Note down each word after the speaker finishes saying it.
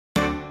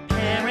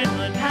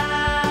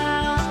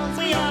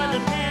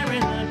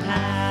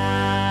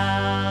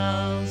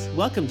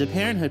Welcome to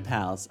Parenthood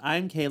Pals.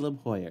 I'm Caleb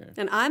Hoyer.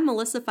 And I'm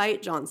Melissa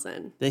Fight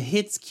Johnson. The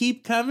hits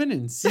keep coming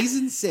in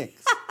season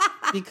 6.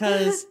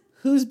 Because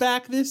who's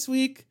back this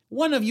week?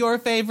 One of your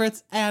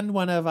favorites and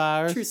one of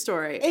ours. True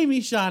story. Amy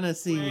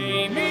Shaughnessy.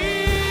 Hey,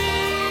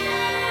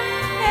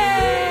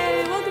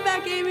 welcome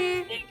back,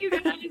 Amy. Thank you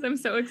guys. I'm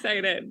so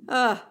excited.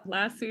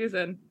 Last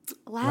season.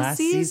 Last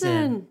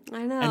season.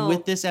 I know. And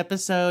with this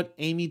episode,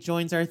 Amy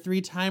joins our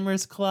Three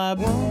Timers Club.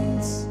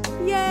 Once,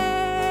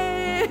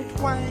 Yay!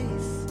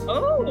 twice,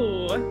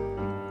 Oh.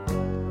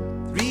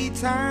 3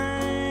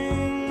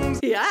 times.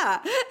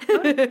 Yeah.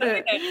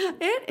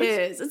 It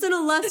is. It's an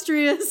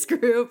illustrious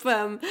group.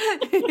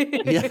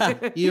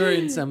 Yeah, you're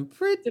in some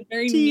pretty It's a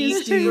very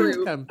niche esteemed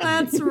group. company.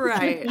 That's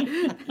right.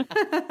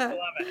 I love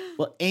it.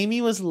 Well, Amy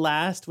was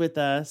last with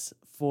us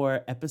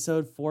for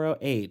episode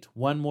 408,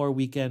 One More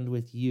Weekend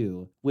with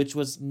You, which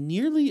was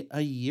nearly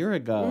a year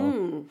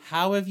ago.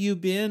 How have you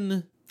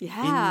been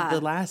Yeah. in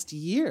the last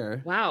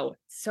year? Wow.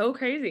 So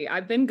crazy.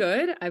 I've been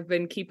good. I've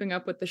been keeping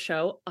up with the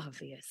show,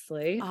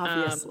 obviously.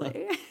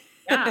 Obviously.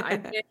 Yeah,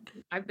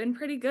 I've been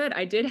pretty good.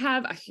 I did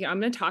have, I'm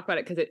going to talk about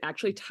it because it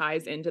actually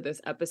ties into this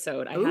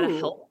episode. I had a Ooh.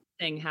 health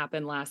thing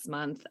happen last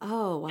month.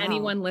 Oh, wow.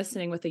 Anyone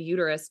listening with a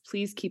uterus,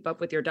 please keep up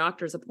with your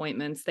doctor's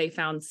appointments. They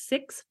found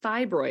 6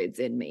 fibroids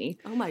in me.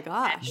 Oh, my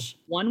gosh.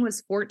 One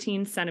was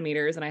 14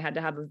 centimeters, and I had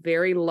to have a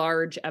very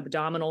large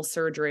abdominal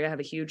surgery. I have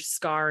a huge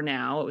scar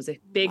now. It was a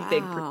big Wow.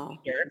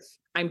 procedure.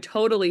 I'm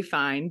totally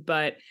fine,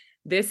 but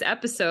this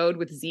episode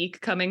with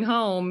Zeke coming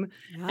home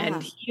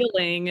and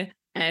healing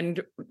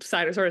and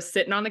sort of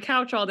sitting on the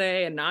couch all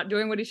day and not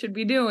doing what he should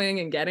be doing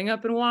and getting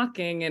up and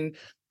walking. And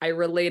I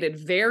related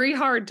very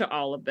hard to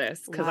all of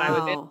this because I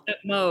was in Wow. that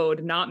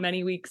mode not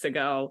many weeks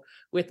ago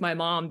with my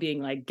mom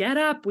being like, get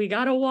up, we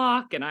got to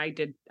walk. And I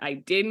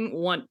didn't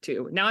want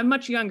to. Now I'm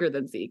much younger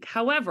than Zeke.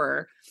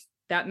 However,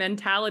 that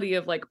mentality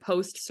of like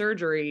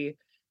post-surgery,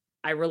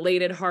 I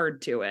related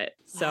hard to it.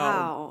 So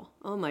Wow.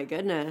 Oh, my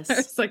goodness.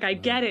 it's like, I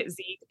get it,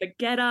 Zeke, but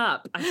get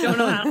up. I don't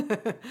know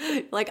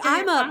how. Like,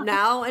 I'm up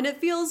now and it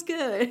feels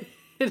good.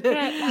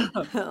 Get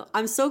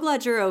I'm so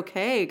glad you're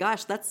okay.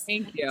 Gosh, that's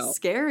Thank you.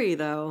 scary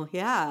though.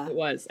 Yeah. It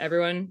was.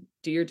 Everyone,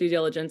 do your due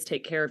diligence,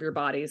 take care of your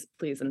bodies,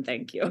 please, and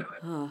thank you.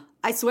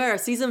 I swear,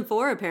 season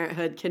 4 of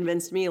Parenthood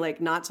convinced me like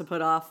not to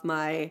put off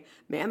my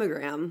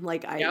mammogram.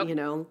 Like I,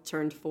 Yep.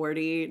 turned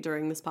 40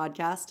 during this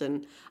podcast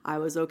and I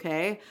was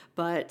okay.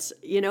 But,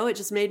 it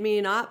just made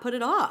me not put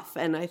it off.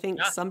 And I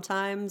think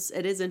sometimes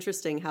it is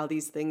interesting how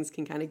these things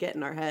can kind of get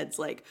in our heads.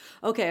 Like,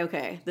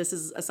 okay, this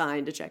is a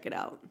sign to check it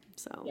out.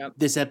 So Yep.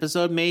 This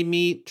episode made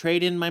me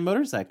trade in my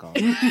motorcycle.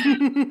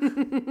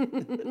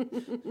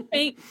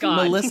 Thank God.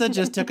 Melissa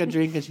just took a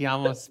drink and she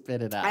almost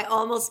spit it out. I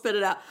almost spit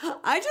it out.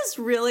 I just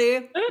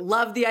really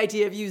love the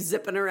idea of you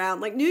zipping around,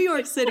 like New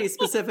York City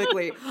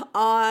specifically,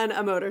 on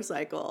a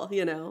motorcycle,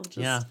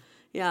 Just,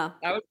 yeah.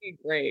 That would be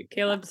great.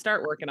 Caleb,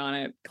 start working on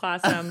it.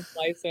 Class M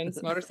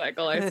license,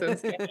 motorcycle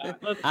license. Yeah,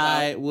 let's go.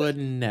 I would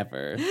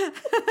never.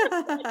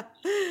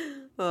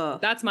 Oh.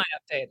 That's my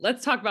update.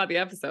 Let's talk about the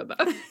episode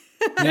though.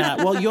 Yeah,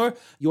 well,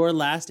 your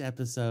last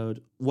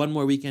episode, One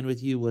More Weekend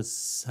with You, was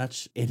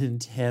such an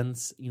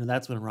intense.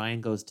 That's when Ryan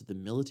goes to the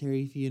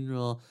military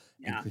funeral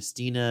and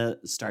Christina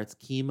starts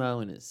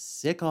chemo and is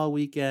sick all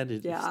weekend.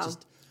 It's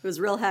just It was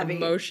real heavy.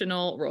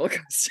 Emotional roller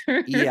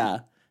coaster. yeah.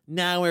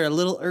 Now we're a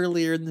little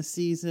earlier in the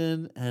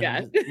season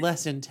and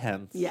less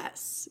intense.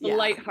 Yes. The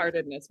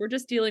lightheartedness. We're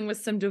just dealing with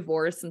some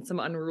divorce and some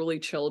unruly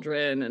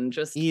children and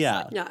just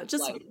Yeah,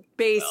 just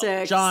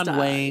basic John stuff.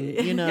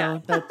 Wayne,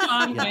 that's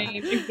John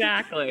Wayne,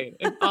 exactly.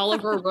 And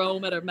Oliver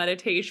Rome at a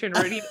meditation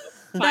ready to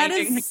That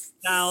finding is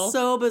himself.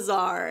 so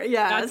bizarre.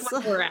 Yes.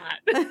 That's where we're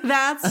at.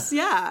 That's,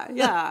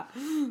 yeah.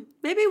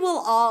 Maybe we'll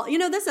all,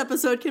 this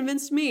episode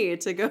convinced me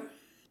to go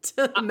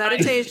to a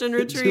meditation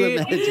retreat.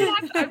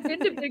 I've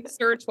been to Big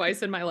Sur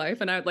twice in my life,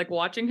 and I like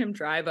watching him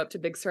drive up to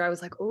Big Sur. I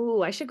was like,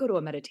 "Oh, I should go to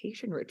a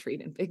meditation retreat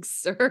in Big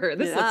Sur.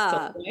 This looks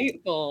so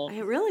delightful."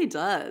 It really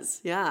does.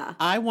 Yeah.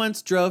 I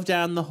once drove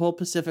down the whole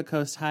Pacific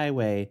Coast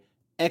Highway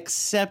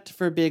except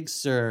for Big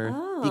Sur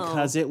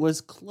because it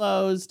was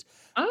closed.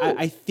 Oh.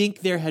 I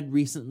think there had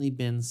recently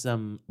been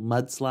some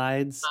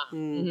mudslides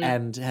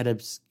and had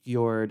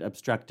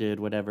obstructed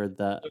whatever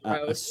the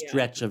road, a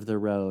stretch of the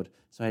road.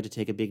 So I had to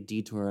take a big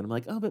detour. And I'm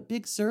like, oh, but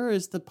Big Sur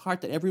is the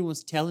part that everyone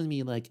was telling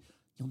me, like,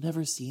 you'll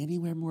never see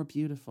anywhere more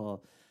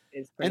beautiful.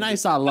 And I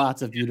saw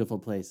lots of beautiful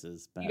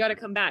places. But You got to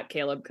come back,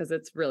 Caleb, because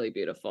it's really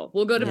beautiful.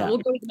 We'll go to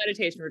the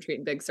meditation retreat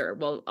in Big Sur.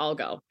 I'll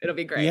go. It'll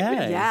be great.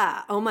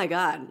 Yeah. Oh my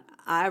God.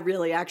 I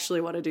really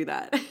actually want to do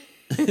that.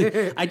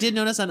 I did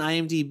notice on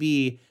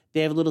IMDb,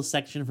 they have a little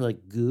section for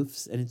like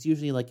goofs, and it's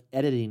usually like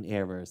editing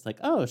errors. Like,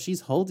 oh, she's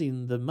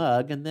holding the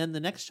mug, and then the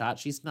next shot,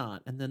 she's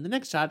not. And then the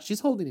next shot, she's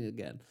holding it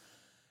again.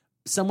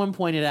 Someone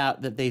pointed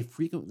out that they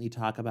frequently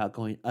talk about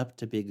going up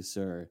to Big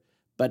Sur,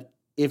 but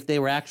if they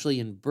were actually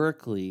in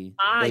Berkeley,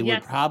 they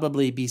would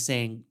probably be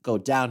saying go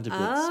down to Big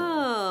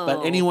Sur.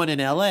 But anyone in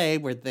LA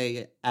where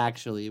they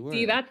actually were.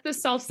 See, that's the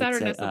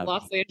self-centeredness of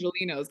Los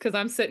Angelinos, because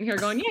I'm sitting here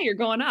going, yeah, you're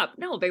going up.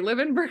 No, they live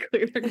in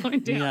Berkeley. They're going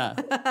down.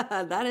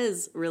 Yeah. That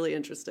is really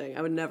interesting.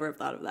 I would never have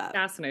thought of that.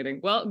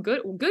 Fascinating. Well,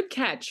 good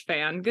catch,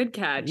 fan. Good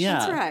catch.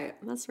 Yeah.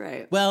 That's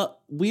right. Well,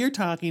 we're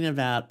talking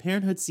about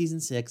Parenthood Season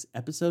 6,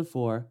 Episode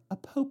 4, A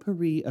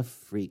Potpourri of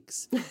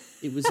Freaks.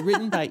 It was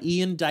written by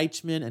Ian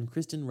Deichman and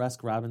Kristen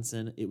Rusk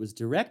Robinson. It was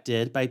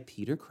directed by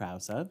Peter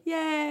Krause.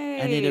 Yay!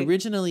 And it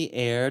originally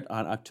aired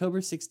on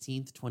October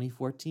 16th,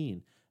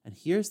 2014. And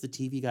here's the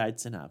TV Guide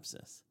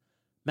synopsis.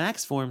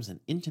 Max forms an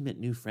intimate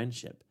new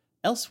friendship.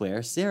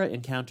 Elsewhere, Sarah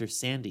encounters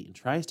Sandy and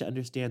tries to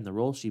understand the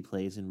role she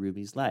plays in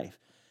Ruby's life.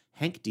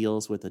 Hank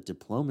deals with a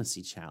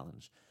diplomacy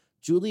challenge.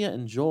 Julia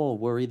and Joel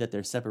worry that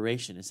their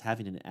separation is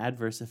having an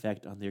adverse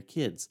effect on their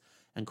kids,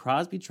 and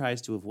Crosby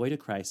tries to avoid a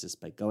crisis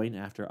by going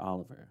after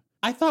Oliver.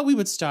 I thought we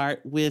would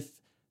start with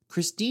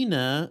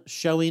Christina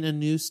showing a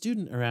new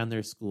student around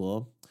their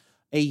school,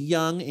 a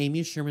young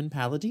Amy Sherman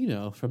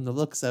Palladino, from the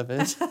looks of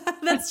it.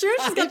 That's true.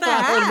 She's got Her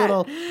that hat.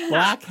 little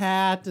black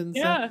hat and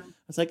Yeah. stuff.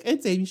 It's like,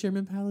 it's Amy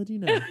Sherman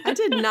Palladino. I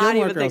did not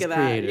Gilmore even think Girls of that.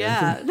 creator.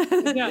 Yeah.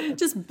 Yeah.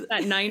 Just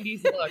That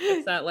 90s look.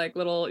 It's that like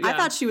little. Yeah. I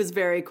thought she was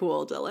very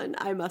cool, Dylan,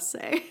 I must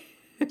say.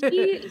 She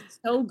is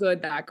so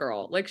good, that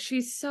girl. Like,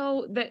 she's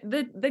so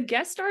the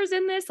guest stars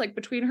in this, like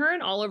between her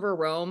and Oliver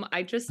Rome,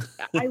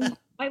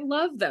 I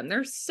love them.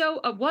 They're so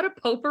what a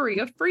potpourri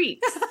of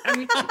freaks. I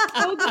mean, it's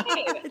so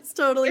good. It's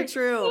totally They're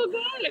true. So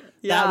good.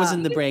 That was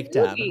in the It's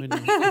breakdown. movie. I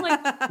mean, I'm like,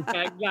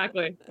 yeah,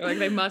 exactly. Like,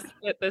 they must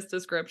fit this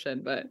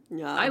description, but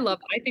Yeah. I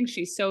think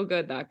she's so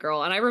good, that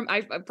girl. And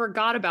I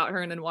forgot about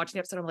her, and then watching the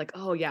episode, I'm like,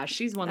 oh yeah,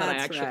 she's one that I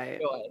That's actually right.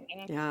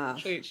 enjoy. Yeah.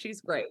 She's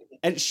great.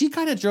 and she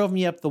kind of drove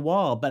me up the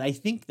wall, but I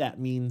think that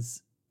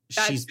means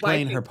That's she's why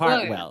playing she's her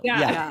part good. well. Yeah.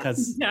 Yeah,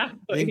 because Yeah.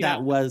 I think Yeah.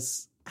 that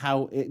was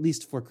how, at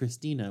least for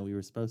Christina, we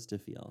were supposed to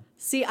feel.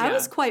 See, I Yeah.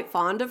 was quite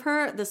fond of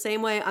her the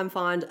same way I'm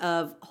fond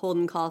of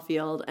Holden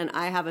Caulfield, and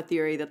I have a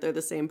theory that they're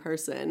the same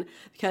person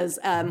because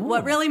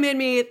what really made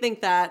me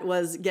think that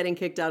was getting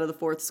kicked out of the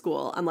fourth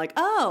school. I'm like,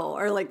 oh,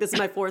 or like, this is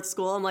my fourth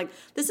school. I'm like,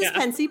 this is Yeah.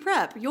 Pensy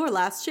Prep, your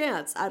last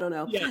chance. I don't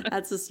know. Yeah.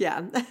 That's just,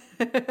 yeah. So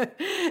like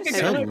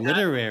that.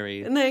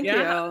 literary. Thank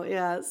Yeah. you.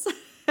 Yes.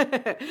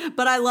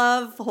 But I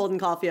love Holden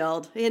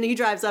Caulfield, and he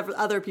drives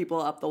other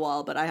people up the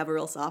wall, but I have a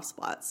real soft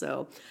spot.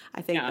 So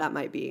I think Yeah. that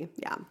might be,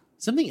 yeah.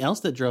 Something else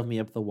that drove me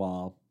up the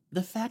wall,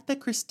 the fact that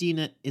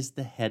Christina is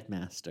the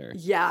headmaster.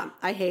 Yeah,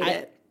 I hate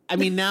it. I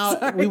mean, now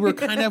Sorry. we were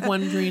kind of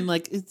wondering,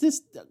 like, is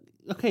this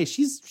okay?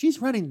 She's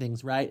running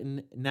things, right?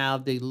 And now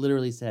they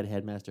literally said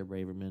Headmaster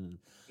Braverman. And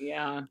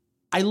Yeah.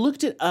 I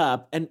looked it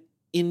up, and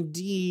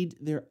indeed,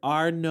 there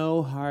are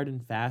no hard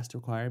and fast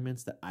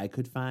requirements that I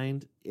could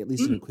find, at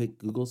least in a quick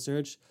Google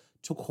search,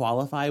 to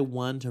qualify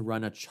one to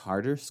run a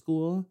charter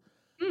school.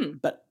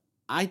 But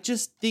I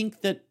just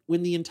think that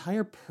when the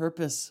entire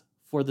purpose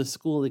for the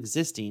school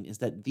existing is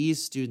that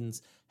these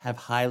students have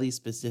highly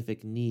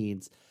specific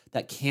needs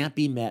that can't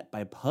be met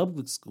by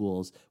public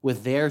schools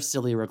with their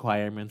silly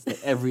requirements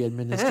that every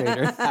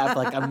administrator have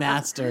like a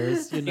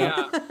master's, you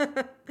know?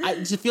 Yeah.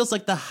 It just feels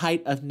like the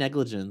height of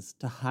negligence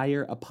to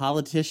hire a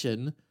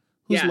politician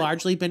who's Yeah.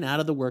 largely been out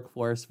of the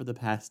workforce for the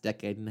past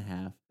decade and a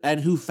half and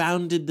who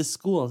founded the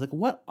school. Like,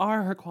 what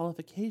are her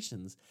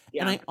qualifications?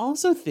 Yeah. And I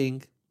also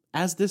think,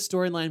 as this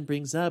storyline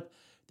brings up,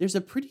 there's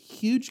a pretty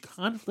huge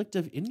conflict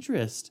of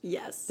interest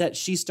Yes. that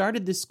she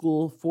started this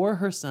school for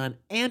her son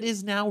and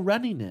is now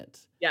running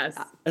it. Yes.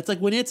 It's like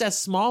when it's as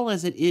small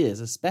as it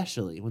is,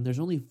 especially when there's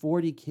only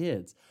 40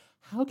 kids,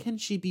 how can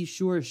she be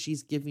sure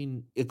she's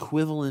giving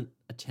equivalent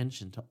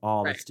attention to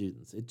all Right. the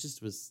students? It just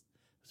was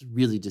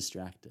really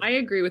distracting. I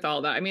agree with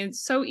all that. I mean, it's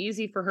so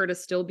easy for her to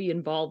still be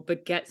involved,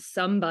 but get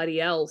somebody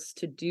else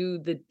to do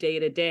the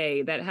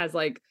day-to-day that has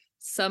like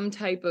some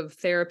type of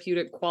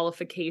therapeutic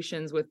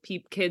qualifications with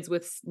kids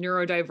with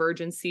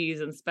neurodivergencies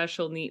and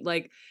special need.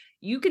 Like,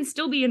 you can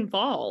still be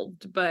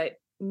involved, but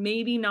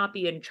maybe not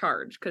be in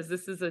charge, because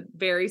this is a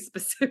very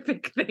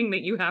specific thing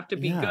that you have to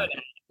be Yeah. good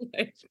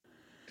at.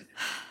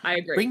 I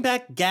agree. Bring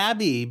back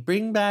Gabby.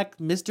 Bring back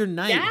Mr.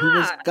 Knight, who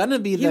was Yeah. gonna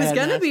be the He was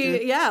headmaster. going to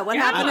be, yeah. What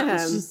Yeah. happened to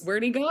It's him? just-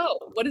 Where'd he go?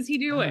 What is he I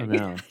doing? don't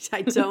know.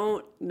 I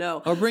don't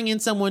know. Or bring in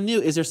someone new.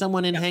 Is there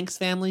someone in Hank's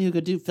family who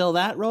could fill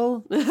that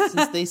role?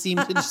 Since they seem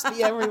to just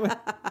be everywhere.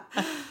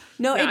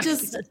 No, Yeah. it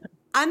just,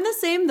 I'm the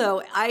same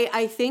though.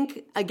 I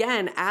think,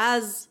 again,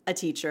 as a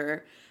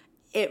teacher,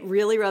 it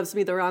really rubs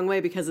me the wrong way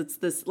because it's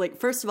this, like,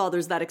 first of all,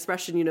 there's that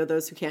expression, you know,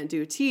 those who can't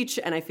do teach.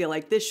 And I feel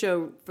like this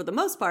show, for the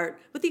most part,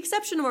 with the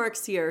exception of Mark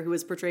Sear, who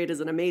is portrayed as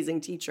an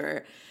amazing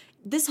teacher,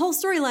 this whole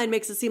storyline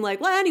makes it seem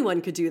like, well,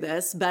 anyone could do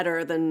this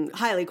better than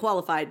highly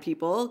qualified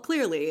people,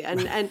 clearly.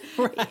 And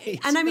Right.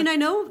 and I mean, I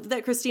know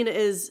that Christina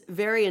is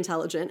very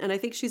intelligent, and I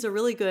think she's a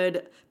really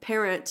good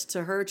parent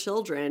to her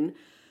children.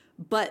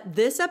 But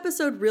this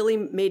episode really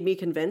made me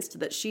convinced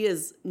that she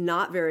is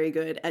not very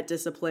good at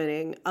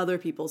disciplining other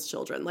people's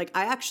children. Like,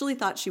 I actually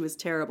thought she was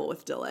terrible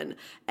with Dylan.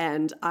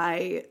 And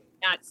That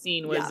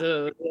scene was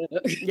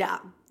Yeah.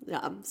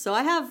 Yeah. So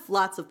I have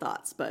lots of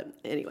thoughts, but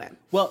anyway.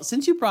 Well,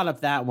 since you brought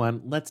up that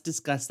one, let's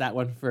discuss that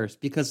one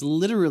first, because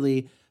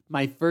literally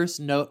my first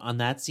note on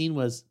that scene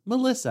was,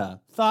 Melissa,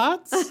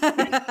 thoughts?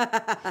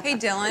 Hey,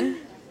 Dylan,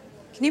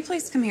 can you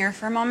please come here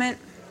for a moment?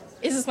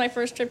 Is this my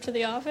first trip to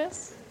the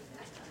office?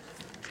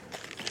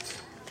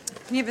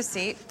 Can you have a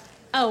seat?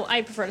 Oh,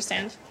 I prefer to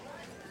stand.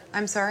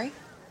 I'm sorry?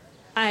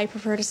 I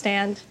prefer to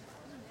stand.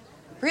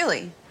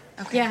 Really?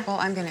 Okay, Yeah. well,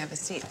 I'm gonna have a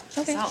seat.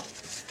 Okay.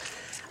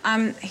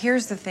 So,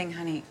 here's the thing,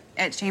 honey.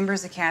 At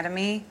Chambers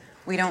Academy,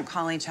 we don't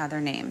call each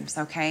other names,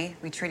 okay?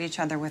 We treat each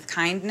other with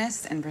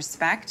kindness and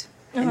respect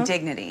and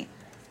dignity.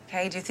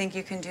 Okay, do you think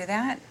you can do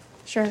that?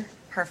 Sure.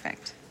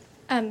 Perfect.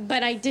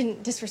 But I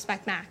didn't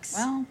disrespect Max.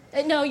 Well,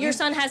 No, your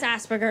son has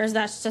Asperger's.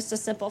 That's just a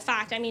simple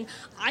fact. I mean,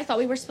 I thought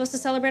we were supposed to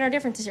celebrate our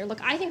differences here. Look,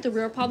 I think the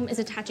real problem is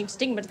attaching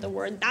stigma to the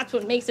word. That's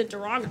what makes it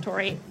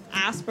derogatory.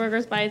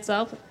 Asperger's by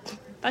itself,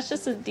 that's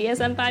just a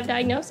DSM-5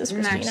 diagnosis,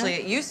 Christina. Actually,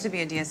 it used to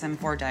be a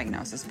DSM-4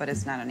 diagnosis, but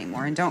it's not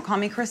anymore. And don't call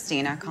me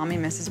Christina. Call me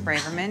Mrs.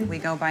 Braverman. We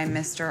go by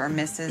Mr. or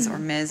Mrs. or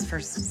Ms. for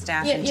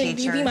staff and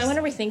teachers. You might want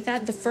to rethink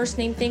that. The first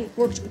name thing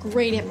worked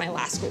great at my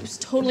last school. It was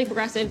totally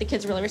progressive. The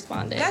kids really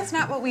responded. That's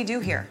not what we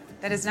do here.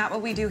 That is not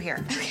what we do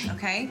here.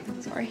 Okay?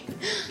 Sorry.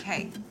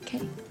 Okay.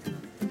 Okay.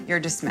 You're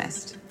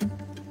dismissed.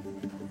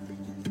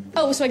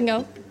 Oh, so I can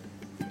go?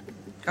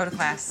 Go to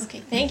class.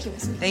 Okay, thank you,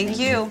 Miss Lee. Thank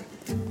you.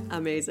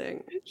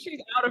 Amazing. She's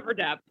out of her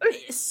depth.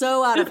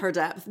 So out of her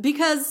depth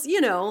because,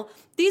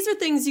 these are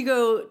things you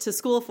go to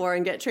school for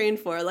and get trained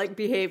for, like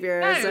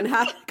behaviors and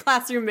how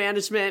classroom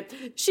management.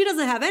 She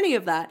doesn't have any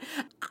of that.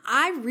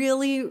 I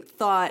really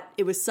thought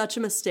it was such a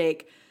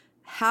mistake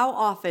how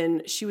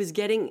often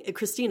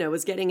Christina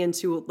was getting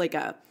into like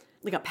a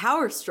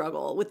power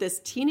struggle with this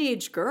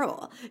teenage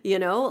girl,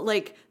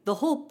 like the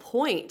whole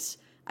point,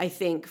 I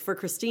think, for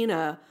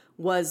Christina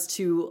was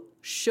to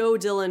show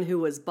Dylan who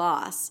was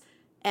boss.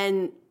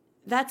 And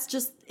that's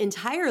just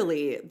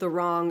entirely the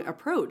wrong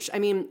approach. I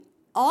mean,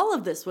 all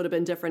of this would have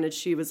been different if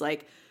she was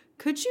like,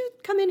 could you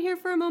come in here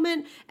for a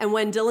moment? And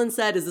when Dylan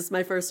said, is this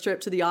my first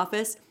trip to the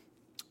office?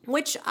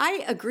 Which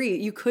I agree,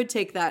 you could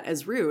take that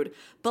as rude,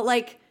 but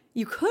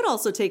you could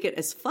also take it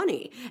as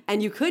funny.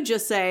 And you could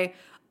just say,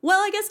 well,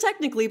 I guess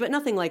technically, but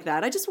nothing like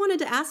that. I just wanted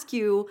to ask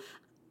you,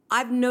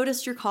 I've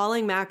noticed you're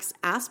calling Max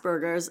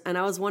Asperger's, and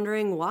I was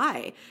wondering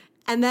why.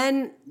 And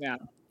then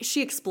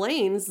she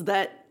explains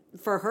that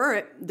for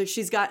her,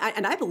 she's got,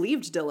 and I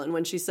believed Dylan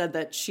when she said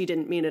that she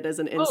didn't mean it as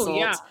an insult. Oh,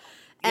 yeah.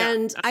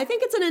 And I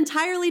think it's an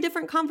entirely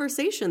different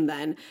conversation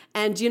then.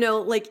 And,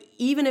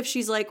 even if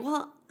she's like,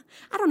 well,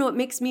 I don't know, it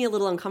makes me a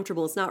little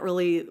uncomfortable. It's not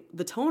really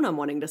the tone I'm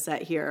wanting to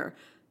set here.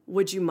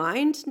 Would you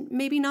mind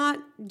maybe not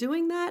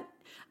doing that?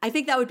 I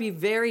think that would be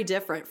very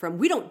different from,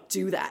 we don't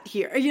do that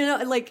here.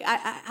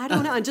 I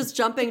don't know. And just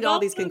jumping to all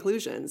these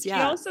conclusions. Yeah.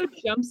 She also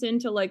jumps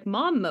into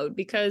mom mode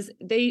because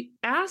they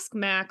ask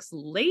Max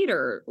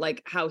later,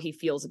 how he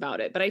feels about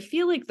it. But I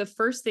feel like the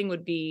first thing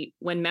would be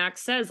when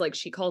Max says,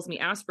 she calls me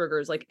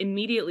Asperger's,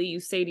 immediately you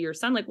say to your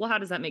son, well, how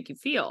does that make you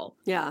feel?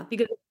 Yeah.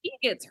 Because if he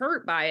gets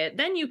hurt by it,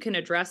 then you can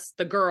address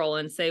the girl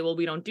and say, well,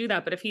 we don't do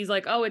that. But if he's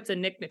like, oh, it's a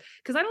nickname,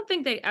 because I don't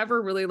think they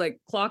ever really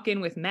clock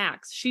in with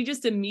Max. She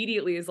just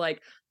immediately is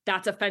like,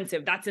 that's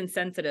offensive, that's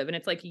insensitive. And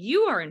it's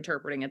you are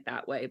interpreting it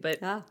that way, but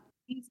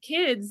these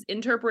kids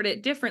interpret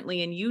it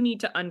differently. And you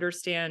need to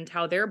understand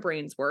how their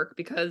brains work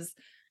because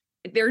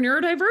they're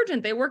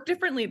neurodivergent. They work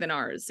differently than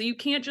ours. So you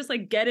can't just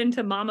get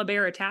into mama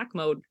bear attack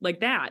mode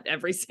like that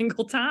every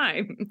single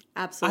time.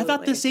 Absolutely. I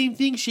thought the same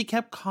thing. She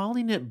kept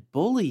calling it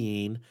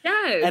bullying.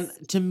 Yes.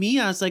 And to me,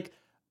 I was like,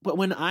 but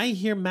when I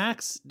hear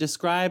Max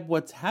describe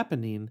what's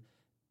happening,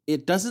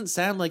 it doesn't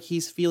sound like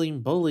he's feeling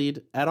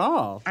bullied at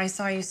all. I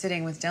saw you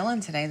sitting with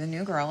Dylan today, the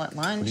new girl at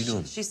lunch. What are you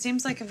doing? She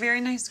seems like a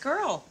very nice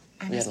girl.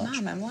 I'm We his had lunch.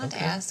 mom. I'm allowed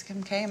to ask him,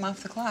 okay? I'm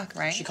off the clock,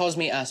 right? She calls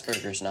me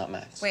Asperger's, not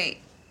Max. Wait.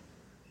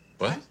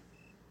 What?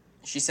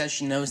 She says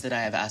she knows that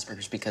I have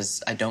Asperger's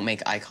because I don't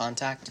make eye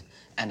contact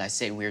and I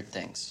say weird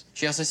things.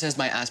 She also says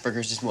my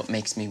Asperger's is what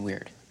makes me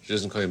weird. She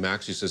doesn't call you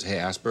Max. She says, hey,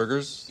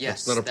 Asperger's?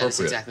 Yes, That's not appropriate. that's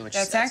exactly what she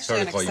That's says. actually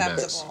Sorry to call you Max.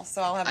 unacceptable,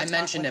 so I'll have a I talk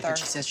mentioned with it, her. but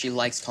she says she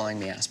likes calling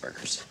me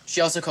Asperger's. She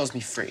also calls me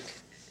freak.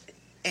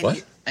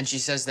 What? And she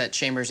says that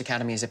Chambers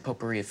Academy is a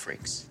potpourri of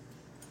freaks.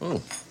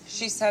 Oh.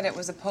 She said it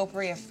was a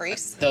potpourri of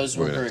freaks. Those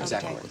were Right. her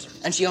exact words.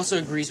 And she also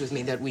agrees with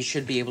me that we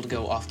should be able to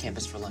go off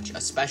campus for lunch,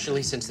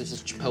 especially since this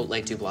is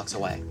Chipotle 2 blocks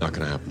away. Not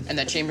gonna happen. And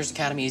that Chambers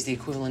Academy is the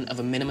equivalent of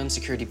a minimum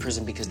security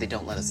prison because they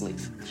don't let us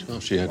leave.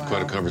 Well, she had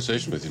quite a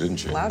conversation with you, didn't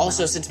she? Loud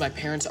Also, mouth. since my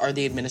parents are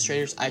the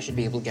administrators, I should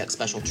be able to get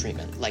special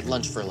treatment, like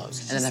lunch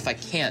furloughs. And then if I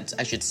can't,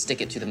 I should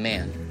stick it to the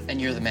man.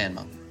 And you're the man,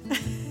 Mom,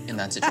 in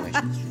that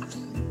situation.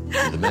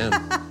 You're the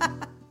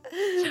man.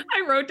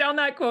 I wrote down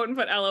that quote and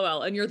put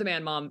LOL, and you're the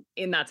man, Mom,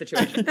 in that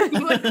situation.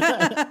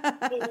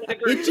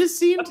 It just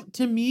seemed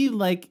to me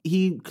like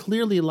he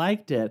clearly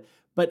liked it.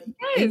 But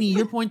Amy,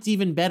 your point's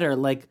even better.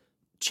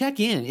 Check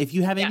in. If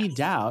you have any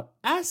doubt,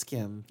 ask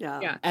him.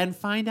 Yeah. And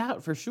find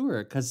out for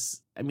sure.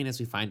 Because, as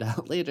we find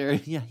out later,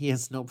 he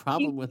has no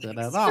problem with it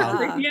at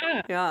all.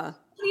 Yeah. Yeah.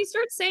 He he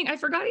starts saying, I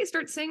forgot he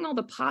starts saying all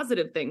the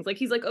positive things. Like,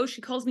 he's like, oh,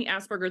 she calls me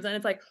Asperger's. And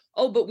it's like,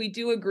 oh, but we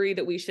do agree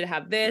that we should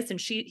have this.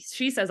 And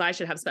she says I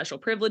should have special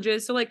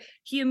privileges. So like,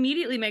 he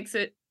immediately makes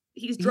it,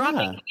 he's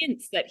dropping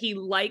hints that he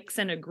likes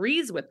and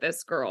agrees with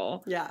this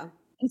girl. Yeah.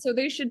 And so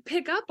they should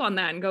pick up on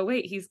that and go,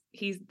 wait,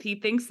 he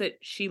thinks that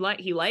he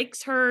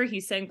likes her.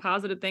 He's saying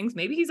positive things.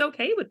 Maybe he's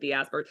okay with the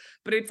Asperger's,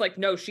 but it's like,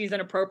 no, she's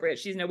inappropriate.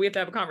 We have to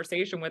have a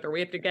conversation with her. We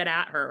have to get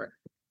at her.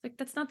 Like,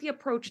 that's not the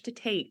approach to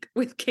take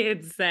with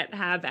kids that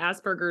have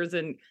Asperger's,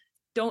 and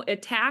don't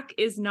attack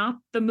is not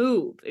the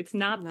move. It's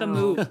not the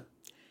move.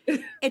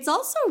 It's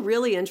also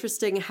really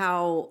interesting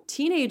how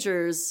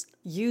teenagers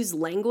use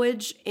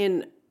language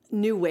in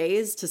new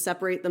ways to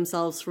separate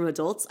themselves from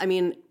adults. I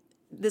mean,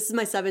 this is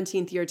my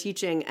 17th year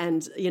teaching,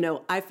 and,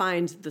 I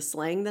find the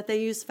slang that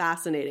they use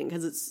fascinating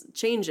because it's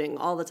changing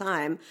all the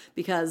time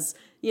because,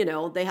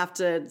 they have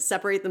to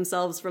separate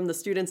themselves from the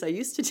students I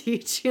used to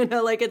teach,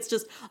 like it's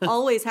just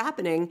always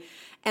happening.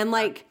 And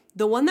like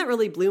the one that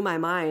really blew my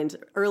mind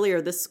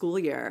earlier this school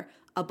year,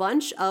 a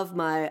bunch of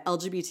my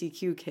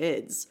LGBTQ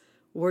kids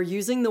were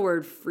using the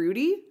word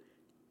fruity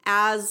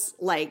as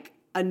like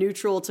a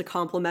neutral to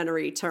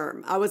complimentary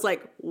term. I was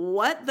like,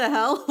 what the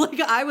hell?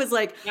 I was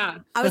like,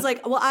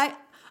 well,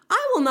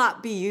 I will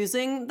not be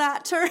using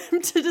that term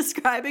to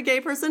describe a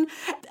gay person.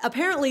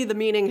 Apparently the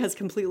meaning has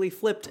completely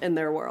flipped in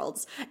their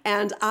worlds.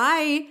 And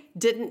I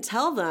didn't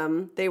tell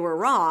them they were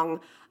wrong.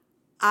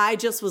 I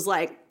just was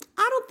like,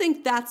 I don't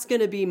think that's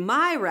going to be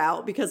my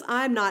route because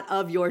I'm not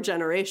of your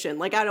generation.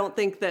 Like, I don't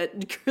think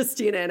that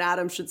Christina and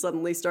Adam should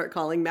suddenly start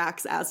calling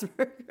Max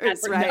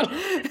Asperger's, right?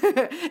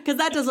 Because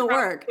that doesn't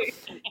work.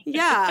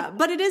 Yeah.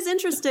 But it is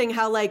interesting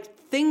how, like,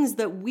 things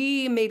that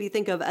we maybe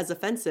think of as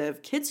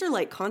offensive, kids are,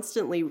 like,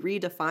 constantly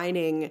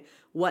redefining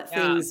what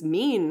things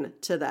mean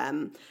to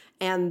them.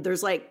 And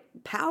there's, like,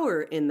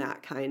 power in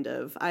that kind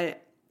of.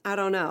 I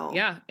don't know.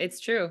 Yeah, it's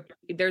true.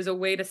 There's a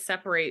way to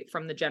separate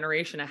from the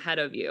generation ahead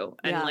of you.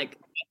 And like,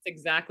 that's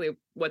exactly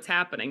what's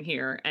happening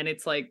here. And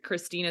it's like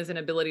Christina's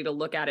inability to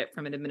look at it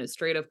from an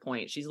administrative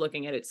point. She's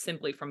looking at it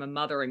simply from a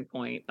mothering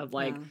point of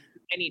like,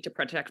 I need to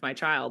protect my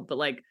child. But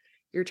like,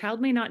 your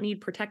child may not need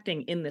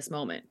protecting in this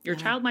moment. Your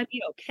child might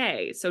be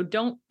okay. So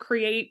don't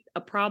create a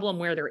problem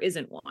where there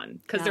isn't one,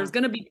 because there's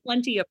going to be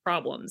plenty of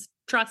problems.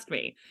 Trust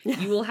me,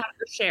 you will have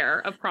your share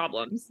of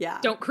problems.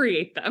 Don't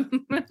create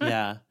them.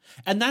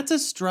 And that's a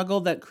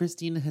struggle that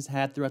Christina has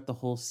had throughout the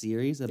whole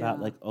series about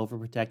like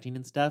overprotecting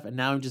and stuff. And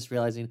now I'm just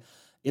realizing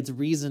it's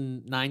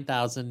reason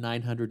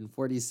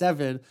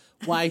 9,947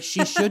 why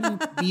she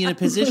shouldn't be in a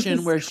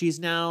position where she's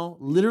now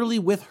literally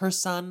with her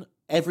son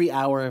every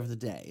hour of the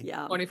day.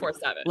 24/7.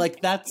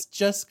 Like, that's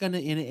just going to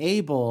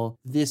enable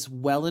this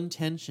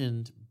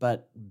well-intentioned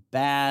but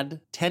bad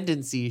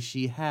tendency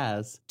she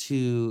has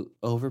to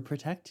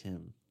overprotect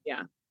him.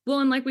 Yeah.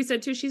 Well, and like we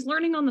said too, she's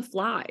learning on the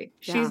fly.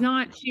 She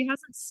hasn't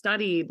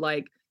studied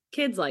like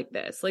kids like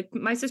this. Like,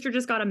 my sister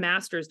just got a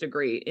master's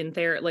degree in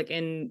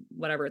in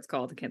whatever it's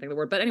called. I can't think of the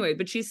word, but anyway,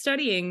 but she's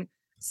studying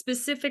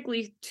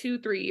specifically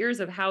 2-3 years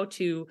of how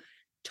to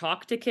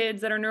talk to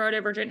kids that are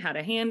neurodivergent, how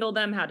to handle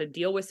them, how to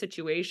deal with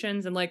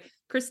situations. And like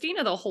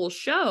Christina, the whole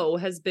show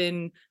has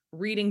been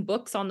reading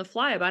books on the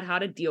fly about how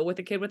to deal with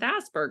a kid with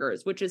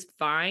Asperger's, which is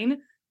fine,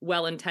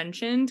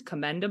 well-intentioned,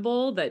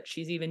 commendable that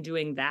she's even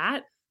doing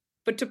that.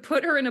 But to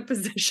put her in a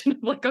position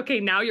of like, okay,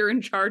 now you're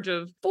in charge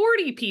of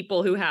 40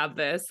 people who have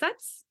this,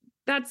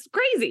 that's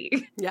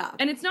crazy. Yeah.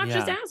 And it's not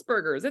just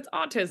Asperger's, it's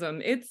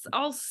autism. It's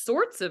all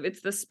sorts of, it's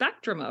the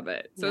spectrum of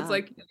it. So it's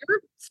like, you're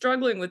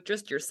struggling with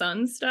just your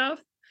son's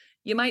stuff,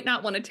 you might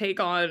not want to take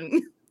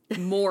on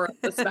more of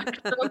the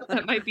spectrum.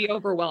 That might be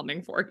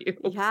overwhelming for you.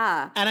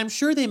 Yeah. And I'm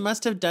sure they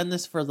must have done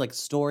this for like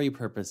story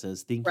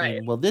purposes,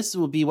 thinking, well, this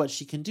will be what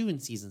she can do in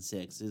season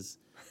 6 is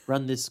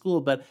run this school.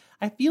 But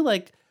I feel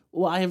like,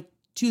 I have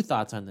 2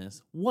 thoughts on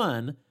this.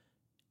 One,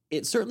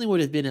 it certainly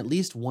would have been at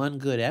least one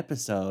good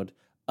episode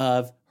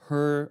of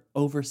her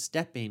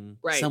overstepping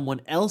someone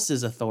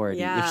else's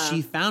authority. If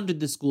she founded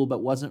the school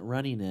but wasn't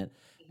running it.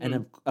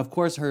 And of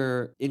course,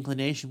 her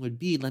inclination would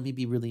be, let me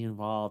be really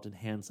involved and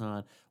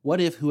hands-on.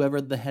 What if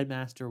whoever the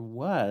headmaster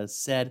was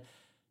said,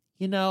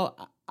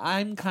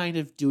 I'm kind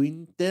of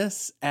doing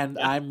this and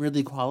I'm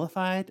really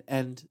qualified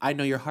and I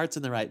know your heart's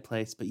in the right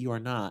place, but you are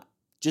not.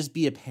 Just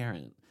be a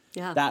parent.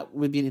 Yeah. That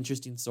would be an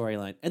interesting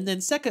storyline. And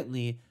then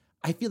secondly,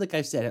 I feel like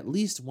I've said at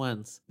least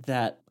once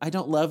that I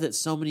don't love that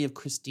so many of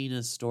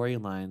Christina's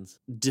storylines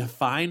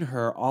define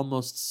her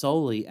almost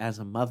solely as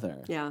a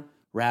mother. Yeah.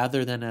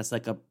 Rather than as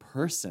like a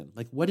person.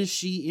 Like, what is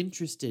she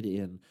interested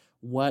in?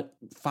 What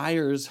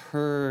fires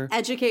her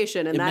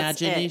education and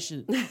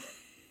imagination? That's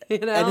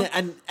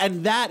it.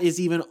 And that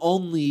is even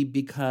only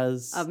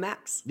because of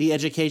Max. The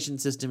education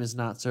system is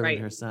not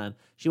serving her son.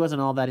 She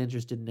wasn't all that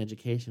interested in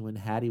education when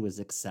Hattie was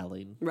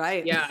excelling.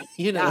 Right. Yeah.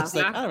 It's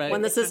like, all right.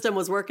 When the system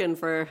was working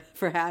for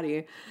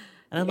Hattie.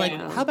 And I'm like,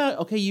 how about,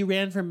 okay, you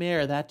ran for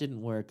mayor, that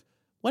didn't work.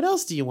 What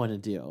else do you want to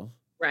do?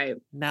 Right.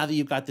 Now that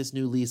you've got this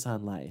new lease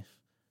on life.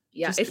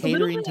 Yeah, just it's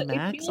catering to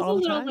Max all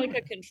the time. Like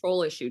a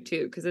control issue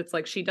too, because it's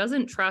like she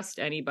doesn't trust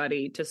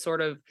anybody to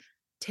sort of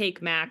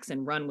take Max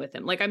and run with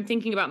him. Like I'm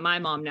thinking about my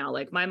mom now.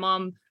 Like my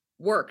mom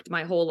worked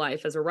my whole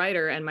life as a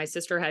writer, and my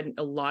sister had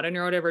a lot of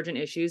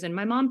neurodivergent issues, and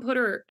my mom put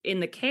her in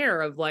the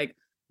care of like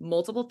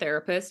multiple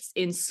therapists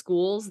in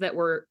schools that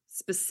were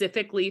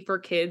specifically for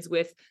kids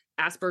with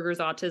Asperger's,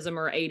 autism,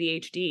 or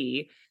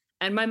ADHD.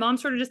 And my mom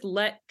sort of just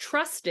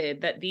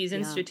trusted that these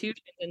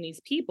institutions and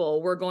these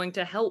people were going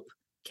to help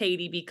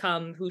Katie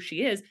become who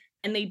she is.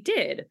 And they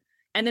did.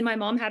 And then my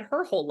mom had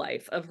her whole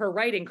life of her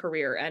writing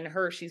career, and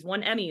she's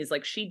won Emmys.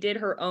 Like she did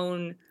her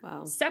own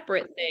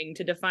separate thing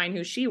to define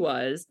who she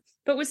was,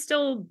 but was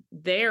still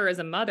there as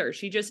a mother.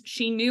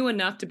 She knew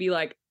enough to be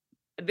like,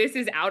 this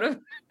is out of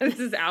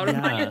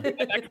my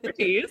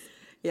expertise.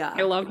 Yeah.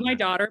 I love my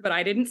daughter, but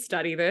I didn't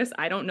study this.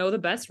 I don't know the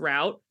best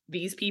route.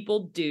 These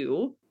people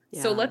do.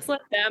 Yeah. So let's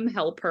let them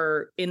help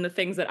her in the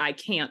things that I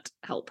can't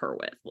help her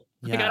with.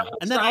 Yeah.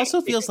 And that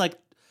also feels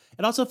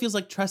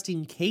like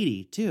trusting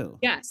Katie too.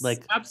 Yes.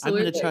 Like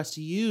absolutely. I'm going to trust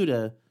you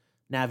to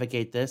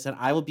navigate this, and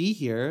I will be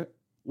here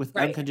with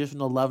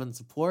unconditional love and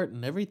support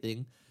and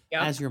everything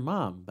as your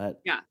mom.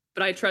 But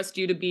I trust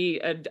you to be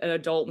an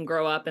adult and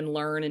grow up and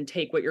learn and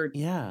take what you're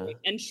doing.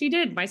 And she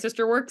did. My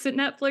sister works at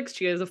Netflix.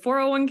 She has a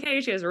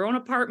 401k. She has her own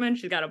apartment.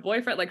 She's got a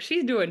boyfriend. Like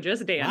she's doing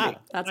just dandy.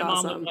 Wow, that's my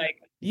awesome. Mom was like,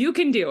 you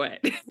can do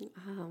it.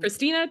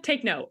 Christina,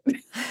 take note.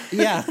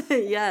 Yeah.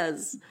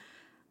 Yes.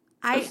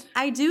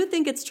 I do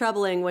think it's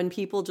troubling when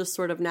people just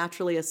sort of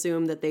naturally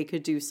assume that they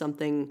could do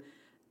something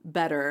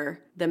better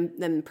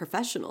than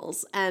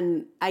professionals.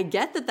 And I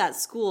get that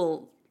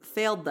school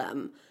failed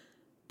them.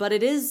 But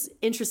it is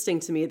interesting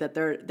to me that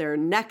their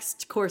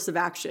next course of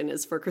action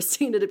is for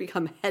Christina to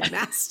become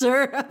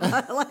headmaster.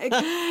 Like,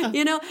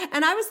 you know,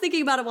 and I was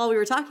thinking about it while we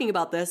were talking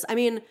about this. I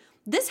mean,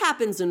 this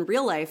happens in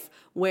real life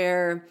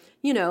where,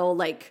 you know,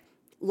 like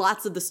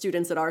lots of the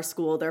students at our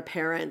school, their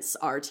parents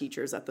are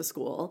teachers at the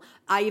school.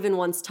 I even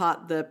once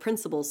taught the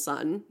principal's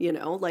son, you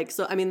know, like,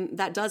 so, I mean,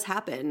 that does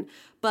happen.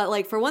 But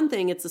like, for one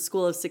thing, it's a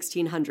school of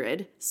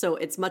 1,600. So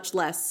it's much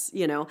less,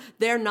 you know,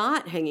 they're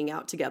not hanging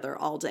out together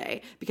all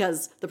day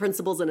because the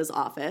principal's in his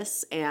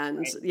office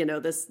and, you know,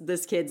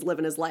 this kid's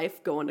living his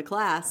life going to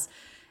class.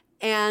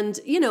 And,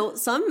 you know,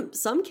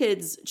 some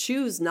kids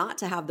choose not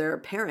to have their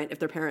parent. If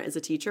their parent is a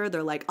teacher,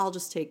 they're like, I'll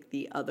just take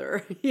the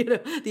other, you know,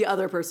 the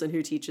other person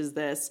who teaches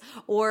this.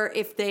 Or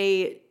if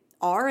they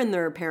are in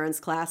their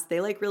parents' class,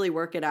 they like really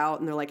work it out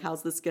and they're like,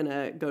 how's this going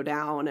to go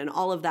down and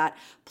all of that.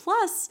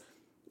 Plus,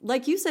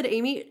 like you said,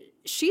 Amy,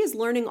 she is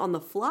learning on the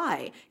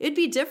fly. It'd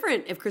be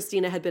different if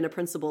Christina had been a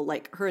principal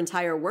like her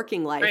entire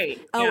working life.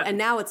 Right. Oh, and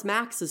now it's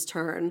Max's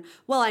turn.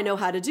 Well, I know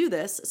how to do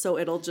this, so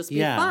it'll just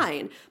be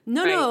fine.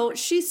 No,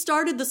 she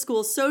started the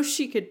school so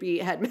she could be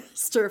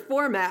headmaster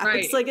for Max.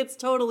 Right. Like it's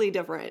totally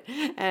different.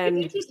 And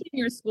it's interesting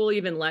your school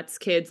even lets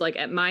kids, like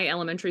at my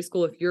elementary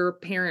school, if your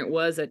parent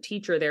was a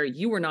teacher there,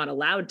 you were not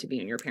allowed to be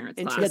in your parents'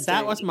 class. Yeah,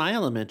 that was my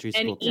elementary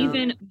school. And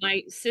even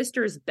my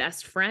sister's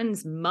best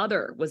friend's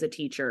mother was a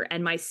teacher,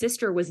 and my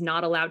sister was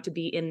not allowed to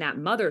be in that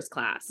mother's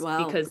class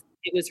because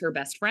it was her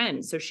best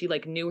friend. So she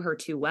like knew her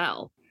too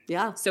well.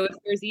 Yeah. So if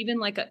there's even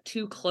like a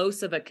too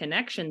close of a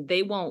connection,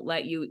 they won't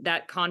let you,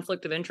 that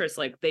conflict of interest,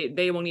 like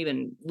they won't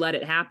even let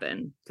it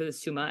happen because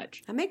it's too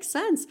much. That makes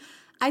sense.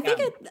 I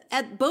think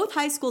at both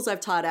high schools I've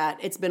taught at,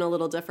 it's been a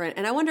little different.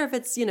 And I wonder if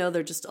it's, you know,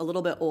 they're just a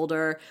little bit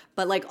older,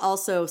 but like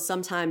also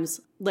sometimes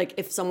like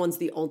if someone's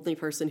the only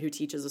person who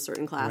teaches a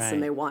certain class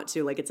and they want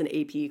to, like it's an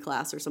AP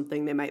class or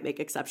something, they might make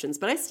exceptions,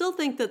 but I still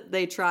think that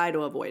they try to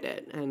avoid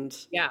it. And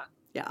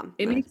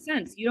it makes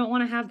sense. You don't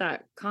want to have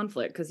that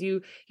conflict because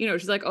you know,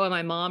 she's like, oh, am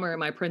I mom or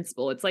am I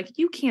principal? It's like,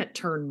 you can't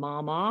turn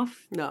mom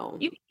off. No.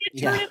 You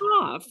can't turn it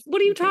off.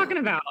 What are you talking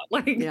about?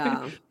 Like,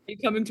 are you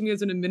coming to me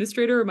as an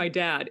administrator or my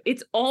dad?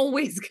 It's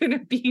always going to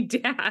be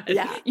dad.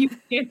 Yeah. You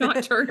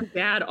cannot turn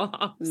dad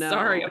off. No.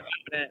 Sorry about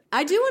it.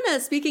 I do want to,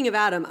 speaking of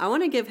Adam, I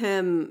want to give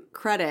him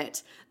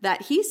credit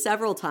that he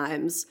several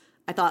times,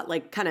 I thought,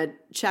 like kind of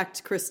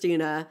checked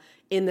Christina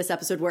in this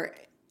episode where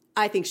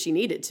I think she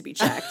needed to be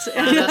checked.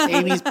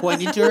 Amy's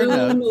pointing to her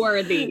notes.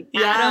 Swoon-worthy.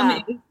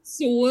 Adam is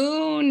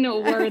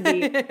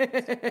swoon-worthy.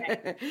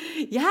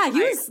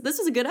 This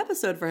was a good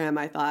episode for him,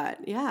 I thought.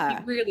 Yeah.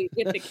 He really,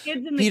 with the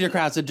kids in the Peter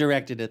Krause had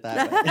directed it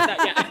that way.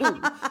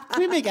 Can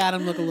we make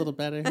Adam look a little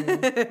better here?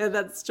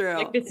 That's true.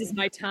 Like, this is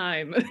my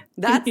time.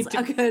 That's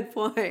a good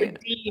point.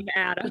 Redeem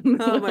Adam.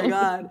 Oh my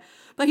God.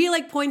 But he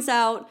like points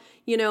out,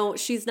 you know,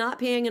 she's not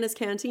peeing in his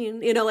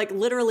canteen. You know, like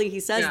literally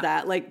he says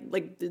that, like,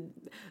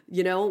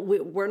 you know,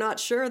 we're not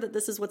sure that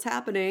this is what's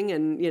happening,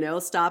 and, you know,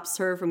 stops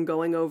her from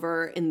going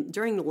over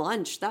during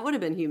lunch. That would have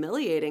been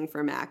humiliating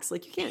for Max.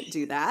 Like, you can't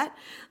do that.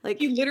 Like,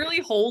 he literally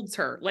holds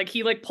her. Like,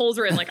 he like pulls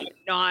her in, like, I'm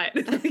not,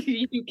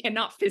 you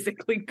cannot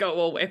physically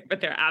go away, but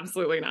they're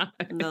absolutely not.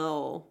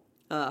 No.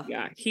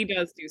 Yeah, he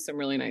does do some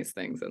really nice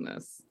things in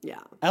this.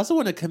 Yeah. I also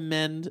want to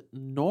commend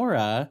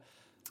Nora,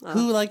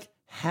 who like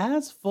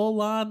has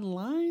full-on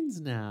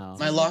lines now.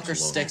 My locker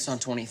sticks on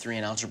 23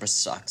 and algebra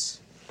sucks.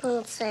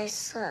 Don't say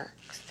sucks.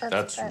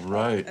 That's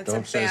right. That's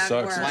Don't a say bad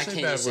sucks. word. Why Don't say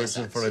can't bad you say words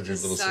in front of your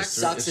little sucks?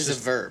 sister. Sucks It's is a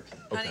just- verb.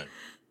 Okay.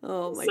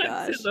 Oh my Sex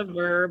gosh. is a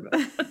verb.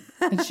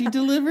 And she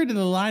delivered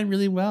the line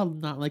really well,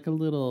 not like a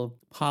little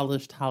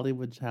polished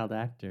Hollywood child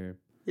actor.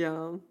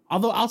 Yeah.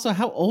 Although, also,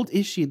 how old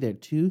is she there?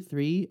 2,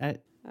 3? I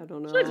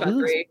don't know. She looks about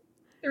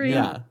three.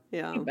 Yeah.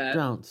 Yeah. Ain't bad.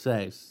 Don't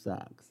say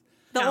sucks.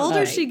 The No. older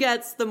Right. she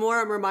gets, the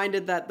more I'm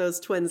reminded that those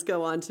twins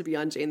go on to be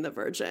on Jane the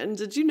Virgin.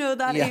 Did you know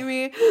that, Yeah.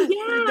 Amy?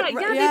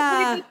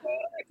 Yeah.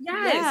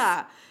 Yes.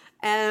 Yeah.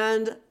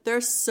 And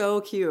they're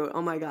so cute.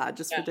 Oh my God.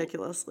 Just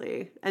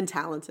ridiculously. And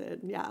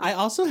talented. Yeah. I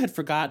also had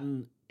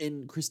forgotten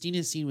in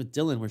Christina's scene with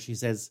Dylan where she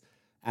says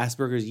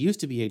Asperger's used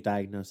to be a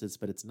diagnosis,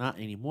 but it's not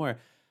anymore.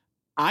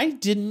 I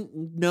didn't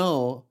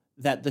know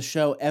that the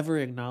show ever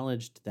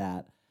acknowledged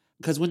that.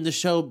 Because when the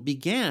show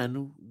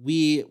began,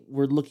 we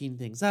were looking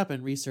things up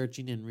and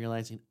researching and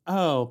realizing,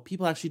 oh,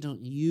 people actually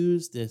don't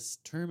use this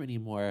term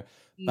anymore,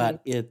 but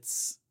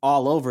it's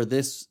all over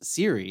this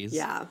series.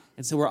 Yeah.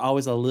 And so we're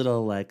always a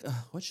little like, "Ugh,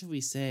 what should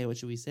we say? What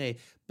should we say?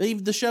 But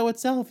even the show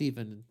itself,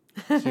 even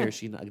here,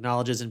 she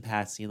acknowledges in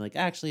passing, like,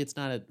 actually, it's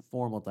not a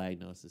formal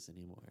diagnosis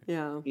anymore.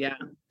 Yeah. Yeah.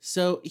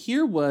 So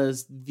here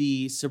was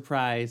the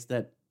surprise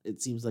that it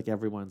seems like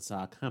everyone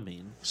saw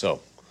coming.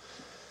 So,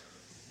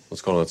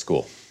 what's going on at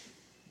school?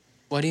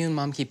 Why do you and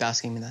Mom keep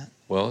asking me that?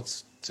 Well,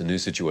 it's a new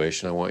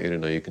situation. I want you to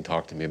know you can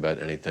talk to me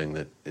about anything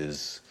that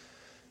is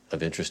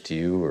of interest to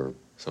you or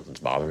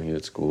something's bothering you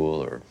at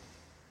school or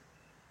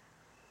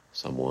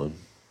someone.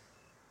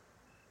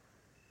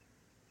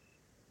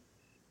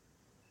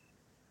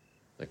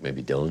 Like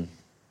maybe Dylan.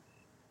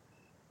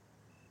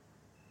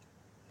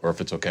 Or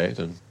if it's okay,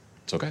 then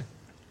it's okay.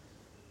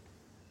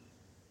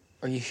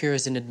 Are you here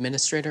as an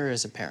administrator or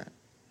as a parent?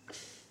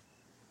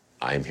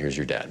 I am here as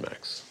your dad,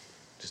 Max.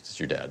 Just as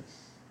your dad.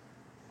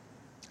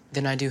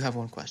 Then I do have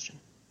one question.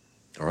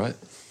 All right.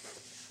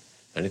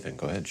 Anything,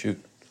 go ahead,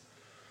 shoot.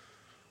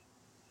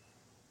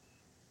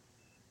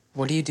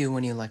 What do you do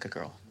when you like a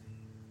girl?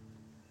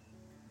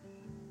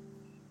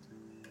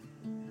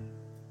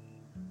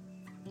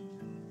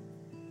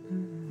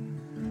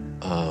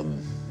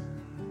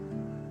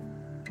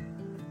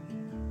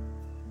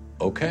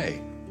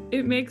 Okay.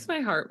 It makes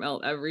my heart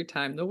melt every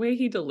time. The way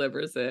he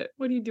delivers it.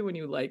 What do you do when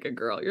you like a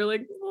girl? You're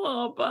like,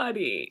 oh,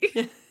 buddy.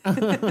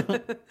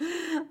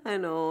 I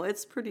know.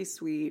 It's pretty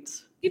sweet.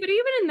 Yeah, but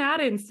even in that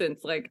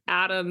instance, like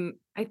Adam,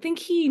 I think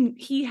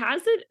he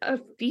has a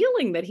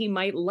feeling that he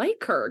might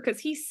like her because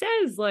he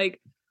says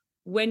like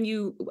when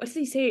you what does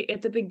he say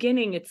at the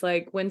beginning? It's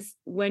like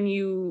when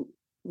you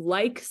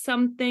like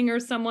something or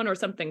someone or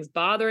something's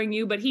bothering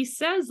you, but he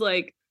says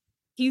like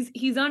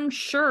he's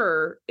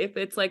unsure if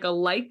it's like a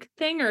like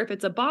thing or if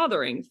it's a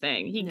bothering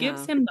thing. He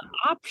gives him the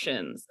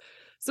options.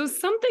 So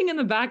something in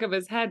the back of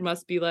his head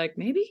must be like,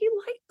 maybe he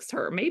likes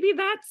her. Maybe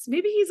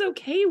he's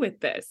okay with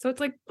this. So it's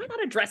like, why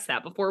not address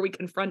that before we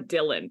confront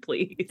Dylan,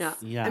 please?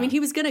 Yeah. I mean, he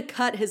was going to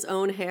cut his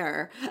own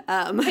hair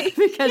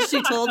because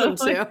she told him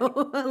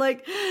to.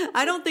 Like,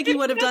 I don't think he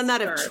would have done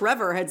that if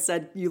Trevor had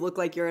said, you look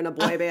like you're in a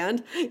boy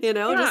band,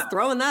 just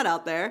throwing that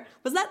out there.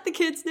 Was that the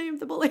kid's name,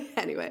 the bully?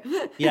 Anyway.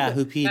 Yeah,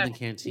 who peed in the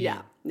canteen.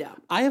 Yeah.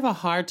 I have a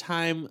hard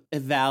time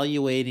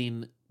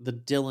evaluating the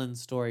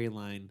Dylan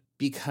storyline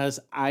because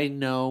I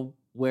know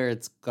where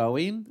it's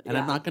going and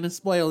I'm not going to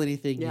spoil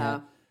anything yet.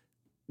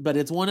 But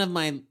it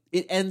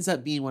ends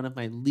up being one of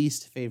my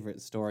least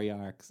favorite story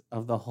arcs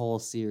of the whole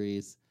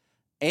series.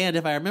 And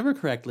if I remember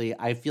correctly,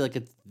 I feel like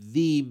it's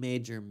the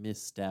major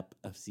misstep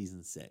of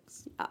season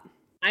 6. Yeah.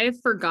 I have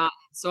forgotten,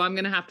 so I'm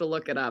going to have to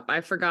look it up.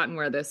 I've forgotten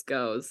where this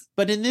goes.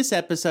 But in this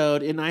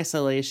episode, in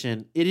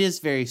isolation, it is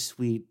very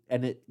sweet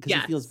and it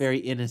feels very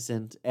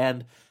innocent.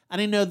 And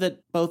I know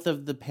that both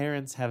of the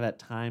parents have at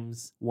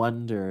times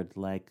wondered,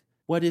 like,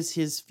 what is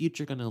his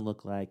future going to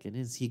look like? And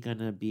is he going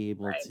to be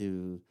able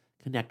to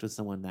connect with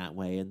someone that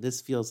way? And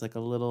this feels like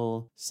a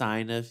little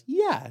sign of,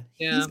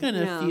 he's going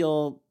to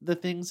feel the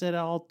things that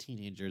all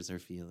teenagers are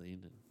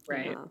feeling.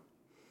 Right. Yeah.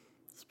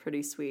 It's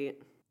pretty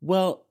sweet.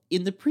 Well,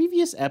 in the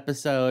previous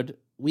episode,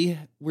 we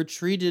were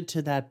treated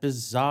to that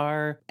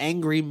bizarre,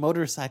 angry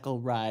motorcycle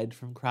ride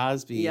from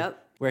Crosby.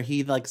 Yep. Where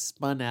he like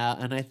spun out.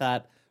 And I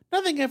thought,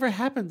 nothing ever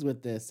happens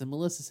with this. And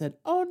Melissa said,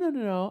 oh,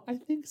 no, I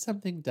think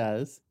something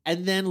does.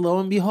 And then lo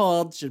and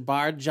behold,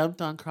 Jabbar jumped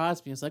on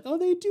Crosby. It's like, oh,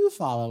 they do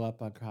follow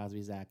up on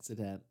Crosby's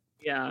accident.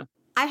 Yeah.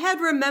 I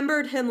had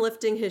remembered him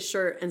lifting his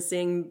shirt and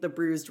seeing the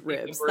bruised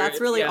ribs.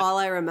 That's really all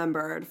I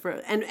remembered.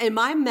 And in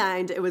my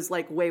mind, it was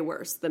like way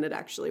worse than it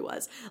actually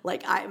was.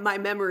 Like my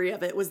memory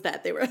of it was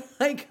that they were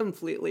like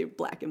completely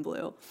black and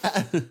blue.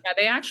 Yeah,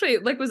 they actually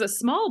like was a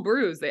small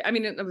bruise. It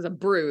was a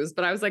bruise,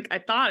 but I was like, I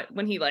thought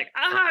when he it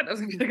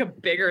was like a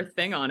bigger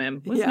thing on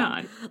him. It was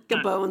not. Like a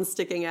bone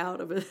sticking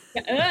out of it.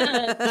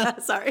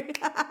 Sorry.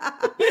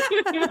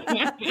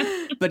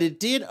 But it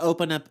did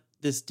open up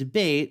this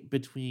debate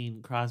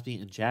between Crosby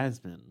and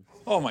Jasmine.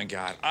 Oh my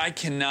God, I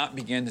cannot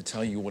begin to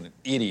tell you what an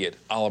idiot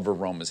Oliver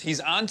Rome is. He's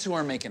on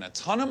tour making a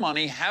ton of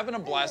money, having a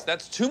blast.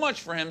 That's too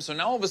much for him. So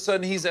now all of a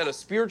sudden he's at a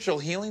spiritual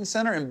healing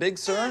center in Big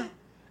Sur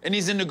and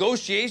he's in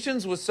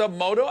negotiations with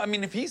Submoto. I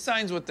mean, if he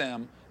signs with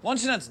them,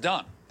 Lunchnut's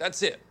done.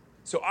 That's it.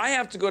 So I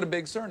have to go to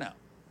Big Sur now.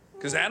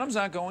 Because Adam's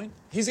not going.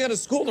 He's got a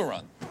school to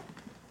run.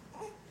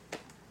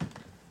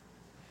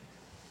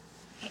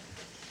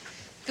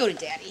 Go to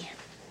Daddy.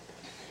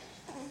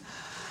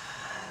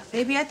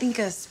 Baby, I think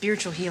a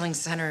spiritual healing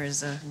center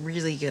is a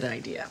really good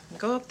idea.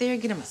 Go up there,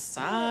 get a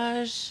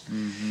massage,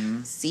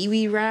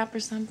 seaweed wrap or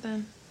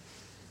something.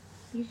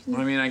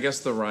 I mean, I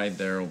guess the ride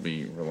there will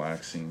be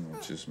relaxing,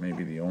 which is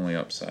maybe the only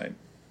upside.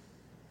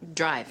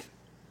 Drive.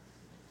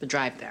 The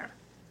drive there.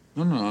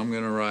 No, I'm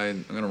gonna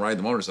ride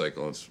the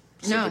motorcycle. It's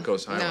Pacific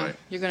Coast Highway. No,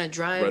 you're gonna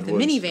drive the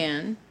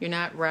minivan. You're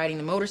not riding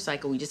the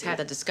motorcycle. We just had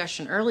that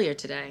discussion earlier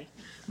today.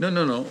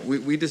 No.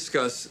 We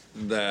discussed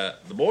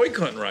that the boy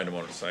couldn't ride a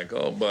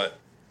motorcycle, but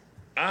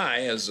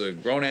I, as a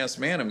grown-ass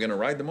man, am gonna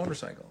ride the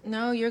motorcycle.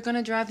 No, you're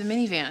gonna drive the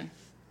minivan.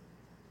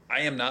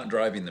 I am not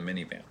driving the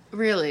minivan.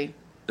 Really?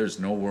 There's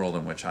no world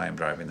in which I am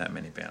driving that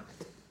minivan.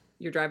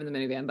 You're driving the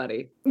minivan,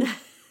 buddy.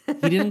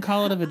 He didn't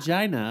call it a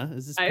vagina.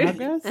 Is this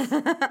progress?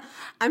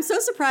 I'm so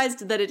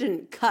surprised that it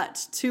didn't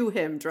cut to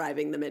him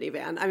driving the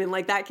minivan. I mean,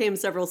 like, that came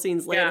several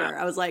scenes later.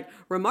 Yeah. I was like,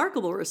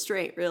 remarkable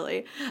restraint,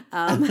 really.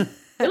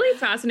 Really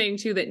fascinating,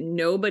 too, that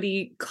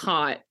nobody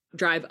caught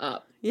drive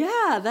up.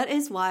 Yeah, that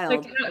is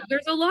wild. Like,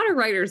 there's a lot of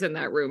writers in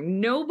that room.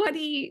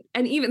 Nobody,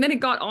 and even then it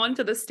got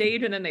onto the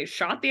stage and then they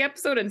shot the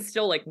episode and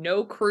still, like,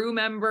 no crew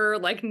member,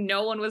 like,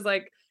 no one was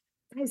like,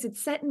 guys,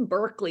 it's set in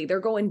Berkeley. They're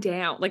going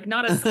down. Like,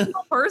 not a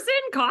single person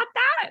caught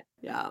that.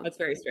 Yeah. That's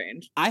very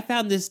strange. I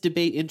found this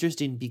debate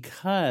interesting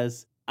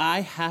because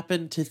I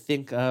happen to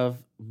think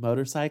of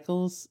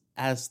motorcycles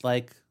as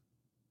like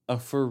a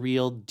for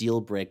real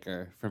deal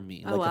breaker for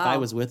me. Oh, Like if I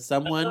was with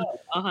someone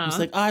who's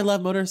like, oh, I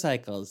love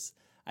motorcycles,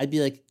 I'd be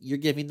like, you're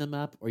giving them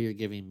up or you're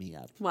giving me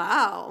up.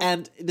 Wow.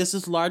 And this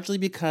is largely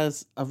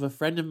because of a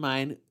friend of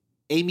mine,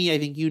 Amy, I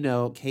think you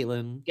know,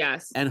 Caitlin.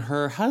 Yes. And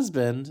her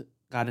husband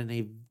got in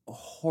a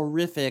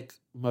horrific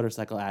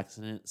motorcycle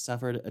accident,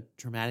 suffered a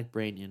traumatic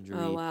brain injury.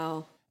 Oh,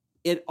 wow.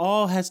 It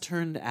all has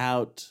turned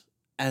out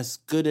as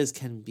good as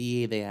can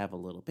be. They have a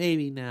little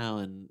baby now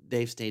and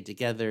they've stayed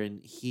together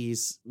and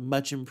he's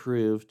much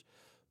improved.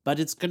 But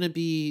it's going to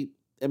be,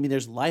 I mean,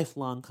 there's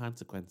lifelong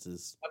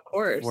consequences, of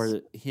course,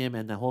 for him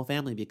and the whole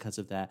family because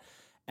of that.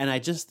 And I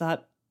just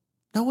thought,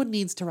 no one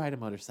needs to ride a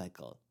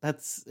motorcycle.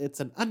 It's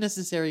an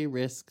unnecessary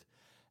risk.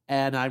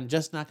 And I'm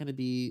just not going to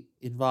be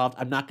involved.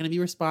 I'm not going to be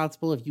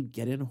responsible if you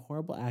get in a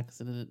horrible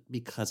accident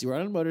because you were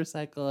on a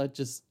motorcycle.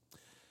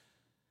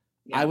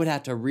 I would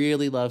have to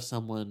really love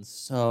someone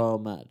so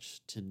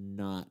much to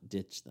not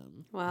ditch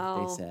them.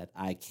 Wow. They said,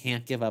 I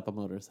can't give up a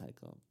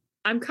motorcycle.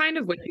 I'm kind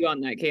of with you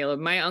on that, Caleb.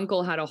 My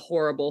uncle had a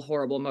horrible,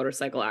 horrible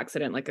motorcycle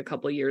accident like a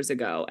couple of years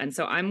ago. And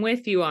so I'm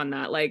with you on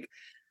that. Like,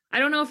 I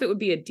don't know if it would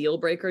be a deal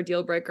breaker,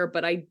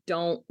 but I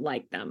don't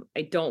like them.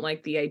 I don't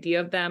like the idea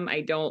of them.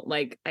 I don't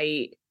like,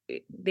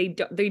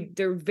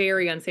 they're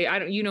very unsafe.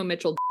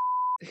 Mitchell,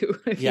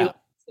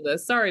 who,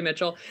 sorry,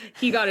 Mitchell,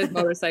 he got his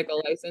motorcycle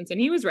license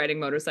and he was riding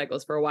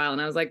motorcycles for a while. And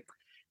I was like,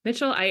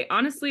 Mitchell, I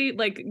honestly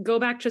go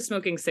back to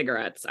smoking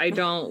cigarettes. I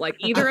don't like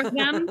either of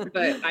them,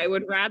 but I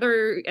would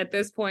rather at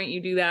this point you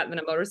do that than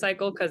a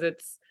motorcycle because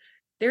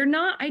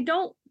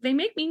they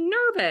make me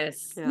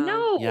nervous. Yeah.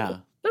 No. Yeah.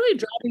 Really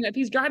driving, if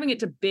he's driving it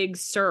to Big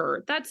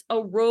Sur, that's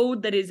a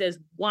road that is as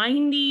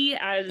windy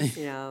as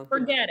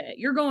forget it.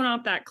 You're going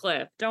off that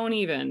cliff. Don't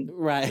even.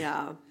 Right.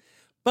 Yeah.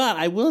 But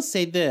I will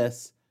say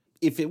this,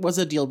 if it was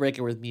a deal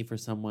breaker with me for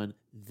someone,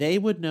 they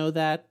would know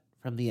that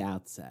from the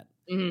outset.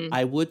 Mm-hmm.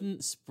 I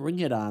wouldn't spring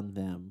it on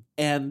them.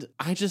 And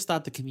I just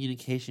thought the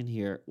communication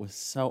here was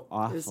so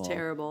awful. It was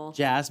terrible.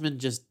 Jasmine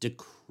just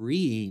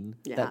decreeing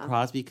that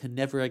Crosby could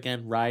never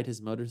again ride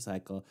his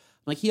motorcycle.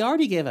 Like, he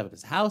already gave up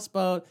his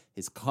houseboat,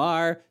 his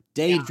car,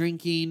 day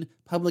drinking,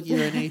 public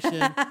urination,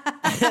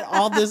 and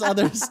all this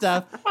other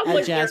stuff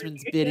at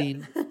Jasmine's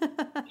bidding.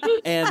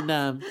 And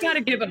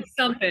gotta give him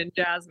something,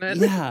 Jasmine.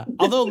 Yeah.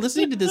 Although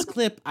listening to this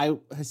clip, I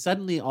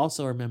suddenly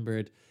also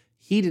remembered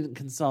he didn't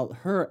consult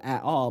her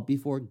at all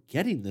before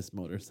getting this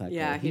motorcycle.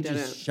 Yeah, he just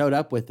didn't. showed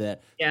up with it.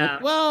 Yeah.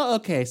 Like, well,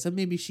 okay, so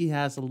maybe she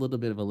has a little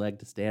bit of a leg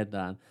to stand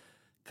on.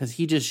 Because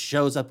he just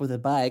shows up with a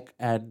bike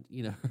and,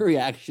 her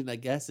reaction, I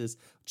guess, is,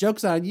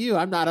 joke's on you.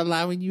 I'm not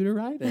allowing you to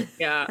ride it.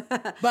 Yeah.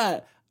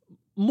 But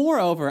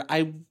moreover,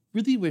 I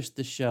really wish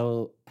the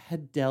show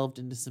had delved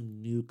into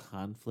some new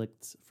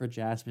conflicts for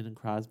Jasmine and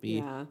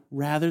Crosby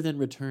rather than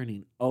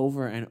returning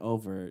over and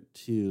over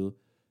to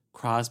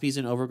Crosby's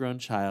an overgrown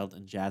child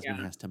and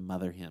Jasmine has to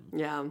mother him.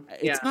 Yeah.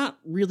 It's not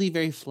really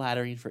very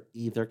flattering for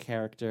either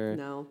character.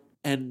 No.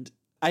 And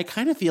I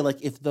kind of feel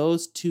like if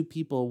those two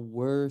people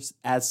were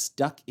as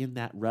stuck in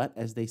that rut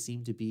as they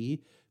seem to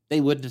be, they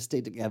wouldn't have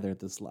stayed together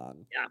this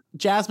long. Yeah.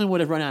 Jasmine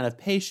would have run out of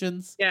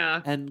patience. Yeah.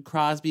 And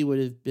Crosby would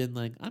have been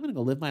like, I'm going to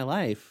go live my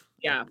life.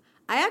 Yeah.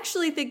 I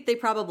actually think they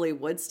probably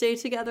would stay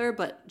together,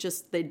 but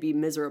just they'd be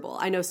miserable.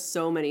 I know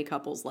so many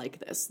couples like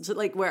this, so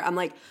where I'm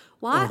like,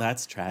 what? Oh,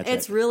 that's tragic.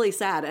 It's really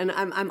sad. And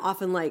I'm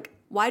often like,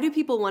 why do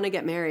people want to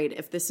get married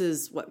if this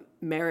is what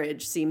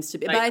marriage seems to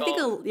be? But I think,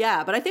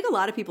 but I think a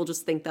lot of people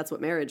just think that's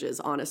what marriage is,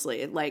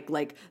 honestly. Like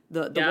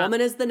the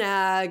woman is the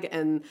nag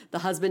and the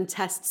husband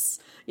tests,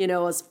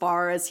 as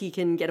far as he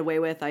can get away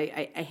with.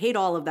 I hate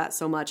all of that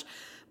so much.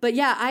 But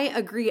yeah, I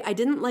agree. I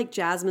didn't like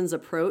Jasmine's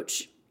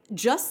approach.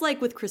 Just like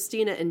with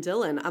Christina and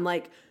Dylan, I'm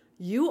like,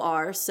 you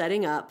are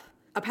setting up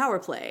a power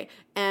play.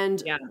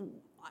 And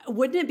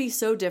wouldn't it be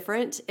so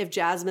different if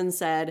Jasmine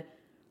said,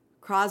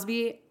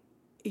 Crosby,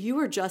 you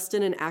were just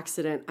in an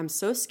accident. I'm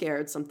so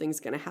scared something's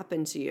going to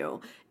happen to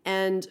you.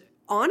 And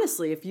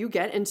honestly, if you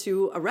get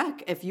into a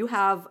wreck, if you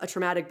have a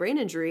traumatic brain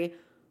injury,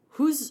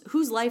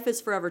 whose life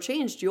is forever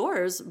changed?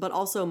 Yours, but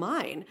also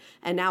mine.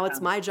 And now it's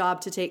my job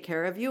to take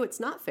care of you. It's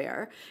not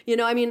fair.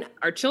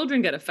 Our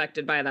children get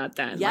affected by that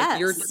then. Yes. Like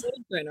your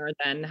children are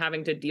then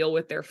having to deal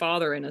with their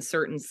father in a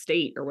certain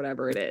state or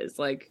whatever it is.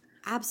 Like,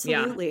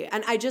 absolutely.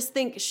 And I just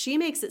think she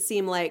makes it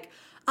seem like,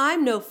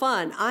 I'm no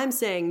fun. I'm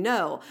saying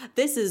no.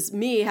 This is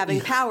me having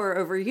power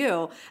over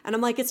you. And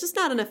I'm like, it's just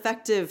not an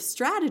effective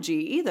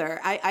strategy either.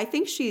 I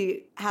think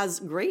she has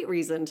great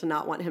reason to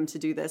not want him to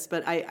do this.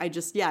 But I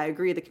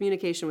agree. The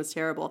communication was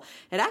terrible.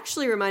 It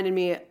actually reminded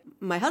me,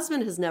 my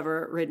husband has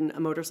never ridden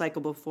a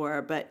motorcycle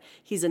before, but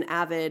he's an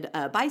avid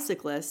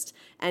bicyclist.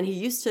 And he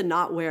used to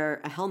not wear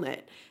a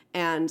helmet.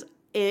 And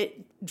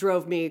it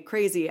drove me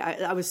crazy.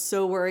 I was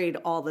so worried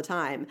all the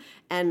time.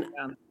 And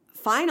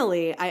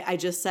finally, I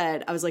just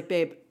said, I was like,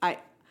 babe,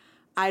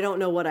 I don't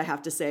know what I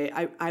have to say.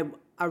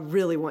 I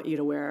really want you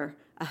to wear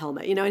a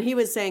helmet, and he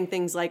was saying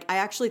things like, I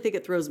actually think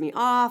it throws me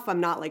off. I'm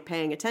not like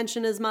paying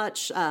attention as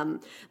much. And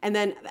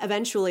then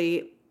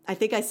eventually, I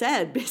think I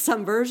said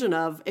some version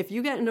of, if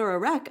you get into a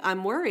wreck,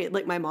 I'm worried.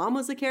 Like, my mom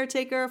was a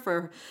caretaker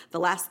for the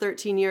last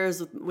 13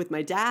 years with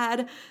my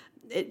dad.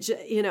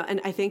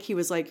 And I think he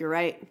was like, you're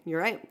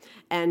right.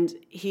 And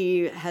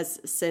he has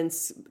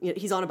since,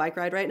 he's on a bike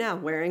ride right now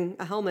wearing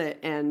a helmet,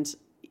 and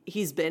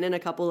he's been in a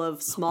couple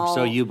of small.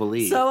 So you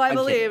believe. So I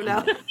believe.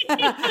 No,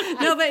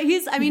 no, but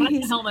he's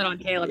the helmet on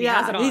Caleb.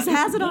 Yeah, he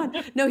has it on.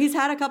 No, he's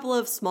had a couple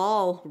of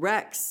small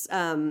wrecks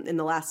in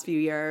the last few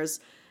years.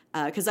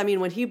 Because,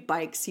 when he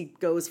bikes, he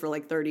goes for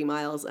like 30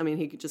 miles.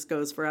 He just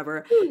goes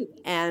forever.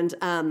 And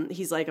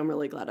he's like, I'm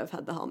really glad I've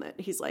had the helmet.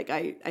 He's like,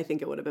 I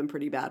think it would have been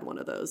pretty bad, one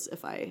of those,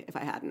 if I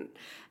hadn't.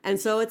 And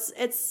so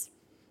it's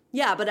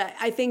but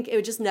I think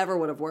it just never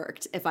would have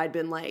worked if I'd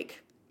been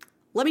like,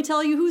 let me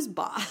tell you who's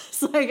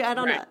boss. Like, I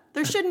don't know.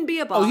 There shouldn't be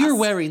a boss. Oh, you're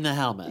wearing the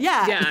helmet.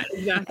 Yeah.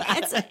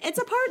 Exactly. It's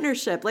a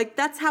partnership. Like,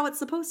 that's how it's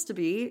supposed to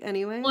be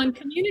anyway. Well, and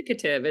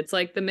communicative. It's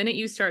like the minute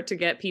you start to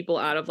get people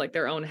out of like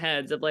their own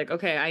heads of like,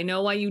 okay, I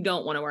know why you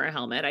don't want to wear a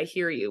helmet. I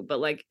hear you. But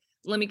like,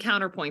 let me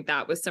counterpoint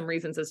that with some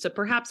reasons as to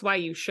perhaps why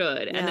you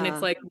should. And then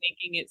it's like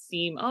making it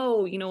seem,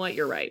 oh, you know what?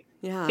 You're right.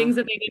 Yeah. Things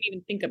that they didn't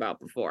even think about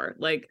before.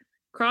 Like,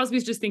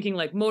 Crosby's just thinking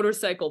like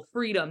motorcycle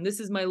freedom. This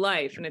is my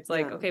life. And it's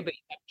like, okay, but you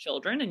have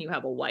children and you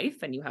have a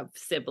wife and you have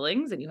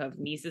siblings and you have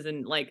nieces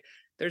and like,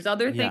 there's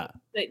other things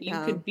that you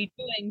could be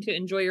doing to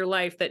enjoy your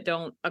life that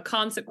a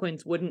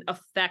consequence wouldn't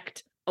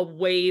affect a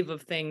wave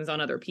of things on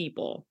other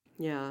people.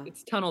 Yeah.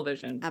 It's tunnel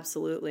vision.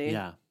 Absolutely.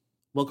 Yeah.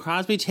 Well,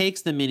 Crosby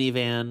takes the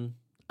minivan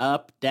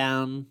up,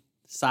 down,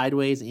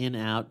 sideways, in,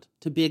 out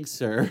to Big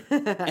Sur.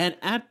 And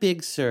at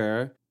Big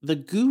Sur, the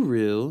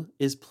guru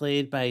is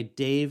played by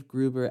Dave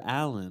Gruber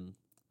Allen,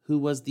 who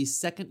was the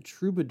second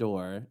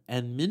troubadour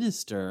and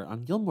minister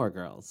on Gilmore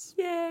Girls.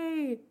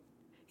 Yay!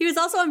 He was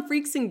also on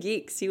Freaks and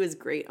Geeks. He was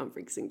great on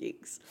Freaks and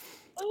Geeks.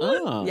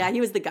 Oh. Yeah,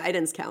 he was the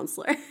guidance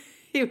counselor.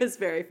 He was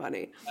very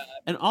funny.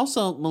 And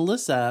also,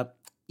 Melissa,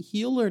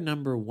 Healer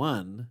number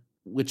 1,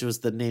 which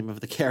was the name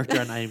of the character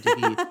on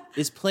IMDb,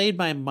 is played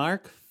by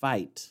Mark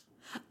Fite.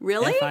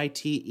 Really?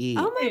 F-I-T-E.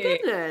 Oh my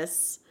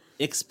goodness.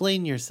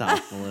 Explain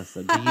yourself,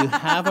 Melissa. Do you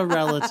have a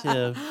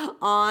relative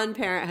on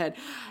Parenthood?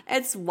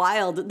 It's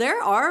wild.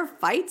 There are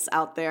fights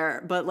out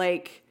there, but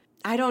like,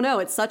 I don't know.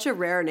 It's such a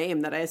rare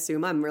name that I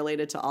assume I'm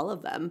related to all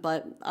of them.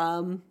 But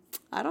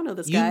I don't know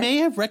this guy. You may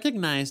have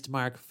recognized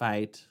Mark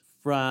Fite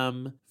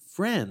from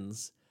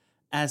Friends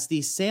as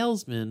the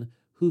salesman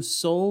who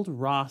sold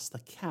Ross the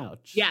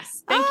couch.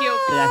 Yes, thank you.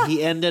 That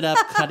he ended up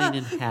cutting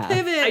in half.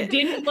 Pivot. I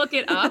didn't look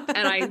it up,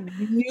 and I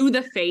knew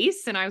the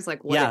face, and I was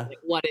like,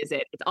 what is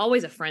it? It's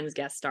always a Friends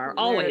guest star.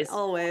 Always.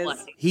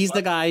 He's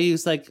the guy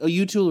who's like, oh,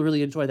 you two will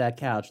really enjoy that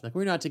couch. Like,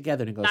 we're not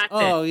together. And he goes,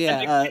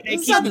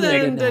 That's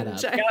something didn't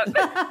check.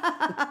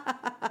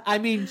 I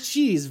mean,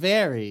 she's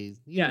very,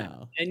 you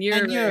know. And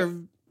you're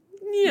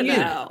you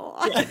know.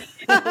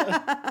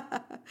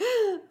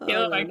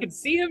 Caleb, I could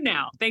see him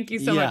now. Thank you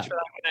so much for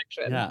that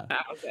connection. Yeah.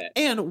 That was it.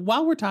 And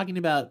while we're talking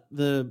about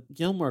the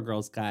Gilmore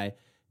Girls guy,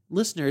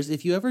 listeners,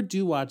 if you ever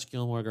do watch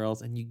Gilmore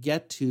Girls and you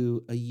get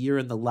to A Year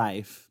in the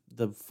Life,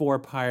 the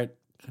 4-part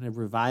kind of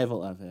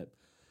revival of it,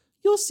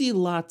 you'll see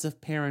lots of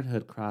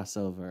Parenthood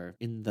crossover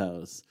in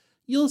those.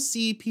 You'll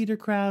see Peter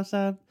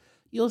Krause,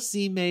 you'll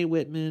see Mae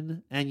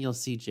Whitman, and you'll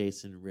see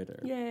Jason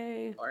Ritter.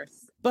 Yay. Of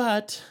course.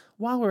 But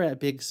while we're at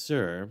Big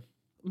Sur,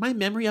 my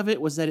memory of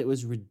it was that it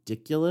was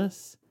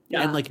ridiculous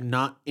and like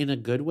not in a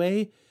good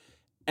way.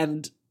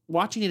 And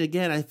watching it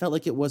again, I felt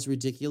like it was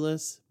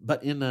ridiculous,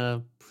 but in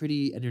a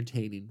pretty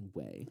entertaining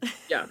way.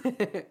 Yeah.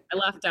 I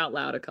laughed out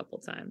loud a couple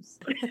times.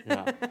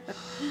 Yeah. I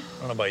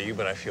don't know about you,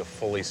 but I feel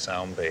fully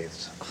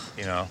sound-bathed.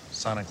 You know,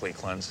 sonically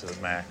cleansed to the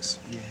max.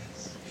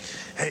 Yes.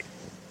 Hey,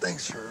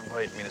 thanks for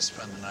inviting me to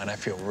spend the night. I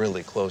feel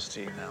really close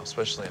to you now,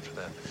 especially after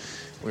that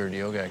weird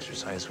yoga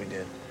exercise we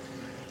did.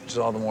 Which is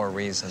all the more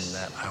reason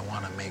that I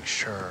want to make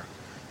sure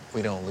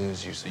we don't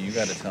lose you. So you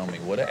got to tell me,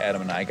 what do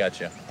Adam and I got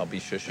you? I'll be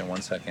shushing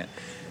 1 second.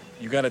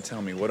 You got to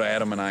tell me, what do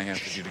Adam and I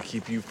have to do to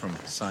keep you from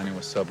signing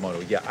with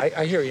Submoto? Yeah,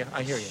 I hear you.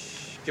 I hear you.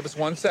 Give us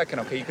 1 second,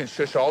 okay? You can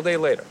shush all day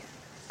later.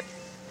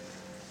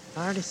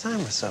 I already signed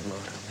with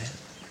Submoto, man.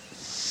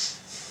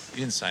 You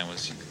didn't sign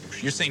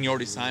with... You're saying you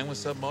already signed with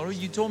Submoto?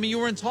 You told me you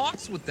were in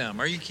talks with them.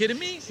 Are you kidding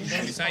me?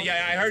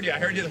 Yeah, I heard you. I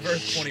heard you the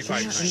first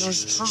 25 times. And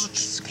those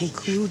talks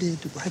concluded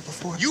right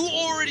before... You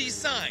already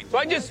signed. So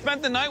I just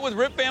spent the night with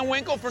Rip Van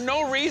Winkle for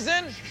no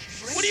reason?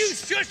 What are you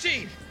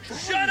shushing?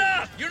 Shut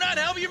up! You're not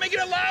helping. You're making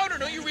it louder.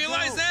 Don't you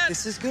realize that?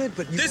 This is good,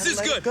 but this is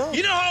good.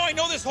 You know how I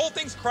know this whole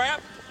thing's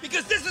crap?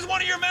 Because this is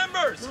one of your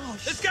members. No,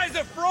 this guy's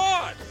a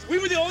fraud. We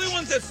were the only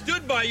ones that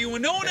stood by you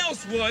when no one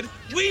else would.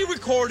 We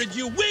recorded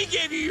you. We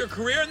gave you your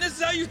career, and this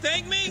is how you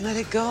thank me? Let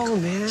it go,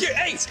 man.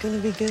 Hey, it's gonna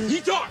be good.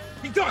 He talked.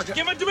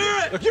 Give it to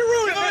Merritt. Look, you're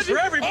ruining this for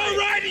everybody. All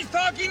right, he's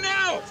talking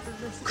now.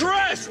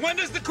 Koresh, when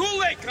does the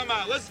Kool-Aid come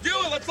out? Let's do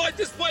it. Let's light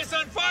this place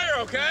on fire,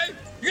 okay?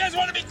 You guys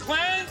want to be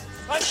cleansed?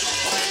 Let's get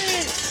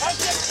clean.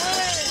 Let's get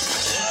clean.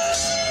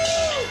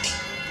 Woo!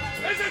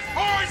 This is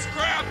horse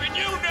crap, and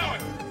you know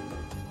it.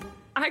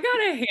 I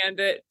gotta hand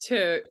it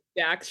to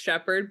Dax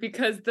Shepard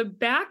because the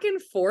back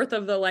and forth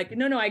of the like,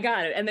 no, I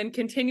got it. And then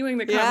continuing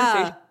the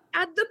conversation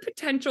had the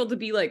potential to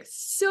be like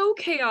so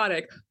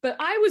chaotic, but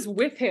I was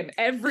with him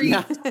every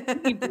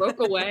time he broke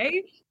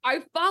away.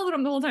 I followed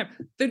him the whole time.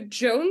 The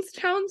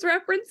Jonestown's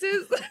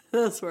references.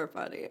 Those were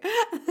funny.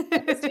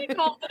 He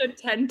called it a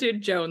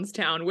tented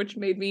Jonestown, which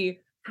made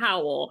me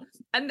howl.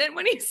 And then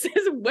when he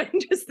says, when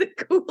does the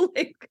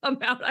Kool-Aid come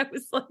out? I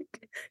was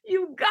like,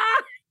 you guys.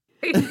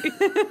 They're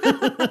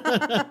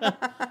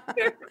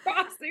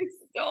crossing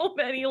so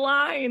many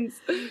lines.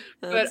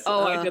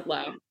 I did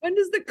laugh. When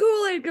does the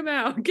Kool-Aid come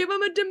out? Give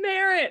him a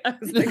demerit. I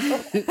was like,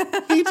 oh.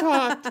 He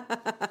talked.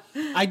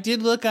 I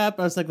did look up.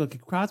 I was like, look,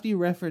 Crosby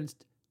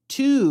referenced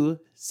 2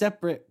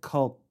 separate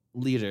cult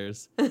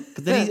leaders.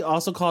 Because then he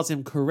also calls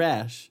him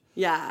Koresh.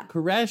 Yeah.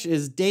 Koresh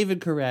is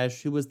David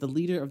Koresh, who was the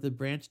leader of the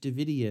Branch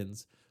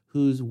Davidians,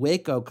 whose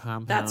Waco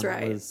compound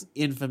was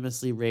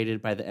infamously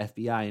raided by the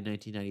FBI in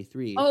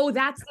 1993. Oh,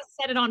 that's the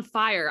Set It on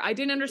Fire. I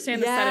didn't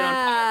understand the Set It on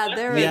Fire. Yeah,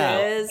 there it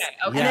is.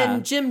 Okay. And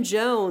then Jim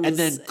Jones. And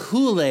then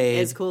Kool-Aid.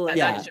 Is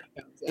Kool-Aid.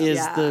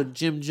 Is the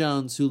Jim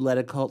Jones who led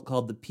a cult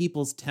called the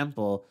People's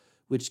Temple,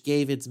 which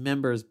gave its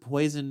members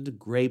poisoned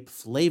grape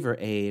flavor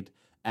aid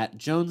at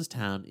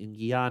Jonestown in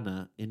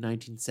Guyana in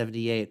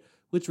 1978,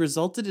 which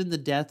resulted in the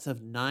deaths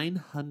of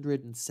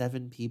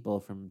 907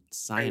 people from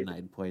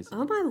cyanide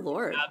poisoning. Oh my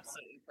Lord.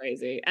 Absolutely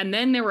crazy. And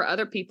then there were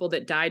other people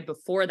that died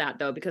before that,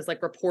 though, because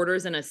like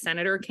reporters and a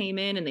senator came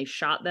in and they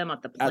shot them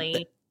at the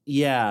plane.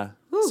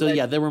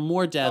 There were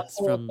more deaths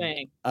from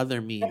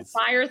other means. The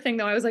fire thing,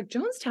 though, I was like,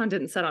 Jonestown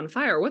didn't set on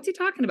fire. What's he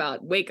talking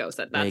about? Waco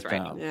said that's Waco.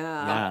 right.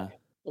 Yeah.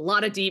 A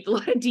lot of deep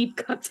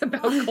cuts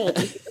about cold.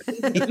 He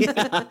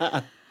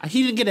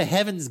didn't get a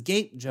Heaven's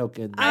Gate joke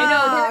in there. I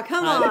know.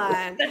 Come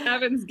on. The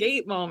Heaven's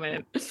Gate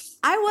moment.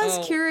 I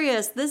was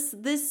curious.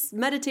 This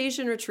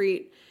meditation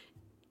retreat,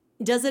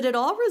 does it at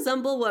all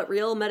resemble what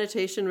real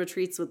meditation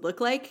retreats would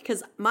look like?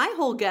 Because my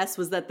whole guess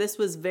was that this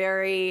was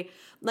very,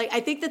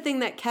 I think the thing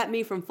that kept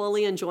me from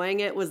fully enjoying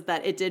it was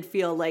that it did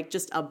feel like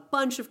just a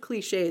bunch of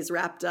cliches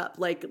wrapped up.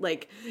 Like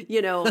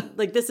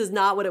this is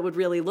not what it would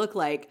really look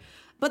like.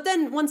 But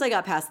then once I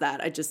got past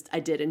that, I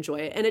did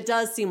enjoy it. And it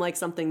does seem like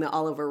something that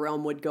Oliver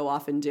Rome would go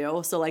off and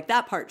do. So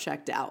that part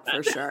checked out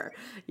for sure.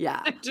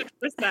 Yeah.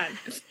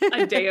 100%.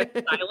 A day of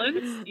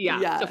silence.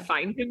 Yeah. To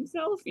find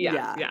himself.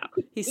 Yeah.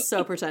 He's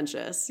so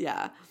pretentious.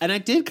 Yeah. And I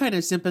did kind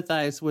of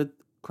sympathize with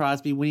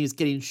Crosby when he's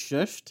getting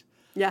shushed.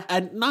 Yeah.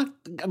 And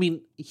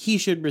he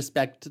should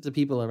respect the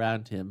people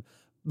around him.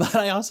 But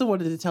I also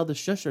wanted to tell the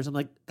shushers, I'm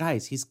like,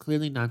 guys, he's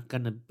clearly not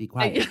going to be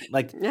quiet.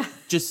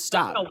 Just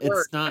stop.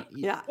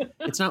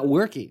 It's not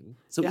working.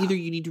 So either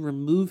you need to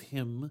remove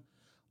him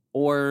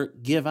or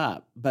give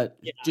up. But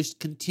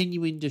just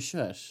continuing to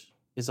shush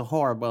is a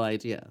horrible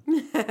idea.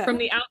 From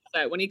the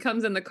outset, when he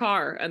comes in the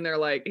car and they're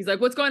like, he's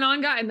like, what's going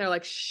on, guy? And they're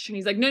like, shh. And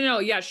he's like, no,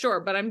 yeah, sure.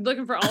 But I'm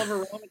looking for Oliver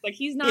Rome. It's like,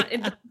 he's not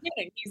in the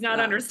beginning. He's not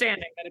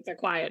understanding that it's a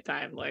quiet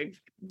time.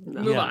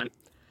 Move on.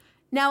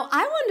 Now,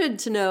 I wanted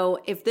to know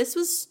if this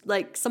was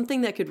something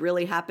that could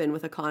really happen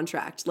with a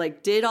contract.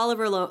 Did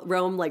Oliver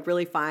Rome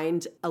really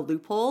find a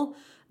loophole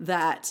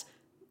that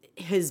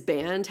his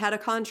band had a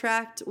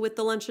contract with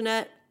the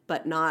Luncheonette,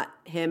 but not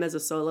him as a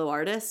solo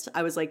artist?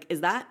 I was like, is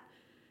that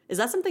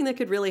something that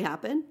could really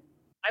happen?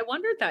 I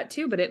wondered that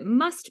too, but it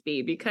must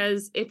be,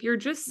 because if you're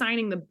just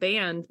signing the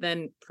band,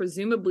 then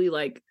presumably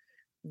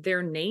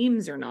their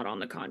names are not on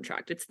the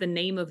contract. It's the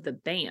name of the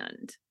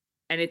band.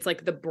 and it's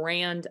like the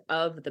brand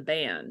of the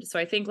band. So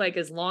I think like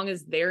as long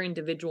as their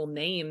individual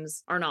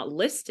names are not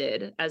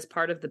listed as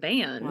part of the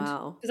band.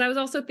 Wow. Because I was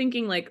also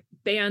thinking like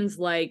bands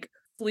like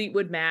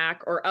Fleetwood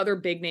Mac or other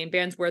big name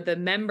bands where the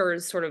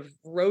members sort of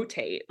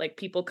rotate, like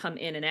people come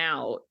in and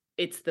out.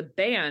 It's the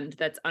band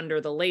that's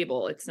under the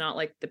label. It's not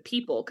like the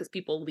people, because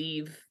people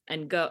leave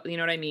and go. You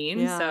know what I mean?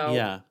 Yeah.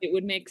 So it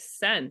would make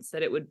sense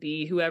that it would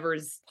be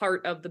whoever's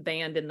part of the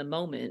band in the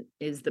moment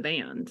is the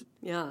band.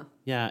 Yeah.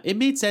 Yeah, it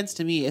made sense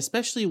to me,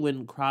 especially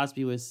when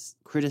Crosby was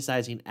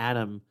criticizing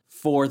Adam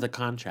for the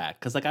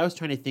contract. Because like I was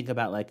trying to think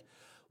about like,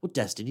 well,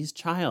 Destiny's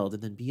Child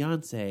and then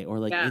Beyonce, or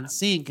like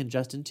NSYNC and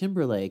Justin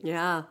Timberlake.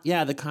 Yeah.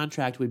 Yeah, the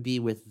contract would be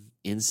with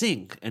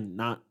NSYNC and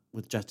not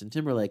with Justin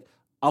Timberlake.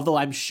 Although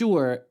I'm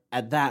sure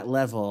at that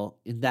level,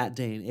 in that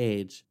day and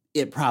age,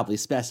 it probably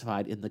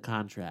specified in the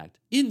contract.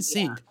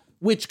 NSYNC,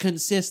 which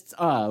consists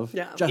of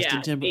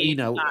Justin Timberlake, you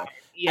know.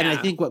 And I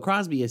think what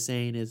Crosby is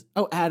saying is,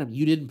 oh, Adam,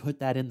 you didn't put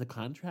that in the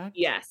contract?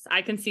 Yes,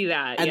 I can see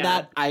that. And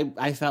that,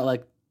 I felt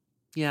like,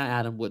 yeah,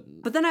 Adam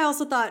wouldn't. But then I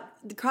also thought,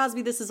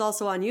 Crosby, this is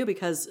also on you,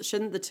 because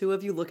shouldn't the two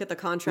of you look at the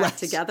contract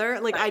together?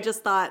 Like, I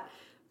just thought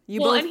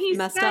you both and he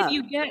messed said up.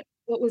 You get,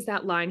 what was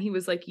that line? He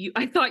was like,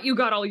 I thought you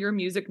got all your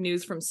music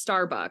news from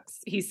Starbucks,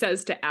 he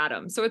says to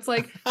Adam. So it's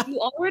like, you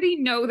already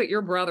know that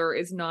your brother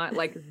is not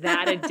like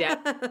that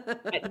adept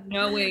at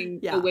knowing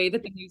the way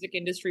that the music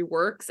industry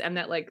works, and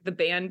that like the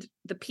band,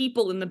 the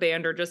people in the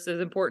band are just as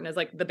important as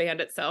like the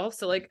band itself.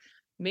 So like,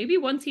 maybe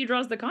once he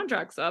draws the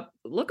contracts up,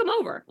 look him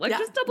over. Like,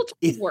 just double check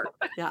his work.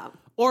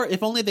 Or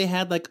if only they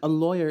had like a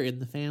lawyer in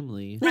the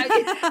family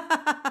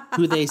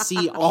who they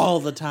see all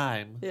the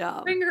time.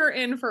 Yeah. Bring her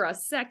in for a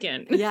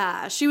second.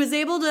 Yeah. She was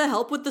able to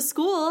help with the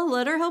school.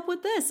 Let her help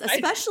with this.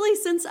 Especially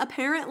since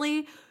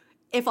apparently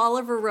if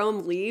Oliver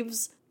Rome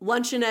leaves,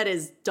 Luncheonette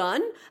is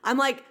done. I'm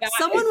like,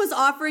 someone was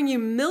offering you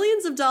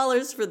millions of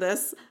dollars for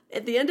this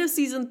at the end of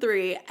season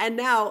 3. And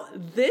now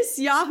this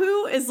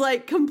Yahoo is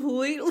like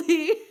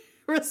completely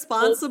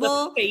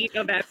responsible. The fate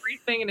of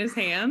everything in his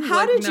hands.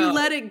 How did you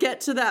let it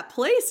get to that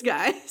place,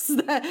 guys?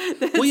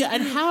 Well, yeah,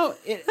 and how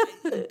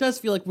it does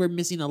feel like we're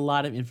missing a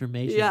lot of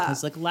information. Yeah.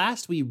 Because like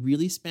last we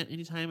really spent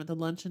any time at the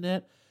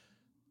Luncheonette,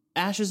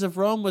 Ashes of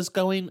Rome was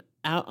going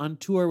out on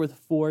tour with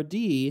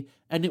 4D,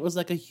 and it was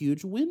like a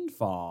huge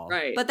windfall.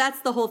 Right. But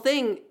that's the whole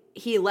thing.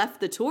 He left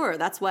the tour.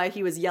 That's why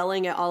he was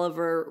yelling at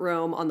Oliver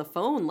Rome on the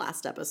phone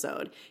last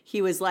episode.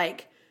 He was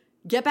like,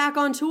 get back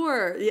on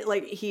tour.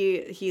 Like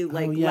he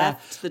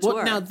left the tour.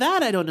 Well, now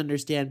that I don't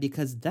understand,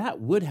 because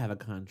that would have a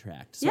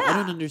contract. So I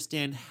don't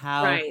understand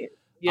how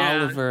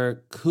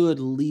Oliver could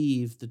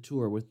leave the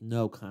tour with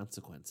no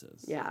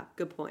consequences. Yeah,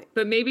 good point.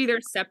 But maybe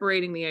they're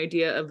separating the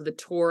idea of the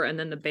tour and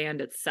then the band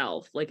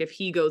itself. Like if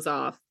he goes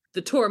off,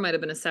 the tour might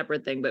have been a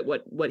separate thing, but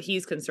what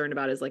he's concerned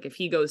about is like if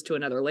he goes to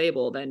another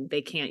label, then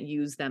they can't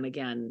use them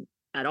again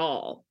at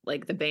all.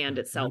 Like the band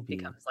itself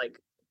becomes like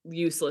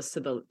useless to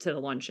the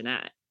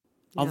Luncheonette.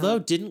 Although,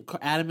 didn't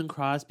Adam and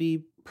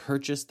Crosby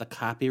purchase the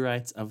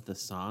copyrights of the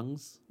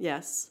songs?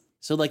 Yes.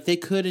 So, like, they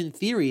could, in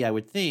theory, I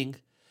would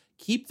think,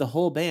 keep the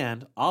whole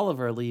band.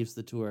 Oliver leaves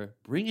the tour,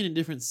 bring in a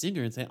different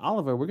singer and say,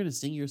 Oliver, we're going to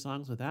sing your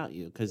songs without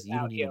you because you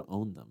don't even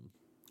own them.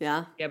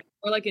 Yeah. Yeah.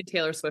 Or like in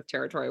Taylor Swift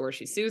territory where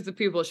she sues the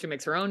people, she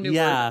makes her own new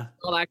version,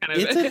 all that kind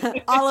of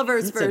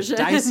Oliver's version.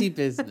 It's a dicey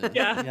business.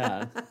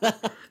 Yeah.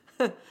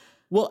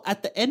 Well,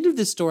 at the end of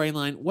the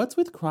storyline, what's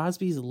with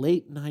Crosby's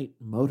late night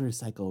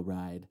motorcycle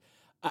ride?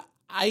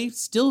 I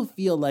still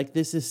feel like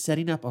this is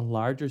setting up a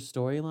larger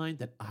storyline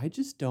that I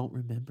just don't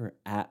remember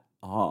at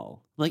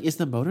all. Like, is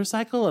the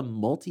motorcycle a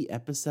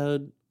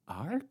multi-episode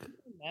arc?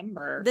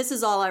 Remember. This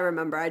is all I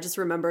remember. I just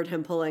remembered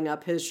him pulling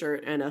up his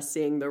shirt and us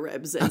seeing the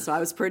ribs. And so I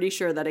was pretty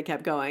sure that it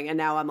kept going. And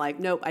now I'm like,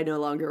 nope, I no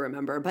longer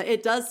remember. But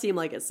it does seem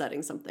like it's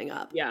setting something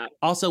up. Yeah.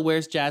 Also,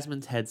 where's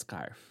Jasmine's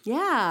headscarf?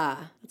 Yeah,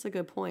 that's a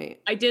good point.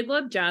 I did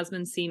love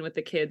Jasmine's scene with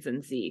the kids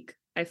and Zeke.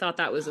 I thought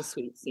that was a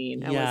sweet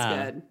scene. That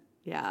was good.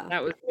 Yeah.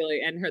 That was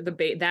really, and her,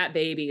 that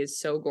baby is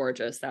so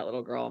gorgeous, that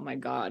little girl. Oh my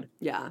God.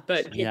 Yeah.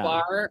 But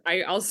Jabbar,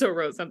 I also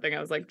wrote something. I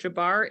was like,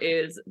 Jabbar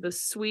is the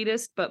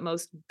sweetest but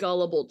most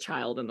gullible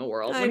child in the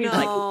world. When he's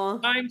like,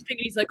 I'm thinking,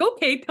 he's like,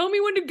 okay, tell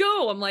me when to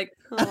go. I'm like,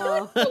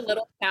 a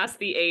little past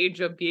the age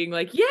of being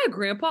like, yeah,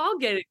 Grandpa, I'll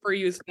get it for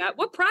you. Scott.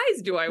 What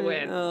prize do I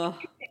win?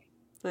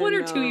 1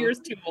 or 2 years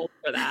too old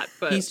for that.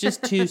 But he's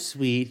just too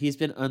sweet. He's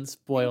been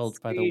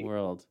unspoiled by the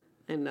world.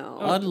 I know.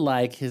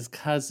 Unlike his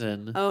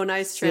cousin. Oh,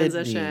 nice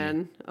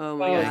transition. Sydney. Oh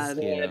my God.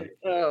 Sid.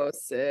 Oh,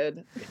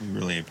 Sid. We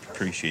really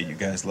appreciate you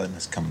guys letting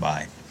us come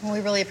by. Well, we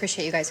really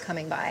appreciate you guys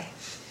coming by.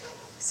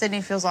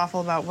 Sydney feels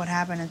awful about what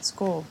happened at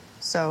school,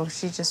 so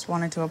she just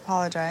wanted to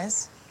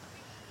apologize.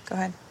 Go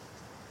ahead.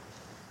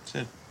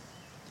 Sid.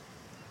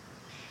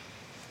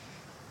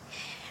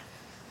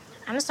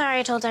 I'm sorry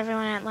I told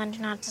everyone at lunch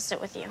not to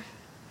sit with you.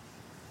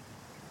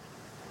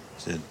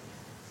 Sid.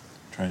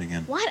 Try it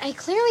again. What? I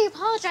clearly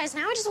apologized.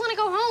 Now I just want to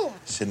go home.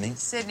 Sydney?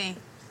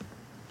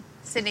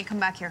 Sydney, come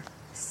back here.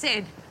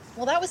 Sid.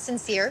 Well, that was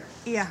sincere.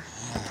 Yeah.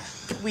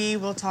 We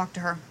will talk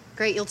to her.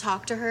 Great, you'll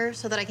talk to her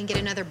so that I can get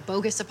another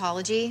bogus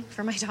apology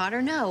for my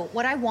daughter? No,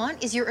 what I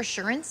want is your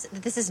assurance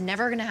that this is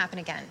never gonna happen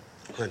again.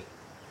 Hun.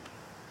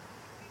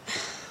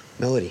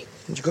 Melody,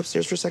 can you go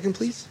upstairs for a second,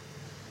 please?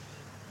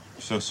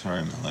 So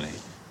sorry, Melody.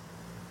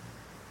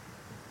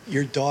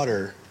 Your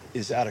daughter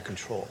is out of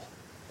control.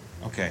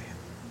 Okay.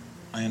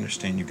 I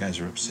understand you guys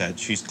are upset.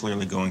 She's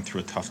clearly going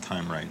through a tough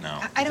time right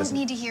now. I don't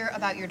need to hear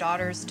about your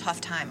daughter's tough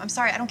time. I'm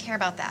sorry, I don't care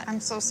about that. I'm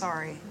so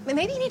sorry.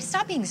 Maybe you need to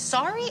stop being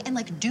sorry and,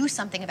 like, do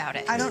something about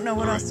it. I don't know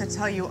what else to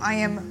tell you. I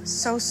am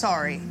so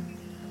sorry.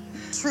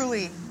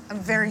 Truly, I'm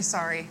very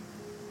sorry.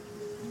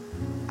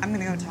 I'm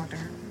gonna go talk to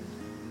her.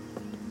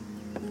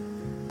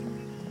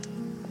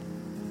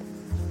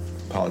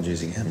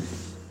 Apologies again.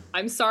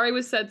 I'm sorry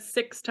was said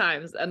 6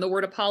 times, and the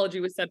word apology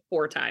was said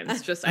 4 times.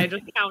 I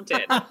just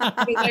counted.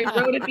 I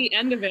wrote at the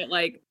end of it,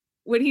 like,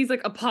 when he's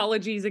like,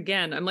 apologies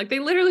again. I'm like, they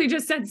literally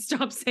just said,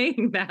 stop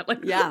saying that.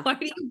 Like, why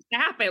do you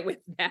tap it with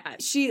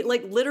that? She,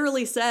 like,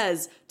 literally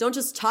says, don't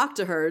just talk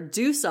to her,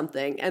 do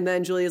something. And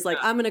then Julia's like,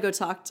 I'm going to go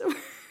talk to her.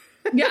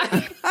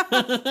 Yeah.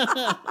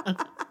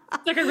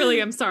 It's like, I really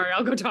am sorry.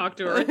 I'll go talk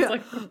to her. It's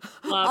like,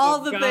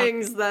 all the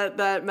things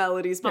that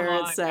Melody's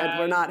parents said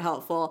were not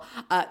helpful.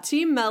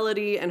 Team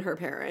Melody and her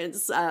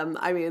parents,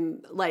 I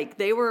mean, like,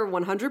 they were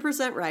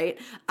 100% right.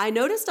 I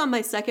noticed on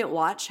my second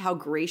watch how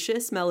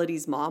gracious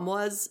Melody's mom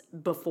was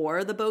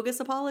before the bogus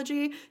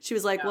apology. She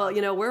was like, well,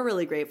 you know, we're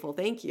really grateful.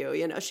 Thank you.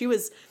 You know, she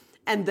was,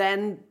 and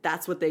then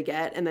that's what they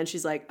get. And then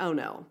she's like, oh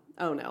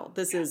no,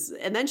 this is,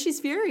 and then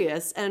she's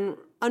furious, and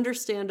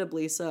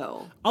understandably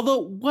so. Although,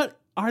 what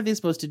are they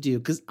supposed to do?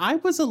 Because I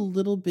was a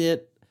little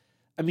bit,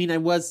 I mean, I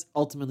was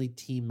ultimately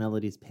Team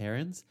Melody's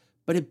parents,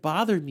 but it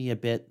bothered me a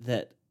bit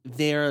that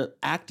they're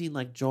acting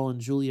like Joel and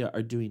Julia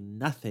are doing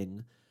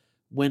nothing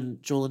when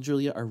Joel and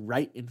Julia are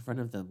right in front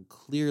of them,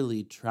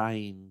 clearly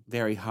trying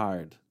very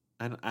hard.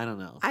 I don't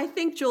know. I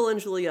think Joel and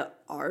Julia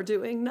are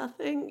doing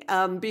nothing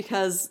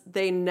because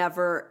they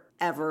never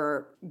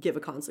ever give a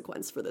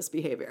consequence for this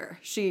behavior.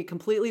 She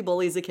completely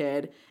bullies a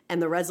kid,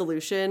 and the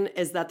resolution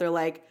is that they're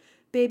like,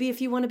 baby,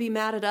 if you want to be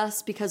mad at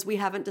us because we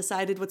haven't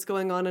decided what's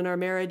going on in our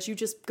marriage, you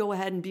just go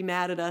ahead and be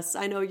mad at us.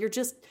 I know you're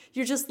just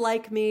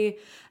like me,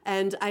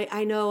 and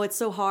I know it's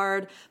so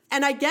hard.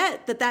 And I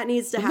get that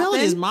needs to happen.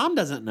 Melody's mom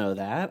doesn't know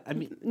that. I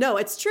mean, no,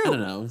 it's true. I don't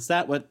know. Is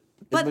that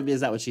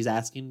what she's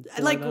asking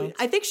for, like, though?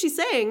 I think she's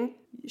saying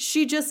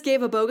she just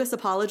gave a bogus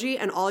apology,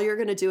 and all you're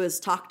going to do is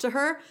talk to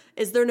her.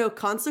 Is there no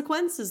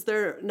consequence? Is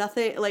there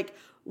nothing, like,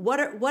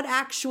 what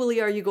actually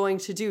are you going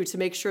to do to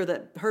make sure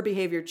that her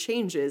behavior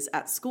changes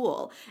at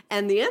school?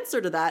 And the answer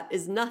to that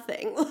is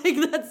nothing.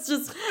 Like, that's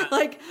just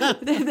like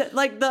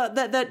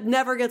that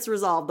never gets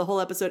resolved the whole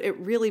episode. It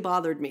really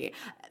bothered me.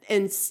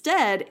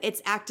 Instead,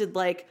 it's acted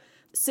like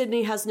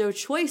Sydney has no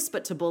choice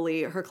but to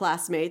bully her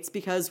classmates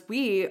because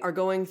we are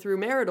going through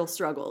marital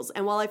struggles.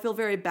 And while I feel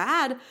very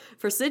bad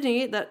for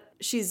Sydney that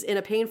she's in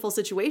a painful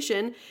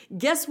situation,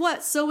 guess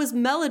what? So is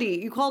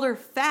Melody. You called her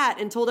fat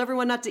and told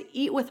everyone not to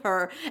eat with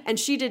her, and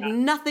she did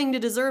nothing to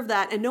deserve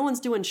that, and no one's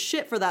doing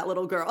shit for that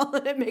little girl.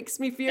 And it makes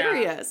me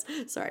furious.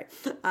 Sorry.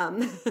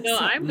 No,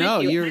 I'm no,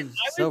 with you. you're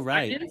so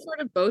right. I'm in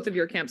sort of both of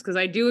your camps, because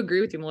I do agree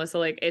with you, Melissa.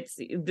 Like, it's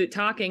the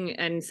talking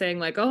and saying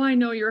like, oh, I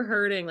know you're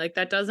hurting. Like,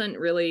 that doesn't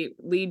really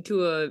lead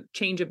to a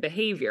change of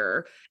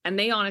behavior. And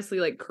they honestly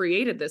like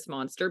created this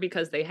monster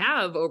because they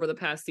have over the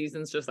past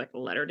seasons just like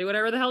let her do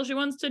whatever the hell she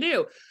wants to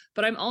do.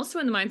 But I'm also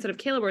in the mindset of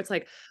Kayla where it's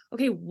like,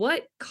 okay,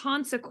 what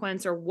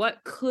consequence or what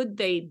could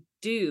they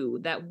do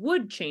that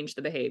would change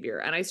the behavior?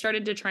 And I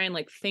started to try and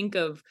like think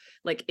of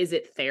like, is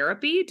it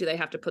therapy? Do they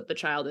have to put the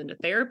child into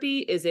therapy?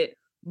 Is it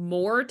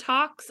more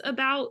talks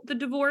about the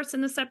divorce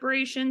and the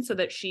separation so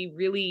that she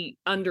really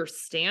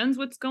understands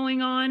what's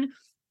going on?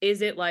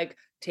 Is it like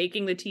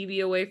taking the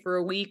TV away for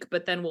a week,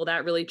 but then will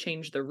that really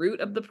change the root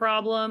of the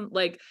problem?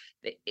 Like,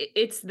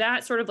 it's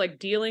that sort of like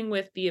dealing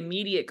with the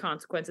immediate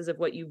consequences of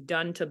what you've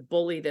done to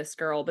bully this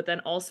girl, but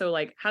then also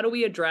like, how do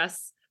we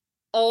address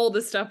all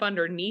the stuff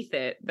underneath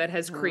it that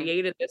has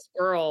created this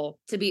girl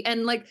to be,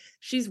 and like,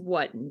 she's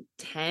what,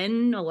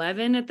 10,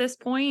 11 at this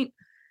point?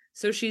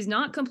 So she's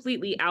not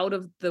completely out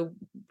of the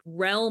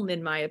realm,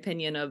 in my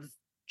opinion, of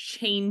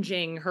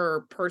changing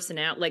her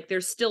personality. Like,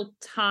 there's still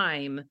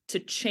time to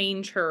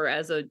change her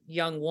as a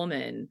young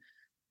woman.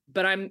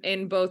 But I'm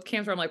in both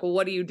camps where I'm like, well,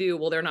 what do you do?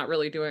 Well, they're not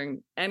really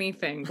doing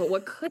anything. But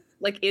what could,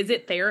 like, is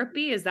it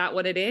therapy? Is that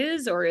what it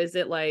is? Or is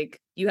it like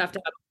you have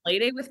to have a play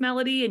date with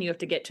Melody and you have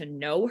to get to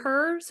know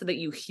her so that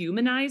you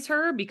humanize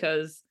her,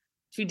 because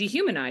she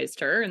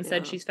dehumanized her and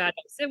said she's fat,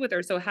 don't sit with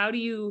her. So how do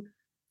you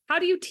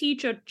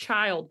teach a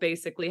child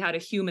basically how to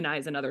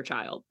humanize another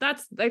child?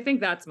 I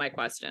think that's my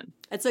question.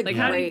 It's a like,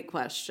 great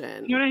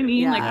question. You know what I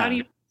mean? Yeah. Like, how do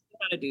you know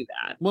how to do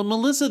that? Well,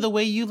 Melissa, the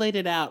way you laid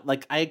it out,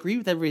 like, I agree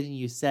with everything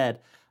you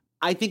said.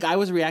 I think I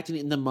was reacting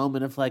in the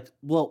moment of like,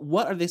 well,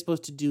 what are they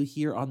supposed to do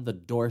here on the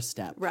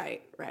doorstep?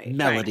 Right.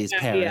 Melody's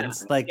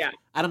parents. Yeah. Like, yeah.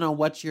 I don't know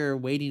what you're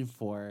waiting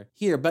for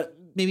here, but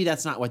maybe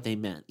that's not what they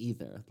meant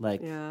either.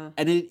 Like,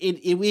 and it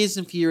is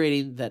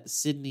infuriating that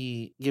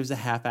Sydney gives a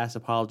half-ass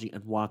apology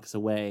and walks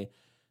away.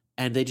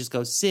 And they just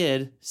go,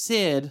 Sid.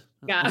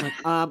 Yeah.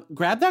 I'm like,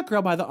 grab that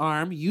girl by the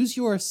arm, use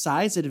your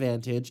size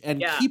advantage,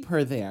 and keep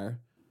her there.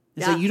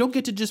 And so you don't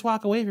get to just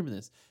walk away from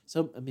this.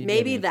 So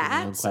maybe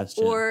that,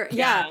 or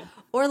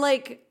or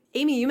like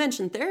Amy, you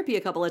mentioned therapy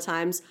a couple of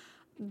times.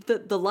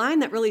 The line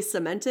that really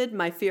cemented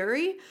my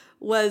fury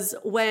was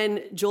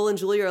when Joel and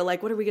Julia are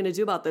like, what are we going to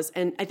do about this?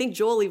 And I think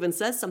Joel even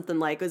says something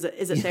like, is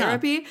it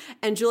therapy?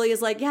 And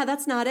Julia's like, yeah,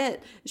 that's not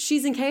it.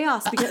 She's in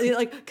chaos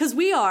because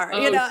we are,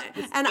 and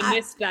I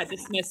missed that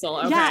dismissal.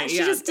 Okay, she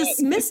just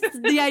dismissed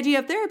the idea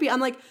of therapy. I'm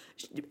like,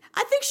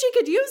 I think she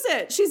could use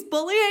it. She's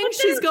bullying.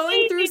 She's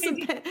going through some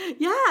pain.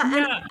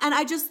 And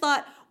I just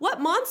thought, what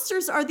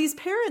monsters are these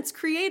parents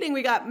creating?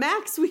 We got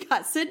Max, we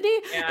got Sydney.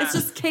 Yeah. It's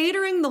just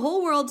catering the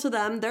whole world to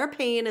them. Their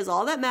pain is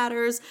all that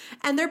matters.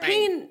 And their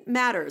pain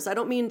matters. I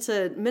don't mean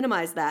to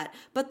minimize that.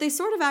 But they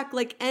sort of act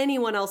like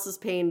anyone else's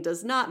pain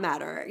does not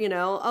matter.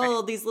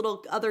 These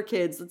little other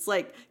kids. It's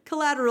like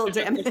collateral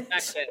damage.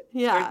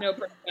 There's no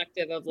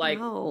perspective of like,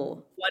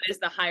 what is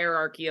the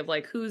hierarchy of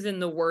like, who's in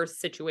the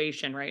worst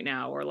situation right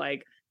now? Or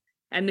like,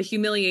 and the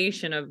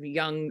humiliation of a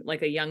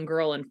young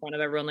girl in front of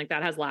everyone, like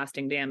that has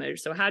lasting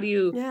damage. So how do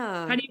you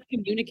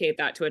communicate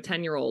that to a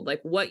 10-year-old? Like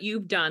what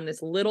you've done,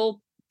 this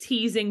little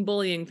teasing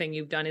bullying thing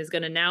you've done is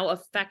going to now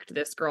affect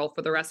this girl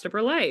for the rest of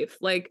her life.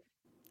 Like,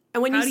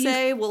 and when you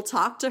say we'll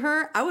talk to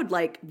her, I would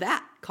like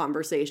that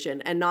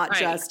conversation and not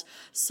just,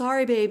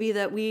 sorry, baby,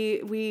 that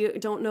we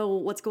don't know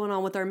what's going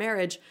on with our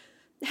marriage.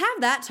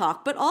 Have that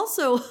talk, but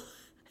also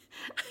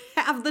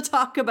have the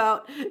talk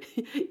about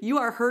you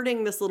are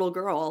hurting this little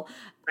girl.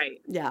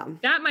 Right. Yeah.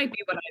 That might be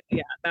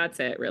that's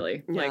it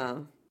really. Yeah. Like,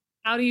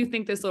 how do you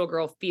think this little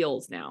girl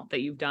feels now that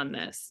you've done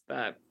this?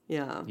 But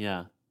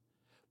yeah.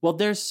 Well,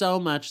 there's so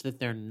much that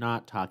they're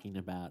not talking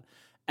about.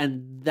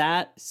 And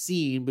that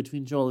scene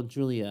between Joel and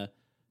Julia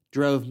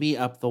drove me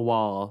up the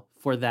wall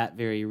for that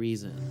very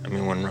reason. I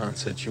mean, when Ron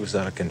said she was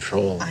out of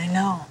control. I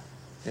know.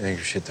 You think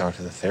you should talk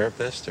to the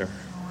therapist or?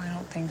 No, I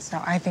don't think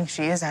so. I think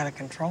she is out of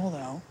control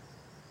though.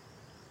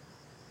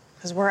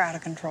 Because we're out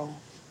of control.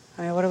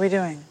 I mean, what are we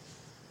doing?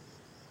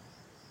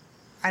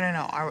 I don't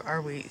know.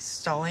 Are we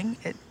stalling?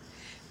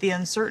 The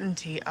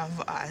uncertainty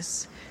of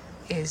us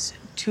is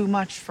too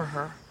much for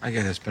her. I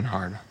get it's been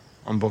hard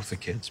on both the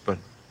kids, but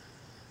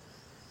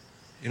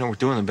we're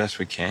doing the best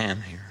we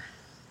can here.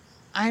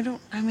 I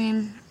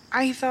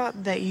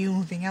thought that you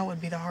moving out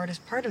would be the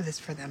hardest part of this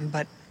for them,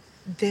 but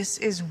this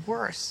is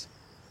worse.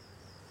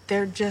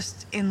 They're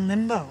just in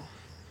limbo.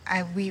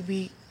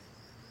 We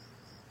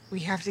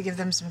have to give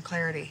them some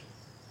clarity.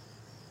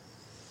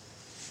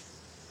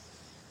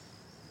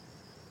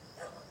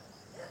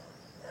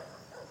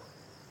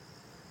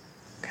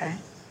 Okay.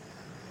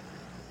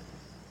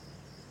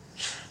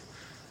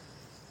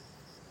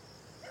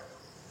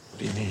 What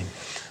do you mean?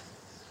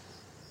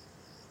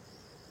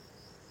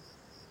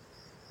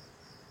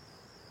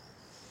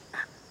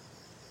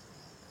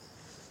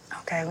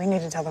 Okay, we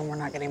need to tell them we're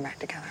not getting back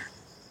together.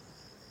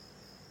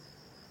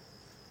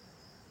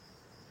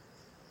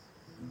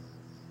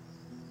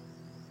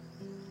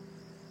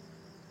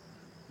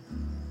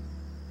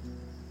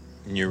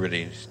 And you're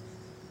ready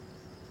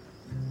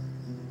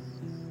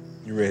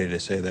to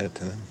say that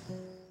to them?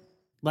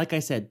 Like I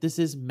said, this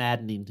is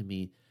maddening to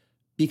me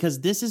because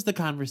this is the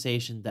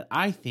conversation that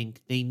I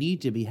think they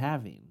need to be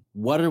having.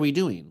 What are we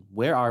doing?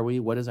 Where are we?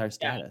 What is our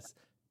status?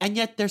 Yeah. And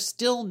yet they're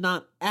still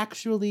not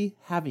actually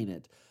having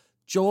it.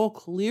 Joel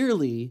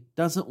clearly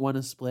doesn't want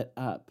to split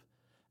up.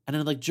 And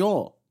I'm like,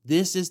 Joel,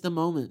 this is the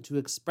moment to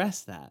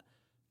express that.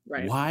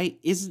 Right. Why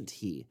isn't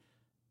he?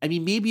 I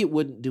mean, maybe it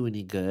wouldn't do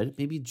any good.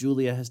 Maybe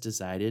Julia has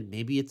decided.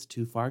 Maybe it's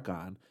too far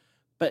gone.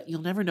 But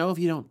you'll never know if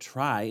you don't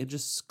try, and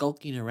just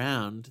skulking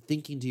around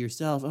thinking to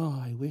yourself,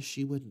 oh, I wish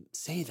she wouldn't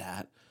say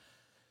that.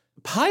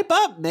 Pipe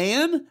up,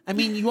 man. I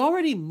mean, you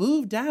already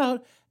moved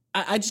out.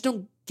 I just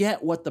don't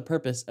get what the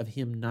purpose of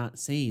him not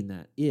saying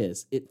that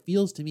is. It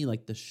feels to me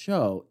like the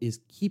show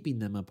is keeping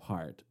them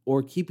apart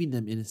or keeping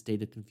them in a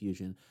state of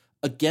confusion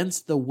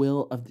against the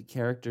will of the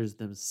characters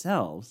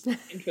themselves.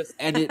 Interesting.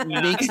 And it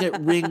makes it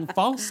ring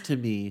false to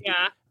me.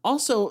 Yeah.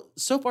 Also,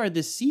 so far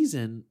this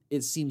season,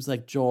 it seems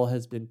like Joel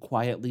has been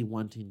quietly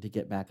wanting to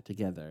get back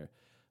together.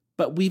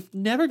 But we've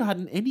never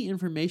gotten any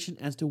information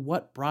as to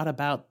what brought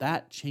about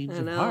that change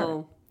of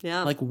heart.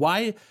 Yeah. Like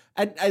why,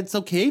 and it's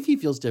okay if he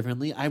feels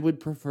differently. I would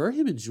prefer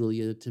him and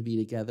Julia to be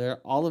together,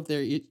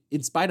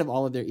 in spite of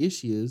all of their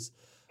issues.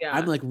 Yeah.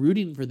 I'm like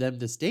rooting for them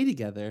to stay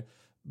together,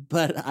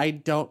 but I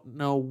don't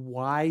know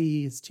why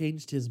he's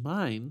changed his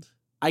mind.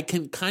 I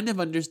can kind of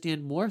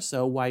understand more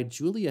so why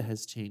Julia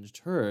has changed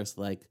hers.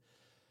 Like,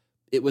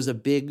 it was a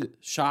big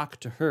shock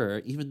to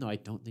her, even though I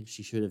don't think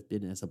she should have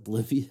been as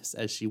oblivious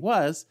as she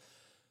was.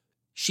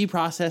 She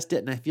processed it,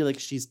 and I feel like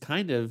she's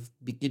kind of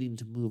beginning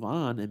to move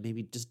on and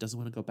maybe just doesn't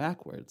want to go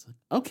backwards. Like,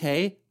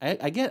 okay,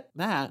 I get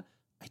that.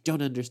 I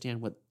don't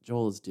understand what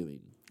Joel is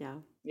doing. Yeah.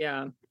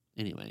 Yeah.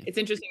 Anyway, it's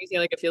interesting you say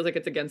like it feels like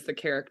it's against the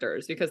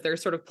characters because they're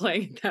sort of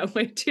playing it that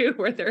way too,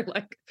 where they're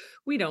like,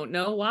 we don't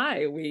know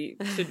why we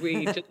just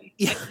like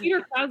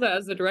Peter Kaza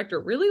as the director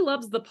really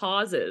loves the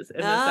pauses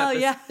in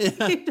this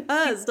episode. He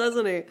does,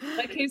 doesn't he?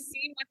 Like his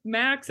scene with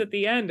Max at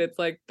the end, it's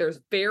like there's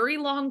very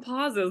long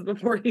pauses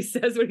before he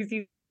says what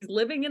he's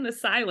living in the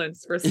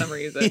silence for some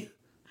reason.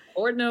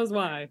 Lord knows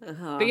why.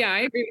 But yeah, I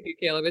agree with you,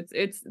 Caleb.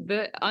 It's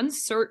the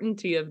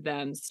uncertainty of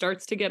them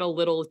starts to get a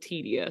little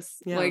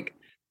tedious. Yeah. Like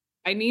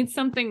I need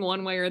something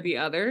one way or the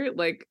other.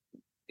 Like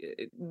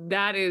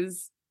that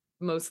is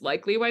most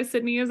likely why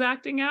Sydney is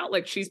acting out.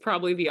 Like she's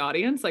probably the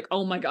audience. Like,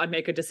 oh my God,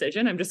 make a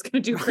decision. I'm just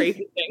going to do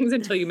crazy things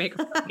until you make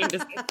a fucking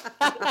decision.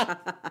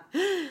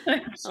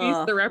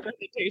 She's the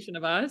representation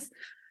of us.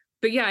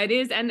 But yeah, it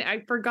is. And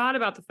I forgot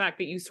about the fact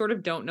that you sort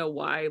of don't know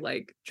why,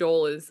 like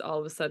Joel is all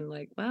of a sudden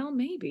like, well,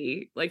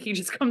 maybe like he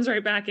just comes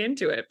right back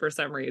into it for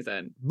some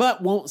reason.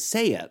 But won't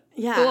say it.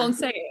 Yeah. He won't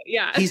say it.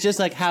 Yeah. He's just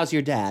like, how's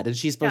your dad? And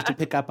she's supposed to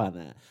pick up on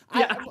that.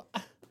 Yeah.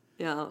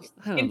 I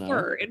don't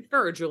know.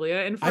 Infer,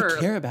 Julia. Infer.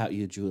 I care about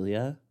you,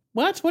 Julia.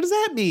 What? What does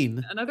that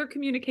mean? Another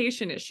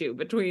communication issue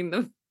between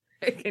the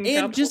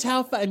and just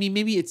how, I mean,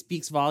 maybe it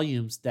speaks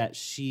volumes that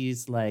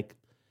she's like,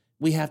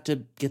 we have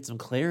to get some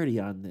clarity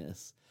on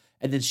this.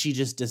 And then she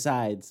just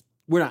decides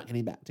we're not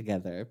getting back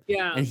together.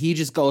 Yeah. And he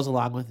just goes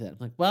along with it. I'm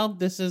like, well,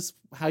 this is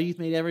how you've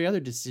made every other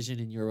decision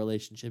in your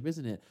relationship,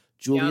 isn't it?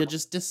 Julia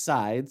just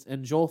decides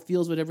and Joel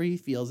feels whatever he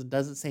feels and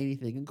doesn't say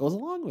anything and goes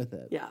along with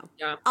it. Yeah.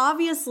 Yeah.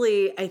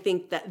 Obviously, I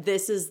think that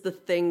this is the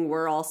thing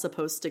we're all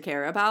supposed to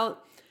care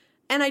about.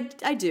 And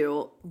I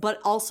do,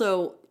 but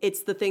also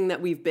it's the thing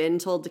that we've been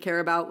told to care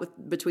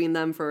about between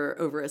them for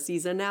over a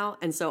season now.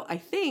 And so I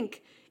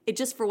think it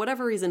just, for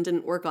whatever reason,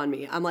 didn't work on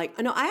me. I'm like,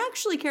 no, I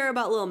actually care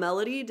about little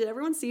Melody. Did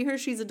everyone see her?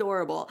 She's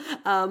adorable.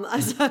 So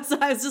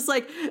I was just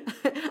like,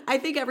 I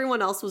think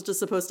everyone else was just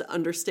supposed to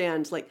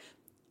understand, like,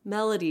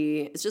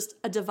 Melody is just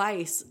a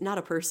device, not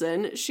a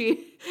person.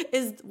 She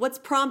is what's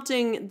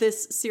prompting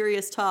this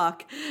serious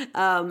talk.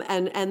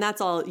 And that's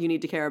all you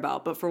need to care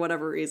about. But for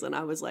whatever reason,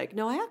 I was like,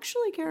 no, I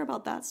actually care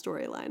about that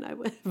storyline.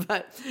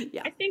 But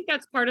yeah. I think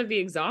that's part of the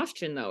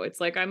exhaustion though.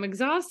 It's like, I'm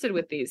exhausted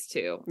with these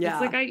two.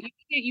 Yeah. It's like,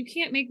 you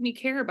can't make me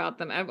care about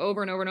them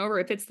over and over and over.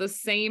 If it's the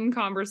same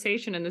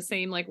conversation and the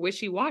same like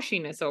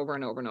wishy-washiness over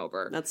and over and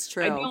over. That's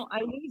true. I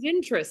lose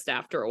interest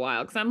after a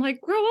while. Cause I'm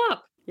like, grow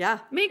up. Yeah.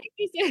 Make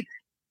me say,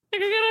 I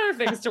got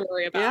other things to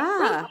worry about.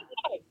 Yeah.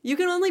 You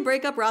can only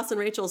break up Ross and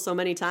Rachel so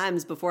many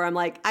times before I'm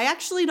like, I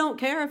actually don't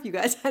care if you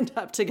guys end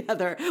up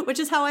together, which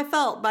is how I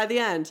felt by the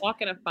end.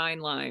 Walking a fine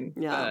line.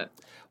 Yeah.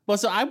 Well,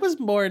 so I was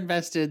more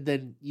invested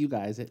than you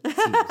guys, it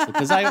seems,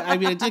 because I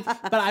mean, I did,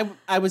 but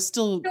I was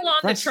still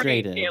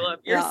frustrated. The train, Caleb.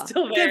 You're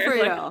still there. Good for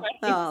you.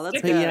 Oh,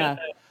 that's good. Yeah,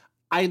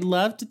 I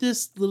loved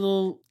this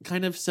little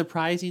kind of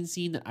surprising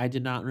scene that I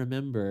did not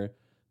remember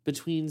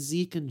between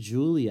Zeke and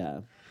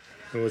Julia.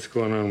 So what's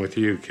going on with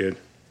you, kid?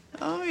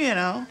 Oh, you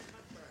know,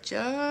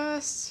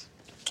 just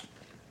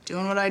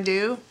doing what I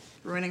do,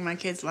 ruining my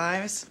kids'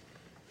 lives.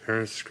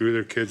 Parents screw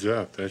their kids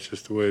up. That's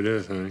just the way it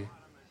is, honey.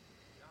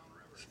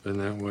 It's been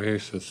that way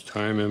since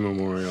time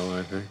immemorial,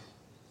 I think.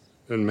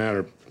 Doesn't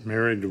matter,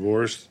 married,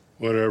 divorced,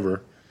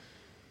 whatever.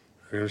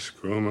 They're gonna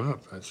screw them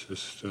up. That's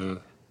just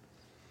the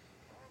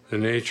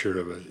nature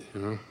of it,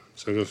 you know?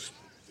 So don't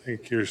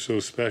think you're so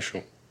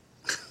special.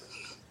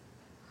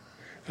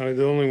 I mean,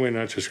 the only way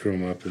not to screw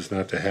them up is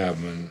not to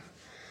have them, and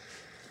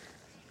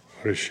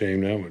what a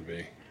shame that would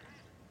be.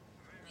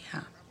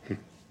 Yeah.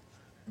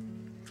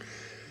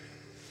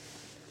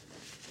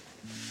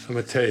 I'm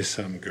gonna tell you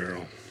something,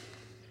 girl.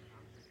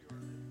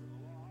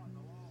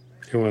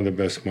 You're one of the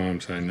best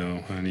moms I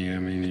know, honey. I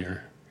mean,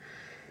 you're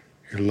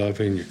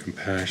loving, you're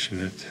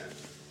compassionate.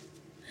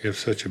 You have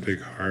such a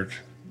big heart.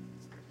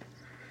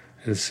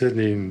 And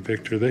Sydney and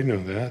Victor, they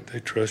know that. They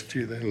trust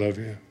you, they love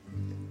you.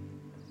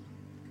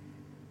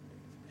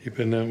 You've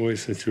been that way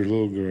since you were a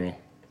little girl.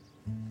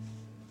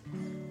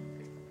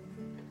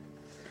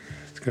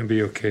 It's gonna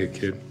be okay,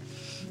 kid.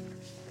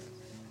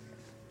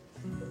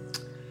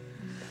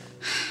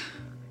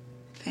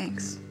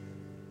 Thanks.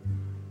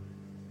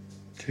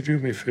 Could you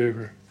do me a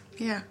favor?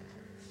 Yeah.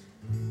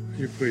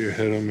 You put your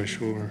head on my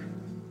shoulder.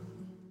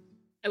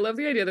 I love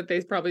the idea that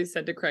they probably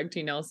said to Craig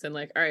T. Nelson,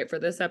 like, all right, for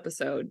this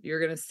episode, you're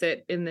going to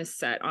sit in this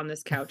set on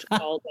this couch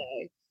all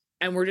day.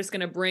 And we're just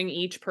going to bring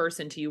each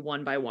person to you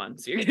one by one.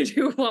 So you're going to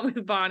do one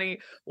with Bonnie,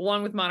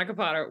 one with Monica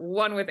Potter,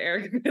 one with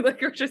Eric.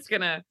 Like, you're just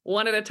going to,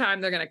 one at a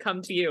time, they're going to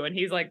come to you. And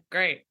he's like,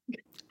 great.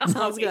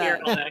 I'll be here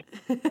all day.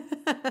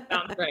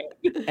 Sounds great.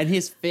 And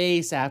his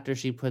face after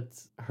she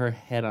puts her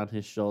head on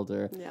his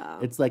shoulder, yeah,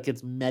 it's like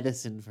it's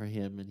medicine for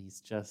him. And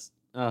he's just,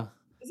 Is that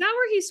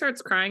where he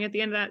starts crying at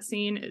the end of that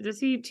scene? Does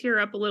he tear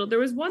up a little? There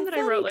was one that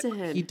I wrote.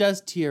 Like, he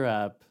does tear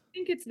up. I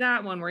think it's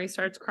that one where he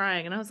starts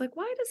crying. And I was like,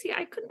 why does he?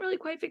 I couldn't really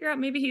quite figure out.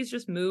 Maybe he's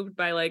just moved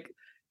by like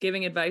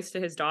giving advice to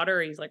his daughter.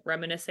 Or he's like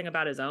reminiscing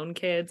about his own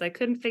kids. I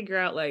couldn't figure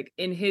out like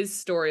in his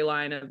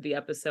storyline of the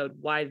episode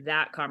why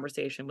that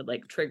conversation would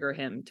like trigger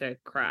him to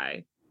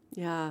cry.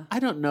 Yeah. I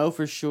don't know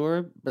for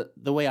sure, but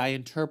the way I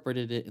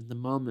interpreted it in the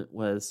moment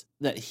was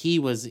that he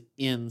was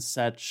in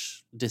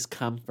such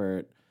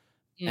discomfort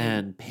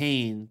and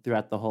pain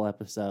throughout the whole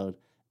episode.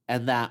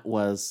 And that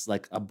was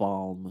like a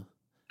balm,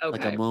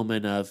 like a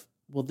moment of,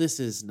 well, this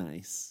is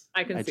nice.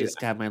 I can see just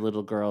that. got my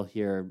little girl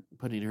here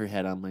putting her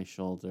head on my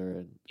shoulder,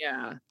 and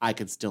Yeah. I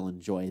can still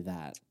enjoy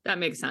that. That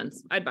makes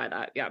sense. I'd buy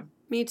that. Yeah.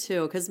 Me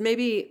too, because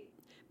maybe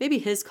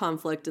his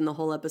conflict in the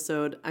whole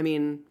episode, I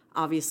mean,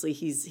 obviously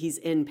he's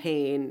in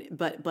pain,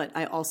 but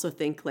I also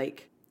think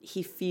like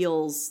he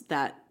feels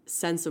that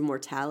sense of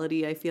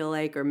mortality, I feel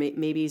like, or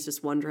maybe he's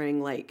just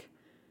wondering like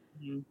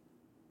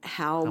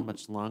how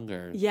much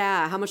longer.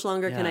 Yeah, how much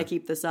longer can Yeah. I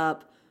keep this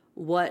up?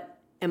 What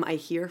am I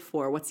here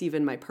for? What's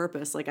even my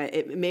purpose? Like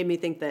it made me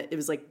think that it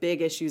was like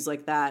big issues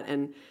like that,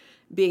 and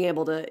being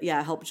able to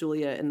help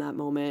Julia in that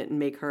moment and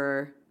make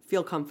her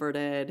feel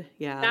comforted.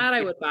 Yeah. That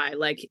I would buy.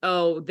 Like,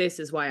 oh, this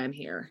is why I'm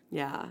here.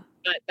 Yeah.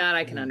 That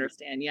I can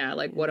understand. Yeah.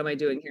 Like, what am I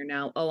doing here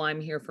now? Oh,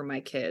 I'm here for my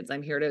kids.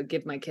 I'm here to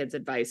give my kids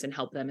advice and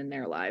help them in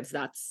their lives.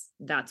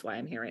 That's why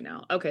I'm here right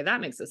now. Okay.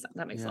 That makes sense.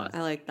 That makes a lot of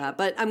sense. I like that.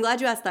 But I'm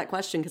glad you asked that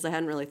question because I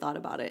hadn't really thought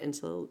about it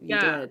until you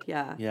did.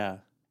 Yeah. Yeah.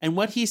 And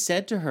what he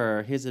said to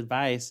her, his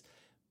advice,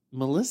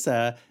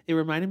 Melissa, it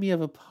reminded me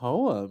of a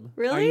poem.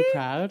 Really? Are you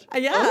proud?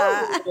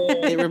 Yeah.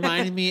 It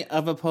reminded me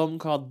of a poem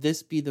called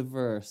This Be the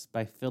Verse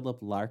by Philip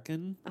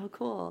Larkin. Oh,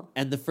 cool.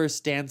 And the first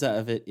stanza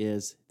of it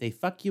is, they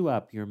fuck you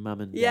up, your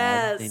mom and dad.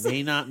 Yes. They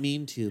may not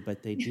mean to,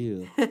 but they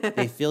do.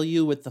 They fill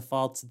you with the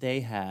faults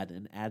they had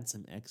and add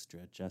some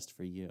extra just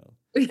for you.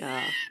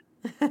 Yeah.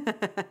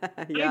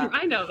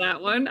 I know that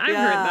one. I've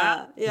Yeah. heard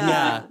that.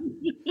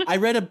 Yeah. I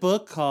read a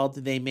book called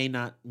They May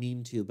Not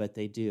Mean to, but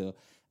They Do.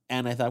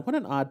 And I thought, what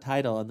an odd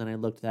title. And then I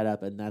looked that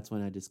up, and that's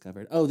when I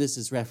discovered, oh, this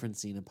is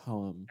referencing a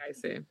poem. I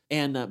see.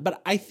 And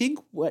but I think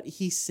what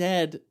he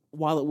said,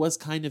 while it was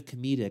kind of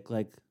comedic,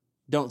 like,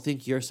 don't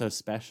think you're so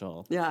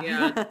special.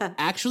 Yeah.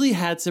 Actually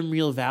had some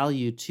real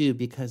value too,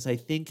 because I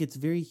think it's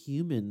very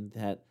human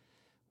that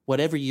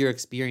whatever you're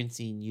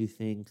experiencing, you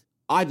think,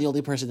 I'm the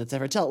only person that's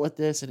ever dealt with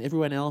this, and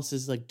everyone else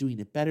is like doing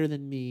it better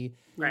than me.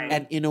 Right.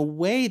 And in a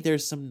way,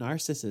 there's some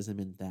narcissism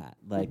in that.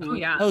 Like, Oh,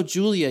 yeah. oh,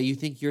 Julia, you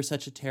think you're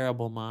such a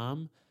terrible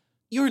mom?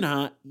 You're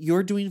not.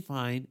 You're doing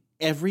fine.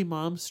 Every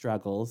mom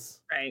struggles.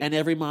 Right. And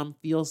every mom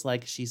feels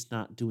like she's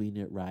not doing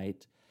it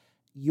right.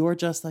 You're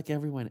just like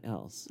everyone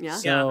else. Yeah.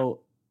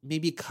 So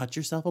maybe cut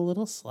yourself a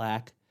little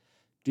slack.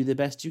 Do the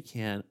best you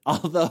can.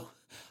 Although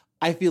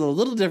I feel a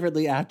little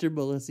differently after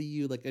Melissa,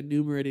 you like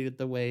enumerated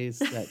the ways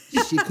that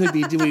she could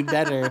be doing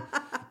better.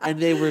 And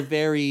they were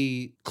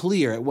very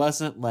clear. It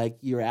wasn't like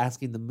you were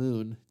asking the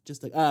moon,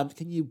 just like,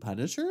 can you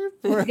punish her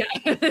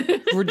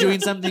for doing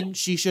something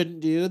she shouldn't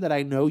do that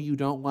I know you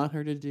don't want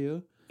her to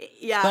do?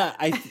 Yeah.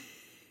 But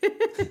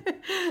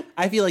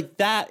I feel like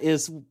that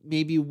is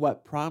maybe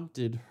what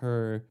prompted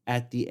her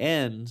at the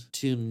end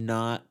to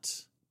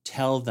not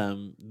tell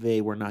them they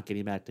were not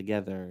getting back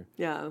together.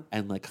 Yeah.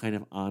 And like kind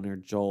of honor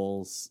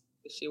Joel's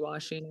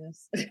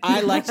wishy-washiness. I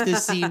liked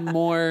this scene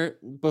more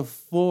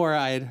before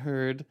I had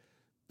heard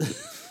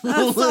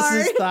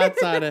Melissa's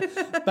thoughts on it,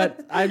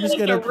 but I'm just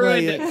gonna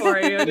play it for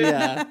you.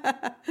 Yeah.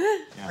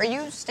 Are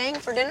you staying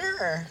for dinner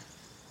or?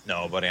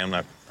 No, buddy, I'm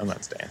not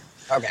staying.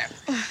 Okay.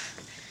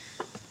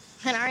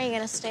 And are you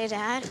gonna stay,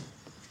 Dad?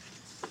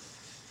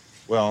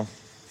 Well,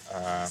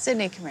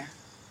 Sydney, come here.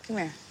 Come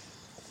here.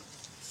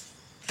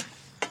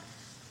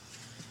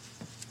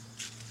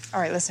 All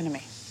right, listen to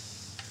me.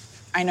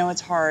 I know it's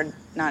hard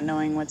not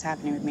knowing what's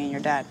happening with me and your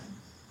dad.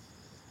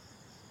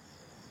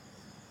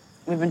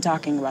 We've been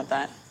talking about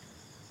that.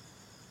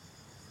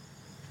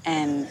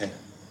 And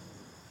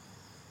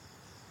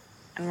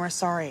we're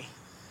sorry.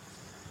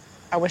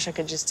 I wish I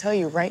could just tell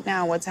you right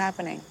now what's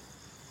happening.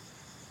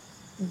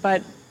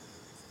 But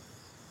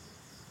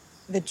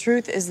the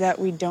truth is that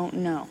we don't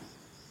know.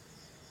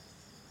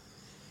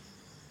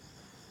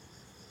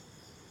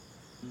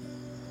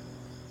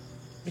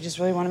 We just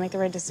really want to make the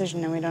right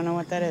decision, and we don't know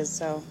what that is,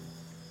 so.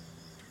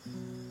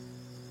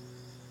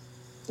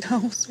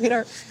 Oh,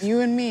 sweetheart, you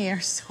and me are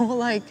so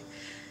alike.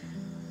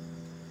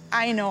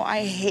 I know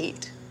I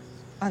hate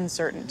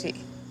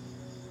uncertainty.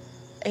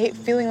 I hate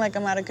feeling like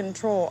I'm out of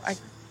control.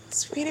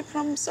 Sweetie, but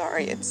I'm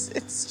sorry. It's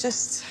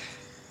just.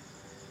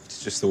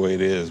 it's just the way it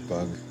is,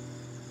 Bug.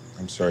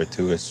 I'm sorry,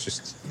 too. It's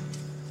just,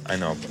 I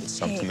know, but it's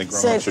something the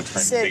grown-ups are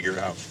trying to figure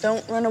out.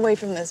 Don't run away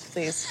from this,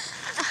 please.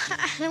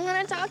 I don't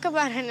want to talk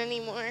about it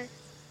anymore.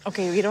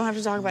 Okay, we don't have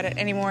to talk about it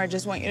anymore. I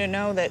just want you to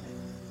know that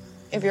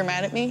if you're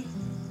mad at me,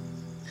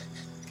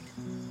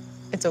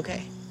 it's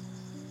okay.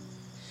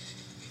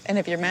 And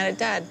if you're mad at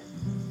Dad,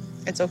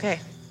 it's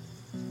okay.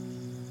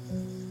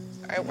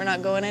 All right, we're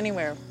not going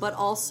anywhere. But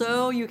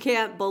also, you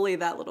can't bully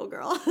that little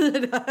girl.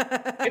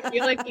 I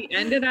feel like the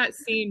end of that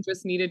scene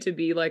just needed to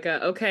be like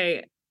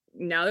okay,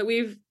 now that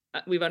we've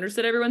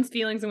understood everyone's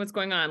feelings and what's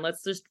going on,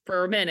 let's just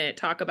for a minute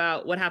talk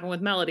about what happened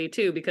with Melody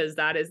too, because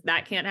that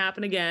can't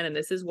happen again, and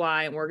this is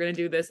why, and we're gonna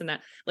do this and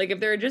that. Like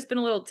if there had just been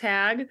a little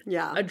tag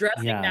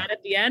addressing that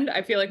at the end,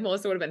 I feel like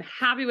Melissa would have been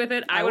happy with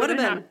it. I would have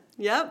been happy.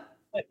 Yep.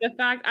 But the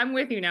fact, I'm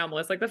with you now,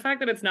 Melissa. Like the fact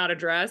that it's not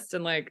addressed,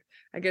 and like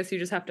I guess you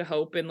just have to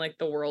hope in like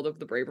the world of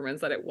the Bravermans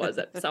that it was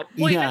at some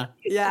point.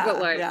 Yeah.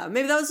 But like, yeah.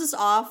 Maybe that was just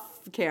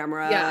off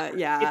camera.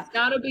 Yeah. It's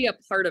got to be a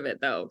part of it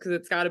though, because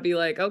it's got to be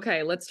like,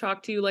 okay, let's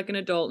talk to you like an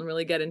adult and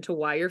really get into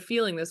why you're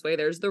feeling this way.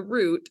 There's the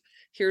root.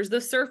 Here's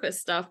the surface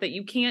stuff that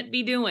you can't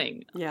be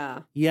doing.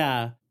 Yeah.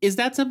 Yeah. Is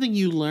that something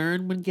you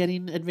learn when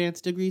getting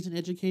advanced degrees in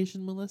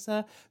education,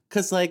 Melissa?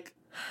 Because, like,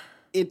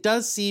 it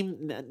does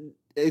seem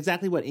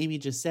exactly what Amy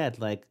just said.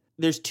 Like,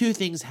 there's two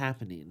things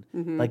happening,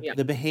 like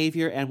the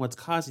behavior and what's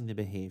causing the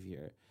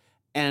behavior.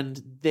 And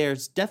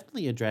there's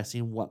definitely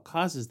addressing what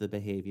causes the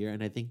behavior,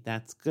 and I think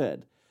that's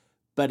good.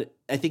 But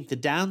I think the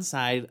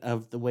downside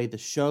of the way the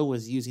show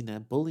was using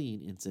that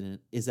bullying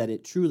incident is that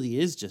it truly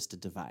is just a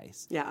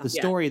device. Yeah. The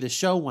story the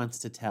show wants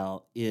to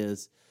tell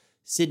is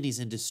Sydney's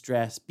in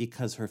distress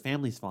because her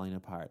family's falling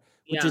apart,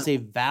 which is a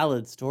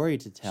valid story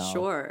to tell.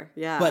 Sure,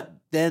 yeah. But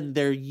then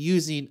they're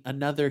using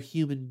another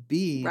human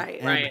being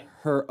and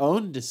her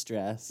own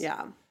distress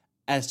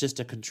as just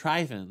a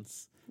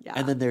contrivance. Yeah.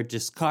 And then they're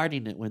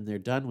discarding it when they're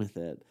done with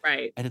it.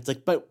 Right. And it's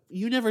like, but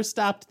you never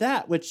stopped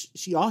that, which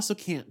she also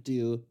can't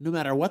do no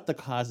matter what the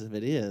cause of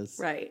it is.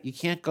 Right. You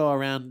can't go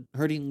around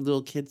hurting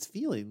little kids'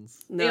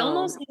 feelings. They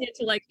almost needed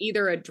to like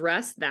either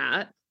address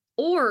that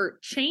or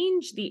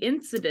change the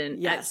incident.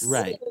 Yes.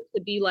 Right.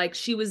 To be like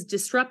she was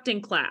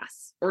disrupting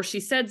class, or she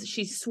said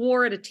she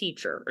swore at a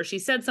teacher, or she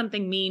said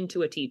something mean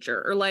to a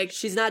teacher, or like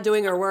she's not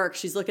doing her work.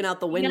 She's looking out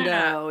the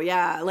window.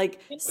 Yeah. Like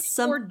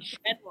some more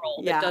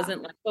general that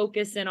doesn't like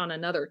focus in on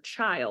another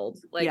child.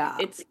 Like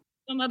it's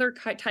some other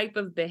type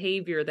of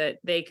behavior that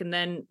they can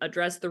then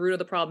address the root of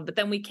the problem. But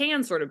then we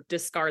can sort of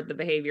discard the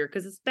behavior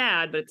because it's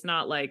bad, but it's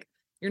not like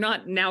you're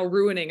not now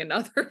ruining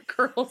another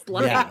girl's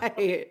life.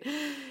 Right.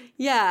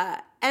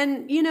 Yeah.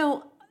 And, you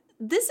know,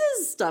 this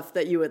is stuff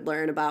that you would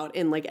learn about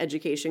in like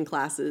education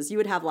classes. You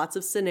would have lots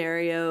of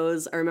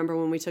scenarios. I remember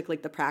when we took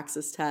like the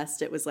praxis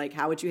test, it was like,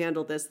 how would you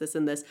handle this, this,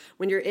 and this?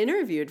 When you're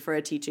interviewed for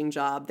a teaching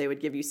job, they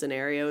would give you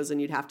scenarios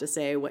and you'd have to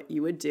say what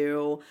you would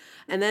do.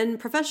 And then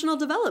professional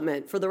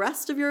development for the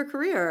rest of your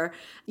career,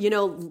 you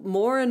know,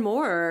 more and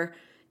more,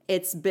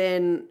 it's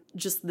been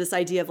just this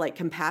idea of like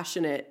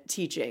compassionate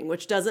teaching,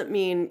 which doesn't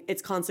mean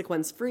it's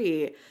consequence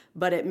free,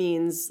 but it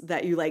means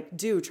that you like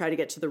do try to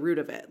get to the root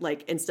of it,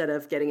 like instead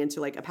of getting into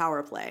like a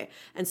power play.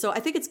 And so I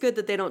think it's good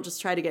that they don't just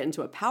try to get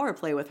into a power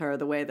play with her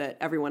the way that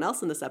everyone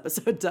else in this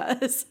episode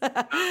does.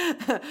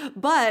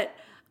 But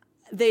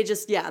they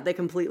just, they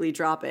completely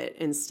drop it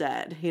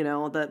instead. You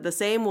know, the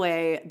same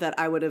way that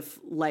I would have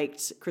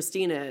liked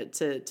Christina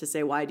to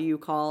say, why do you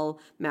call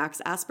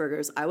Max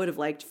Asperger's? I would have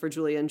liked for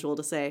Julia and Joel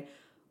to say,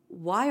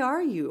 why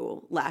are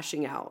you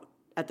lashing out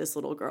at this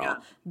little girl? Yeah.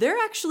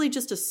 They're actually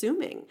just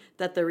assuming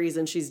that the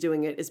reason she's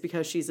doing it is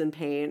because she's in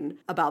pain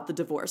about the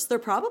divorce. They're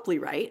probably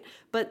right,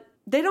 but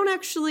they don't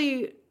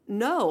actually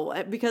know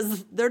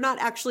because they're not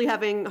actually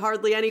having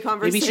hardly any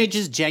conversation. Maybe she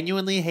just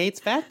genuinely hates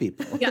fat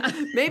people. Yeah.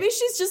 Maybe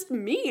she's just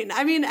mean.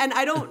 I mean, and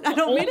I don't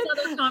mean it.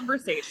 Another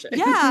conversation.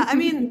 Yeah. I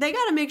mean, they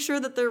got to make sure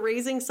that they're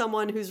raising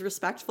someone who's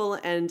respectful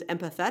and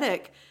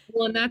empathetic.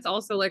 Well, and that's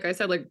also, like I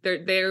said, like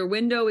their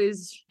window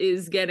is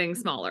getting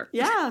smaller.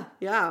 Yeah.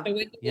 Yeah. The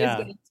window is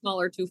getting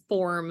smaller to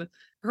form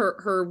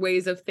her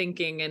ways of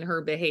thinking and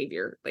her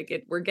behavior.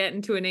 Like we're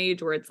getting to an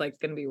age where it's like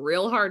going to be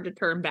real hard to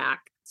turn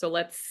back. So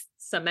let's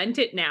cement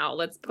it now.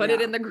 Let's put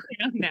it in the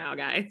ground now,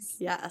 guys.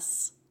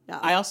 Yes. Yeah.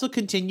 I also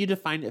continue to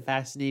find it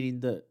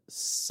fascinating the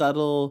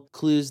subtle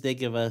clues they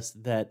give us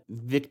that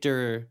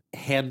Victor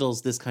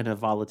handles this kind of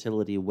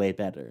volatility way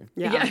better.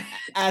 Yeah.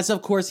 As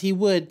of course he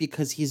would,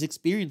 because he's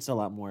experienced a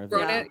lot more of it.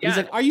 Yeah. He's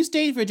like, are you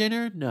staying for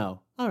dinner?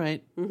 No. All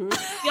right. Mm-hmm.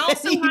 He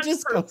also has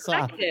just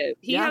perspective.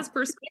 He has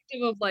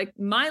perspective of like,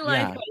 my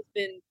life has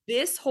been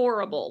this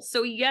horrible.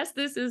 So yes,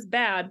 this is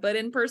bad, but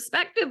in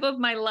perspective of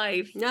my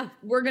life,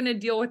 we're going to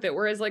deal with it.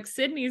 Whereas like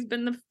Sydney's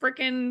been the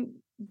freaking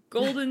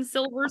golden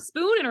silver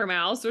spoon in her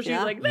mouth. So she's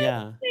like, this is the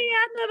end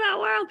of the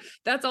world.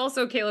 That's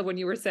also, Caleb, when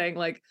you were saying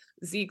like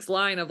Zeke's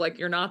line of like,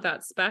 you're not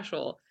that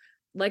special.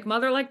 Like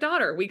mother, like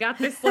daughter. We got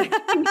this like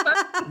totally.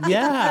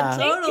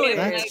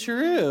 That's like,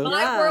 true.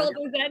 My world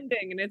is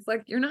ending. And it's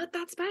like, you're not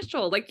that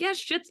special. Like, yes,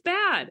 shit's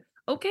bad.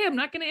 Okay, I'm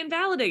not gonna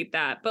invalidate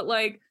that. But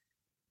like,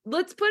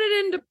 let's put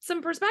it into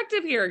some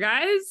perspective here,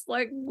 guys.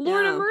 Like,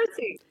 Lord of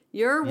mercy.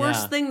 Your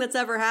worst thing that's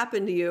ever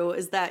happened to you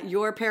is that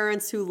your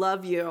parents who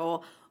love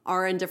you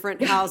are in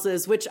different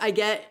houses, which I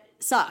get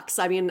sucks.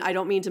 I mean, I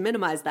don't mean to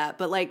minimize that,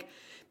 but like,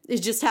 you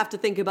just have to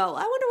think about,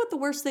 I wonder what the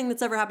worst thing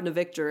that's ever happened to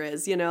Victor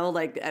is, you know,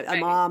 like a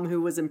mom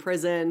who was in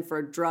prison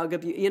for drug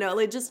abuse, you know,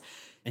 like just.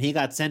 And he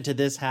got sent to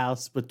this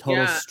house with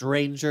total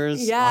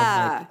strangers on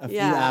like a few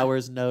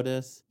hours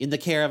notice in the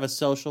care of a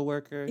social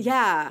worker.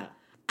 Yeah.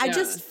 I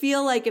just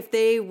feel like if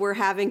they were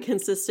having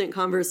consistent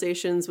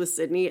conversations with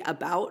Sydney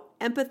about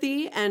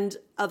empathy and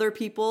other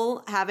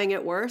people having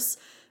it worse,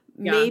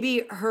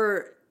 maybe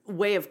her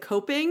way of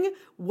coping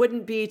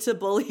wouldn't be to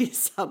bully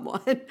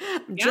someone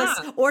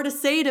or to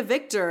say to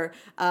Victor,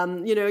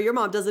 your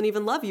mom doesn't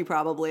even love you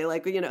probably.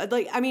 Like,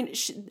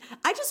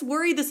 I just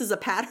worry this is a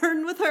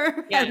pattern with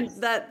her and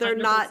that they're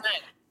 100%. Not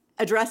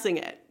addressing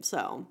it.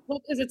 So, well,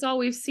 because it's all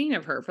we've seen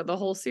of her for the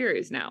whole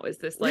series now is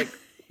this like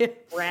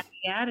bratty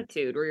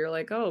attitude where you're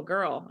like, oh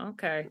girl,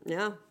 okay.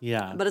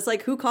 Yeah. But it's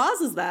like, who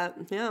causes that?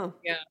 Yeah.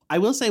 I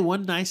will say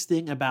one nice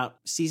thing about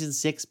season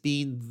 6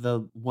 being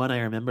the one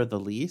I remember the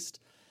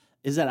least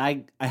is that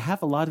I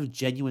have a lot of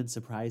genuine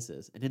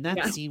surprises. And in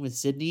that scene with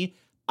Sydney,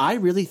 I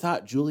really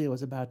thought Julia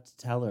was about to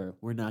tell her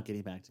we're not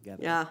getting back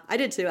together. Yeah, I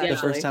did too, actually. The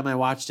first time I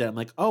watched it, I'm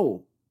like,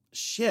 oh,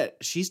 shit,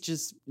 she's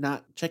just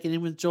not checking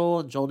in with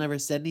Joel, and Joel never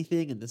said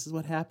anything, and this is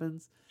what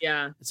happens.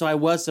 Yeah. So I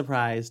was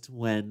surprised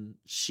when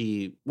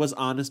she was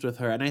honest with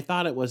her, and I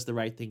thought it was the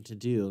right thing to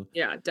do.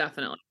 Yeah,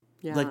 definitely.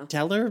 Yeah. Like,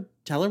 tell her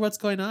what's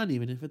going on,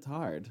 even if it's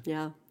hard.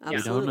 Yeah,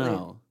 absolutely. They don't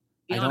know.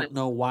 I don't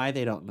know why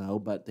they don't know,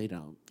 but they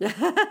don't.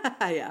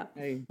 Yeah.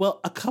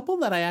 Well, a couple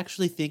that I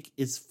actually think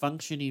is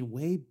functioning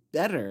way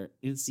better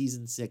in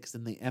season 6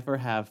 than they ever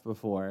have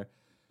before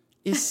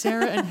is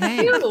Sarah and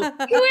Hank. Who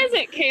is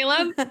it,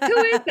 Caleb?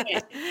 Who is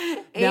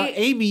it? Now,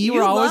 Amy, you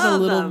were always a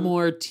little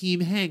more Team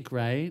Hank,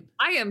 right?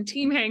 I am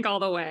Team Hank all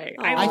the way.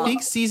 I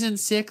think season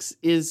 6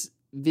 is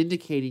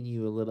vindicating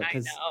you a little. I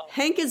know.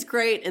 Hank is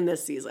great in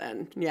this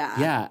season. Yeah.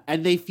 Yeah.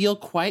 And they feel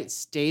quite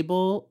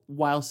stable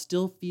while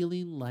still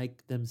feeling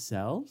like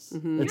themselves.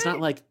 Mm-hmm. It's not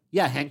like,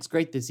 Hank's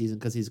great this season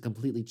because he's a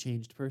completely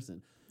changed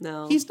person.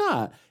 No. He's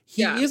not.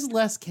 He is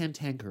less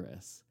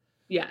cantankerous.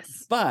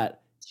 Yes.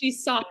 But she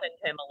softened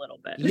him a little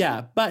bit.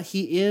 Yeah, but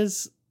he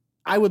is,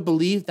 I would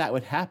believe that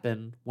would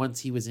happen once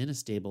he was in a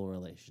stable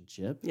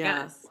relationship.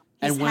 Yes.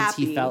 And He's once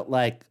happy. he felt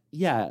like,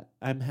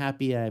 I'm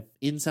happy I'm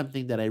in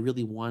something that I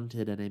really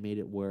wanted and I made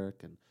it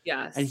work. And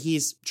yes. And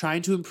he's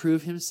trying to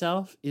improve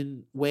himself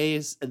in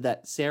ways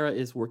that Sarah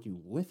is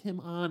working with him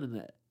on.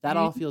 And that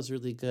all feels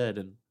really good.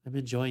 And I'm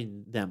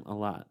enjoying them a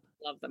lot.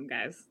 Love them,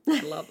 guys.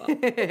 I love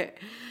them.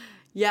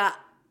 Yeah.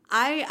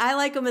 I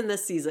like them in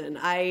this season.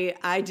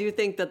 I do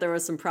think that there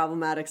was some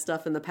problematic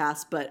stuff in the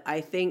past, but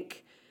I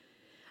think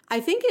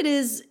it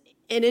is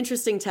an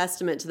interesting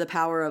testament to the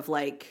power of,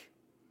 like,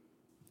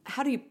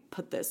 how do you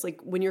put this?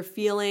 Like, when you're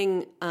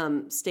feeling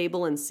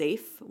stable and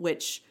safe,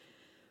 which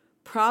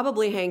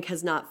probably Hank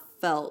has not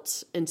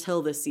felt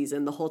until this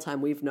season, the whole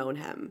time we've known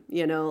him.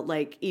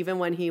 Like, even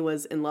when he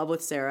was in love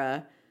with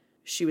Sarah,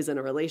 she was in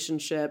a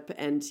relationship,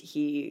 and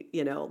he,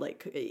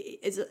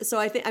 so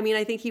I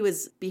think he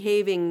was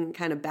behaving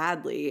kind of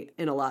badly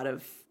in a lot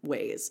of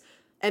ways,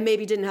 and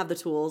maybe didn't have the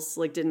tools,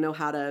 like didn't know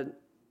how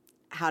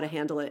to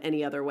handle it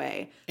any other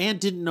way. And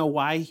didn't know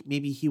why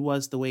maybe he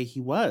was the way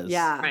he was.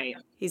 Yeah. Right.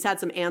 He's had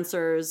some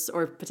answers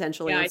or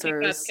potential answers. I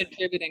think that's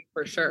contributing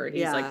for sure.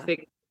 He's like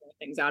figuring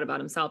things out about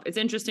himself. It's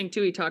interesting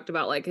too. He talked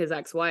about like his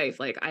ex-wife,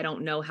 like, I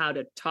don't know how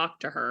to talk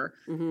to her.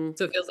 Mm-hmm.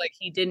 So it feels like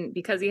he didn't,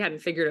 because he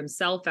hadn't figured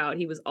himself out.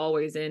 He was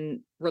always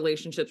in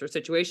relationships or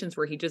situations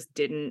where he just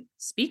didn't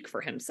speak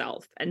for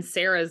himself. And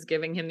Sarah's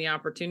giving him the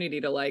opportunity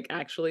to like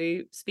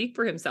actually speak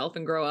for himself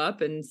and grow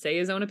up and say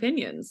his own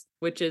opinions,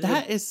 which is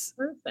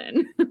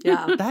person.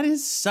 Yeah. That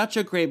is such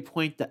a great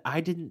point that I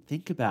didn't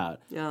think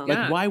about. Yeah.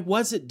 Like, why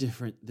was it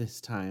different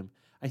this time?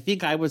 I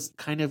think I was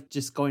kind of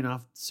just going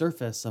off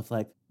surface of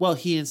like, well,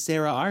 he and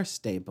Sarah are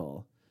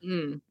stable.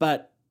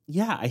 But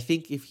yeah, I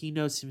think if he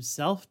knows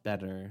himself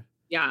better.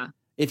 Yeah.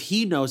 If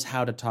he knows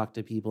how to talk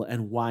to people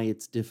and why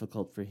it's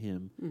difficult for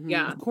him.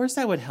 Yeah. Of course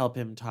that would help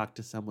him talk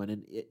to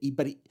someone.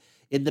 But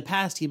in the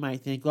past, he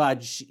might think, well,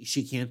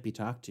 she can't be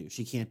talked to.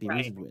 She can't be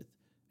reasoned with.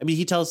 I mean,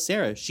 he tells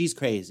Sarah she's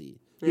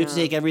crazy. You have to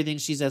take everything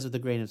she says with a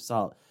grain of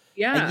salt.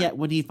 Yeah. And yet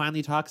when he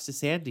finally talks to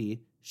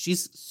Sandy,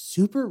 she's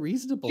super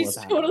reasonable She's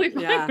about totally it.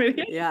 fine with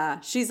it. Yeah.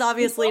 She's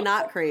obviously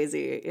not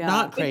crazy. Yeah.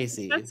 Not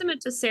crazy. It's a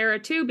testament to Sarah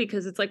too,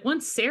 because it's like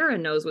once Sarah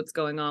knows what's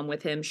going on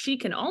with him, she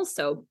can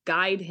also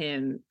guide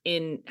him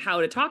in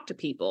how to talk to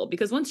people.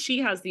 Because once she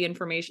has the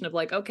information of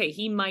like, okay,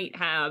 he might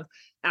have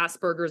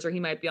Asperger's or he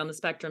might be on the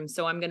spectrum,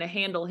 so I'm going to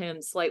handle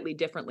him slightly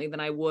differently than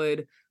I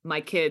would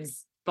my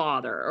kid's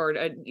father. Or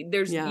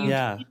there's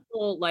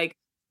people like,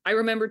 I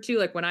remember too,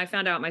 like when I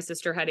found out my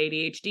sister had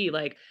ADHD,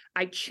 like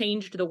I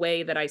changed the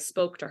way that I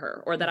spoke to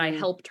her or that I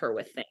helped her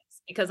with things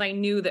because I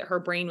knew that her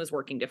brain was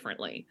working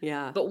differently.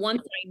 Yeah. But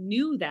once I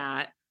knew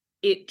that,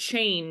 it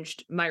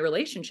changed my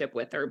relationship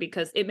with her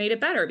because it made it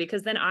better,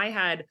 because then I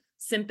had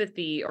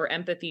sympathy or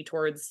empathy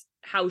towards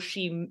how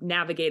she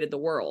navigated the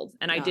world.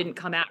 And I didn't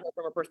come at her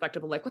from a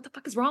perspective of like, what the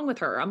fuck is wrong with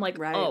her? I'm like,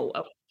 oh,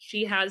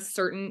 she has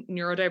certain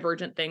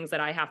neurodivergent things that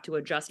I have to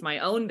adjust my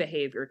own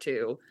behavior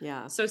to.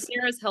 Yeah. So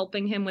Sarah's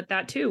helping him with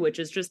that too, which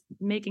is just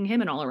making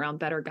him an all around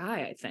better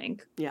guy, I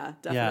think. Yeah,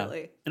 definitely.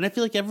 Yeah. And I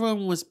feel like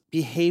everyone was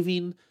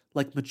behaving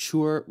like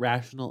mature,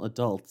 rational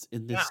adults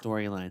in this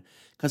storyline.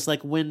 Because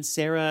like when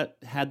Sarah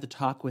had the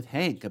talk with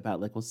Hank about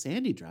like, will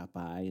Sandy drop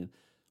by? And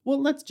well,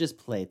 let's just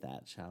play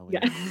that, shall we?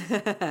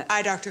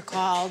 Hi, Dr.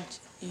 Cald.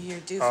 You're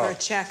due for a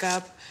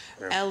checkup.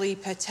 Ellie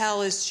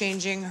Patel is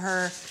changing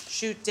her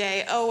shoot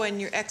day. Oh,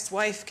 and your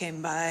ex-wife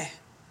came by.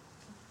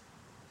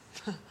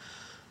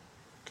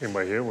 Came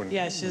by here when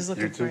Yeah, she was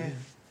looking for you.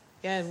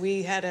 Yeah, and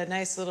we had a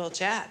nice little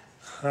chat.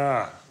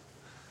 Ah.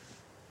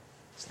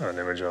 It's not an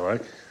image I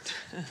like.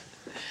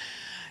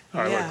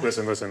 All right, Yeah. look,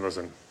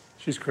 listen.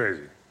 She's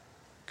crazy,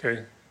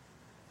 okay?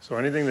 So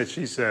anything that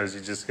she says,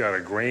 you just got a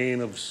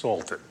grain of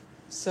salt in.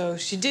 So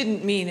she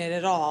didn't mean it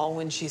at all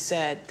when she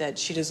said that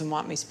she doesn't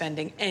want me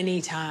spending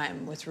any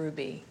time with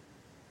Ruby.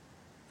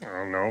 I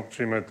don't know.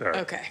 She meant that.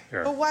 Okay.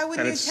 Yeah. But why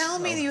wouldn't And you it's- tell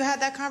me that you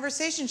had that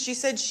conversation? She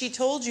said she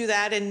told you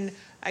that, and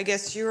I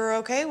guess you were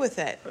okay with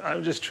it.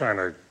 I'm just trying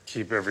to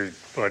keep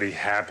everybody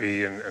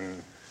happy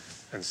and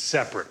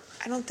separate.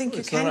 I don't think you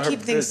It's none can of her keep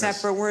things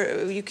business.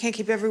 separate. You can't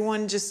keep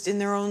everyone just in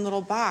their own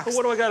little box. But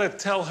what do I got to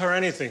tell her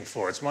anything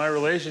for? It's my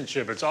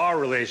relationship. It's our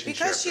relationship.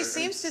 Because she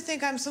seems to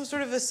think I'm some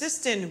sort of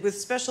assistant with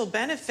special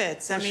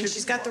benefits. I mean,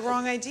 she's got the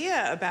wrong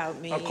idea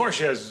about me. Of course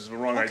she has the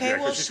wrong idea, Okay,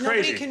 well, 'cause she's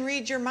nobody crazy. can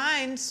read your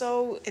mind,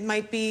 so it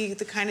might be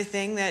the kind of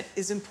thing that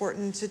is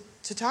important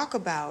to talk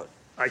about.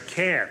 I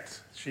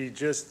can't. She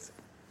just...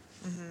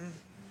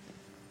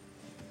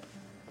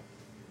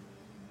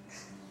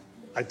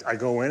 I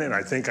go in and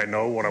I think I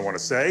know what I want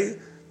to say,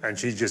 and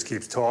she just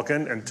keeps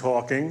talking and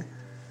talking,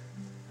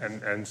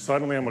 and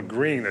suddenly I'm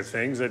agreeing to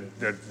things that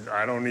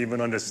I don't even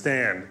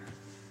understand.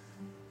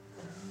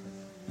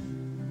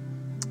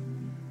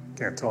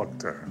 Can't talk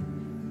to her.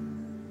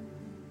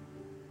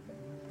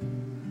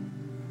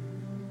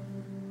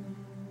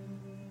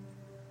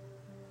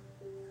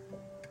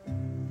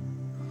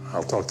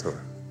 I'll talk to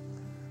her.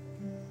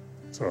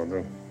 So I'll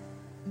do.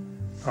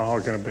 How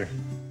hard can it be?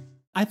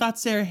 I thought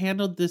Sarah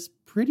handled this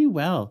pretty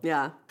well.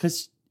 Yeah.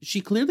 Because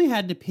she clearly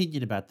had an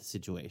opinion about the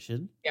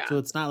situation. Yeah. So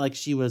it's not like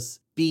she was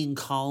being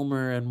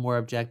calmer and more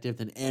objective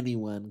than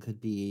anyone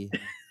could be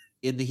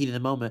in the heat of the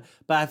moment.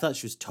 But I thought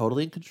she was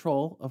totally in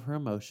control of her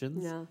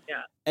emotions. Yeah.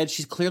 Yeah. And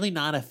she's clearly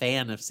not a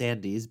fan of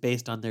Sandy's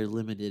based on their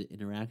limited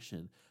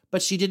interaction.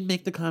 But she didn't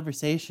make the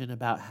conversation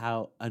about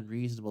how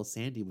unreasonable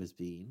Sandy was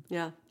being.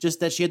 Yeah. Just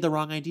that she had the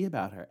wrong idea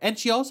about her. And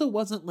she also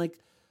wasn't like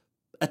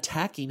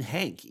attacking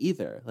Hank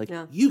either. Like,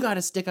 you got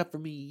to stick up for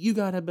me. You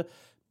got to.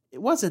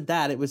 It wasn't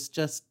that. It was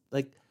just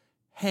like,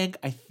 Hank,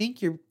 I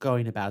think you're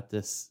going about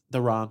this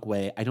the wrong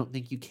way. I don't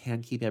think you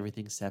can keep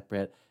everything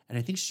separate. And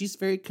I think she's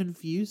very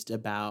confused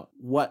about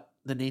what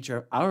the nature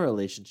of our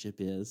relationship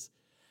is.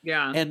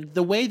 Yeah. And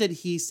the way that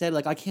he said,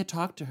 like, I can't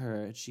talk to her.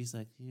 And she's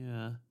like,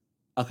 yeah,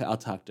 okay, I'll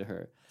talk to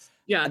her.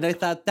 Yeah. And I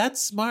thought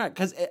that's smart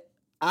because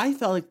I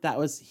felt like that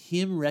was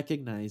him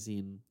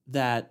recognizing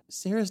that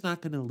Sarah's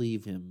not going to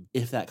leave him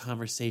if that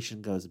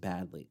conversation goes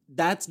badly.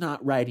 That's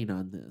not writing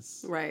on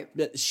this. Right.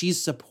 But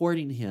she's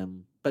supporting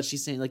him, but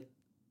she's saying, like,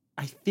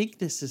 I think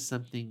this is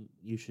something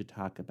you should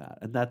talk about.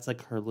 And that's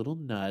like her little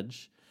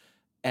nudge.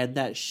 And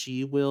that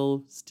she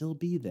will still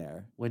be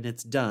there when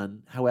it's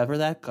done, however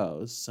that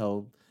goes.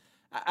 So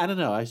I don't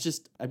know.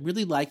 I'm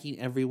really liking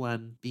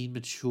everyone being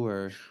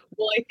mature.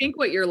 Well, I think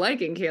what you're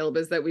liking, Caleb,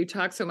 is that we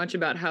talk so much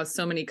about how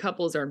so many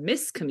couples are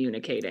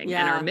miscommunicating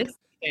and are missing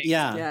things.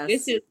 Yeah. Yes.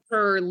 This is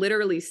her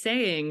literally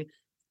saying,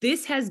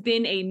 this has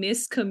been a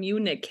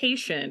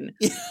miscommunication.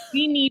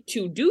 We need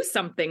to do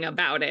something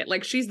about it.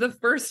 Like, she's the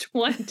first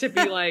one to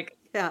be like,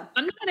 yeah,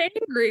 I'm not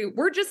angry.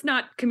 We're just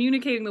not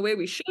communicating the way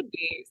we should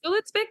be. So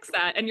let's fix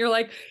that. And you're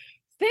like,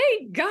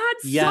 thank God.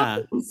 Yeah.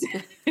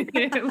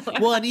 Like,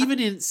 Well, and even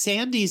in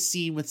Sandy's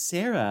scene with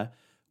Sarah,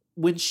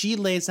 when she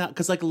lays out,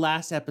 because like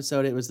last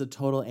episode, it was the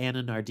total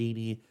Anna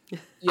Nardini.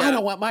 I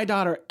don't want my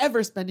daughter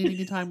ever spending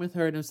any time with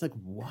her. And it was like,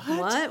 what?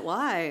 What?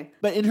 Why?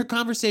 But in her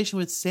conversation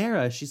with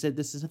Sarah, she said,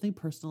 this is nothing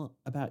personal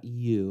about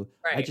you.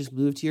 I Right. just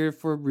moved here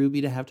for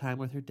Ruby to have time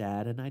with her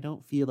dad, and I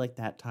don't feel like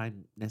that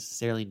time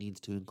necessarily needs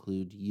to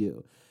include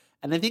you.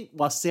 And I think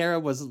while Sarah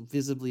was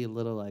visibly a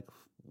little like,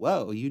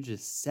 whoa, you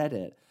just said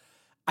it,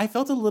 I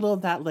felt a little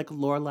of that like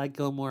Lorelai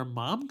Gilmore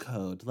mom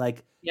code.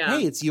 Like, Yeah.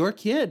 hey, it's your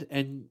kid,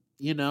 and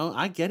you know,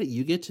 I get it.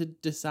 You get to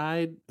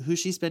decide who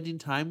she's spending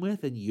time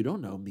with, and you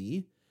don't know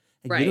me.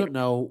 And Right. you don't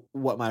know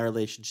what my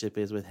relationship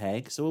is with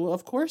Hank. So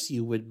of course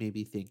you would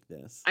maybe think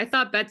this. I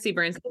thought Betsy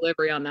Brain's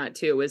delivery on that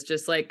too was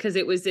just like, because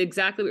it was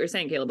exactly what you're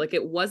saying, Caleb. Like,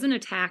 it wasn't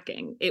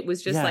attacking. It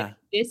was just like,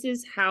 this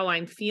is how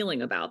I'm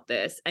feeling about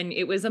this. And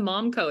it was a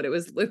mom code. It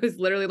was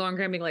literally Lauren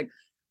Graham being like,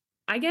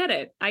 I get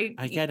it. I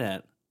get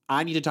it.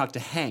 I need to talk to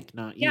Hank,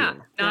 not you. Yeah,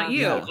 not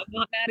you. Yeah. I'm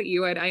not mad at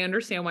you. I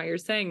understand why you're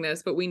saying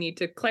this, but we need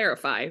to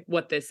clarify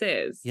what this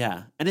is.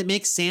 Yeah. And it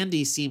makes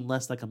Sandy seem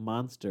less like a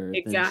monster than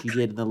Exactly. she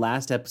did in the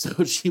last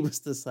episode. She was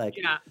just like,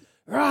 Yeah.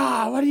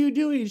 what are you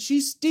doing?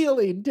 She's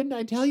stealing. Didn't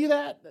I tell you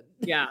that?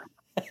 Yeah.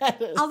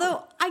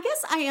 Although I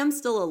guess I am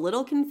still a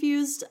little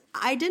confused.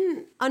 I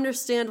didn't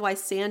understand why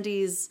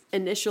Sandy's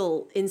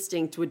initial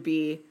instinct would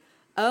be,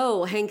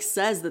 oh, Hank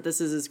says that this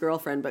is his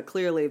girlfriend, but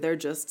clearly they're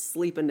just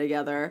sleeping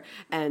together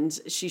and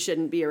she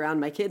shouldn't be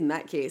around my kid in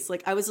that case.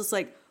 Like, I was just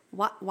like,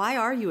 why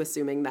are you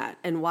assuming that?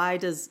 And why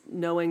does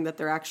knowing that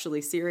they're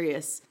actually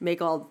serious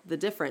make all the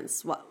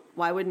difference?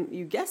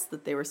 you guess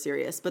that they were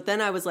serious? But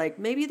then I was like,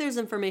 maybe there's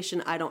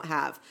information I don't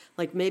have.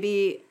 Like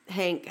maybe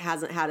Hank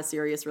hasn't had a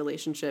serious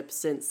relationship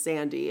since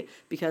Sandy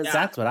because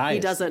That's what I he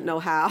doesn't know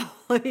how,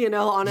 you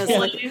know, honestly.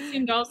 Well, it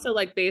seemed also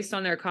like based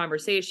on their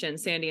conversation,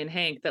 Sandy and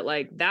Hank, that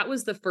like that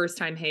was the first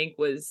time Hank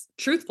was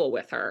truthful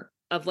with her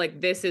of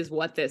like, this is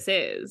what this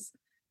is.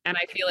 And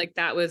I feel like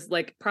that was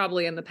like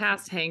probably in the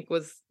past, Hank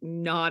was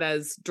not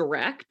as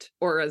direct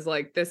or as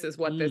like, this is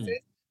what this is.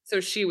 So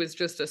she was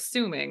just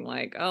assuming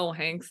like, oh,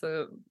 Hank's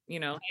a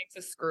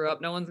screw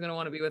up. No one's going to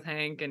want to be with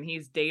Hank and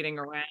he's dating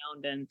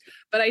around.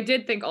 But I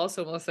did think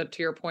also, Melissa,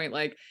 to your point,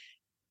 like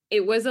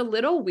it was a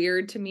little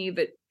weird to me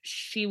that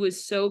she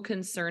was so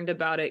concerned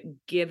about it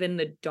given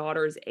the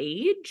daughter's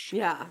age.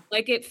 Yeah.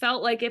 Like it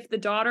felt like if the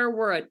daughter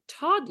were a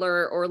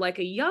toddler or like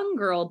a young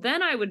girl,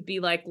 then I would be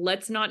like,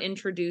 let's not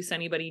introduce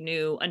anybody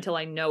new until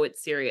I know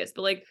it's serious.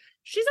 But like,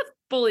 she's a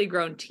fully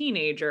grown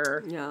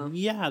teenager.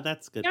 Yeah,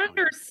 that's good. She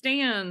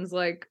understands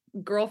like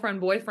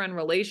girlfriend-boyfriend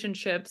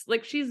relationships.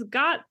 Like she's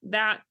got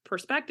that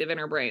perspective in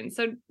her brain.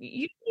 So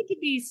you need to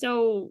be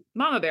so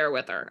mama bear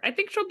with her. I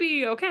think she'll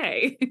be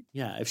okay.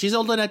 Yeah, if she's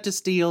old enough to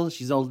steal,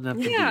 she's old enough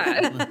to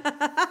Yeah.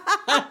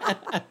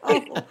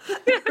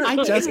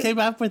 I just came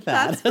up with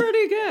that. That's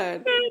pretty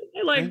good.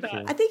 I like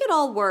that. I think it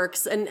all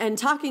works. And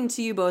talking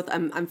to you both,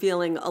 I'm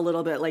feeling a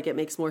little bit like it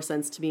makes more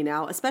sense to me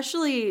now,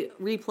 especially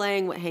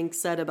replaying what Hank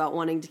said about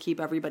wanting to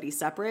keep everybody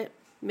separate.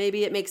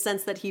 Maybe it makes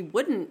sense that he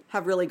wouldn't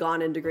have really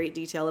gone into great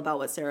detail about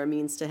what Sarah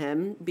means to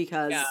him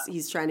because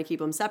he's trying to keep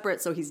them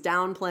separate. So he's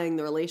downplaying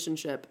the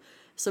relationship.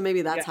 So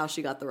maybe that's how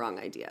she got the wrong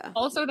idea.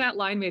 Also, that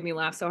line made me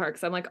laugh so hard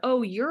because I'm like,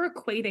 oh, you're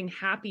equating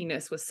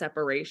happiness with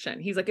separation.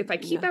 He's like, if I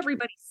keep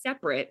everybody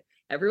separate,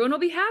 everyone will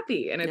be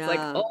happy. And it's like,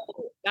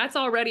 oh, that's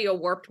already a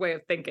warped way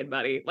of thinking,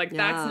 buddy. Like,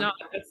 that's not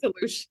a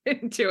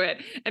solution to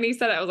it. And he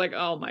said, I was like,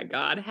 oh my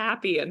God,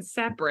 happy and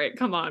separate.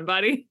 Come on,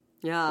 buddy.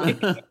 Yeah. We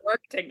can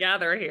work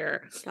together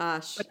here.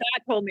 Gosh. But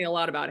that told me a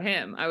lot about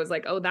him. I was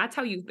like, oh, that's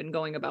how you've been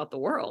going about the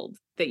world.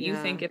 That you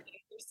think if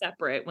they're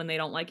separate, when they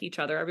don't like each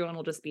other, everyone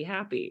will just be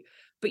happy.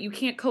 But you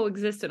can't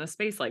coexist in a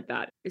space like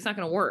that. It's not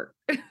going to work.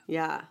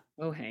 Yeah.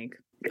 Oh, Hank.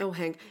 Oh,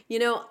 Hank. You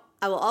know,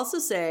 I will also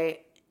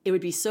say it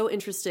would be so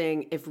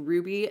interesting if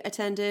Ruby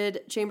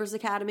attended Chambers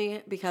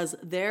Academy because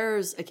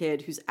there's a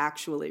kid who's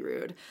actually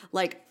rude.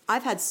 Like,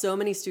 I've had so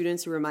many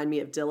students who remind me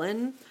of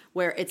Dylan,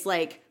 where it's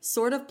like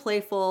sort of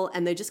playful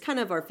and they just kind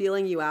of are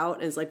feeling you out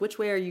and it's like, which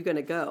way are you going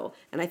to go?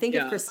 And I think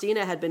if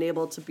Christina had been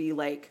able to be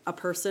like a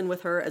person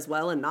with her as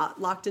well and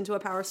not locked into a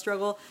power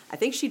struggle, I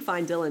think she'd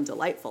find Dylan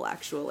delightful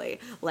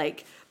actually.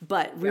 Like,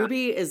 but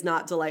Ruby is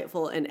not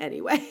delightful in any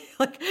way.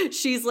 Like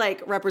she's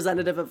like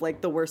representative of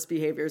like the worst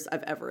behaviors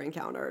I've ever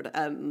encountered.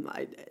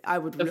 I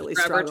would really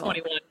Forever struggle.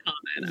 21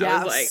 comment.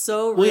 Yeah, I was like,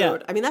 so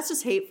rude. I mean, that's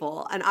just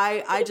hateful. And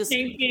I just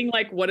thinking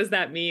like, what does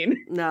that mean?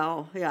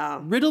 No,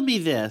 Riddle me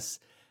this.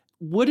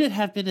 Would it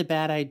have been a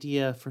bad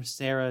idea for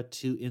Sarah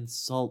to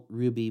insult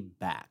Ruby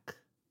back?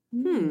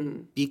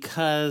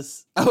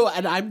 Because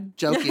and I'm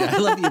joking. I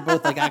love you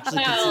both like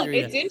actually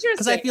considering it's interesting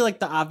because I feel like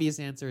the obvious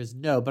answer is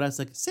no. But I was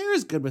like,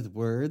 Sarah's good with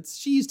words.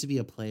 She used to be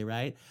a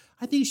playwright.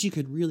 I think she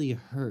could really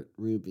hurt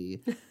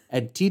Ruby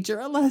and teach her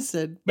a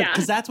lesson.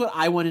 Because that's what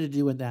I wanted to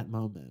do in that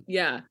moment.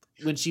 Yeah.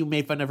 When she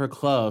made fun of her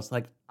clothes,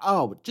 like,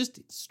 oh,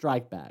 just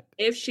strike back.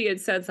 If she had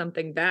said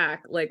something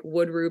back, like,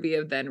 would Ruby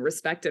have then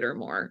respected her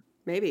more?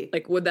 Maybe.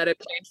 Like, would that have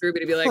changed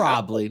Ruby to be like,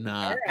 probably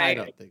not. Right, I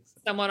don't think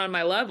so. Someone on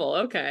my level.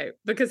 Okay.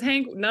 Because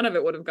Hank, none of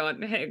it would have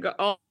gone. Hank,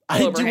 all I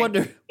do over wonder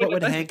Hank. what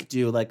would Hank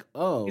do? Like,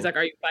 oh. He's like,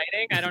 are you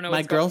fighting? I don't know. My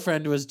what's going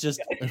girlfriend was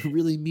just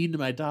really mean to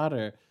my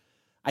daughter.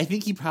 I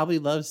think he probably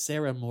loves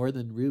Sarah more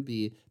than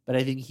Ruby, but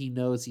I think he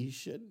knows he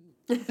shouldn't.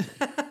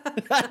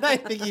 I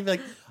think he'd be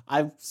like,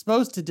 I'm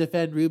supposed to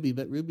defend Ruby,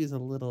 but Ruby's a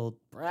little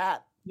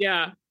brat.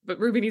 Yeah, but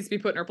Ruby needs to be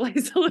put in her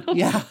place a little.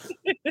 Yeah.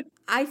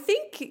 I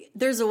think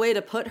there's a way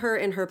to put her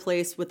in her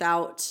place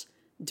without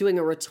doing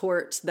a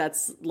retort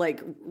that's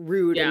like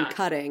rude and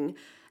cutting.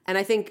 And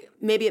I think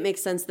maybe it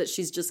makes sense that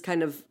she's just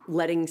kind of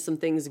letting some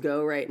things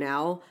go right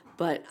now.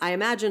 But I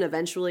imagine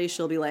eventually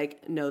she'll be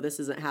like, no, this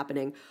isn't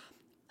happening.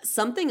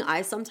 Something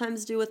I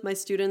sometimes do with my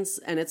students,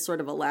 and it's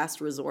sort of a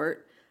last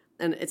resort,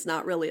 and it's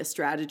not really a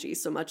strategy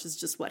so much as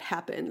just what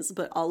happens,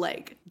 but I'll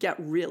like get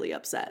really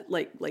upset,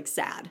 like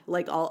sad.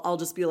 Like I'll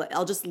just be like,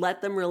 I'll just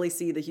let them really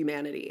see the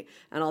humanity.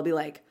 And I'll be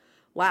like,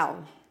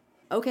 wow,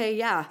 okay,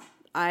 yeah,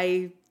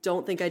 I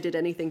don't think I did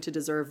anything to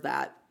deserve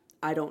that.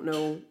 I don't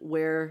know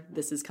where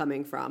this is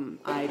coming from.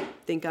 I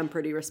think I'm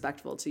pretty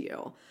respectful to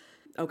you.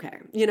 Okay.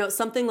 You know,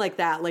 something like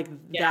that,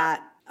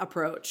 that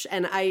approach.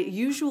 And I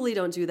usually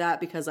don't do that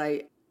because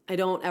I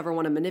don't ever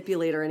want to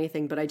manipulate or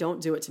anything, but I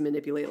don't do it to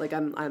manipulate. Like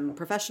I'm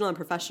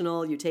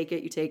professional. You take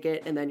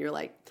it. And then you're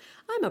like,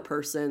 I'm a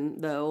person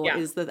though,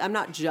 I'm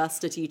not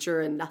just a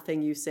teacher and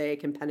nothing you say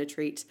can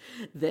penetrate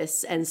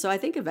this. And so I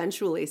think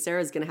eventually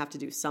Sarah's going to have to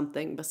do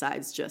something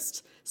besides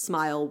just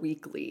smile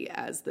weakly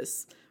as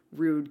this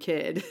rude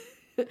kid.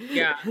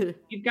 Yeah.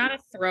 You've got to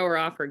throw her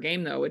off her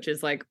game though, which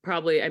is like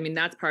probably, I mean,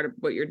 that's part of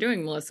what you're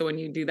doing, Melissa, when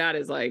you do that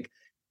is like,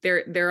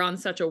 they're on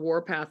such a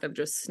warpath of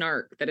just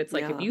snark that it's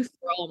like if you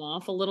throw them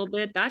off a little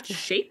bit, that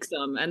shakes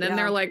them, and then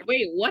they're like,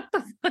 "Wait, what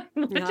the fuck?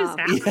 What just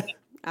happened?" Yeah,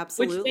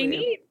 absolutely. Which they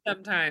need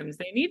sometimes.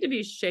 They need to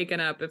be shaken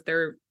up if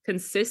they're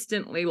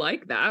consistently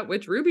like that.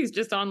 Which Ruby's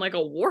just on like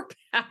a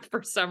warpath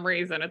for some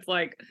reason. It's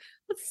like,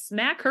 let's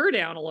smack her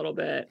down a little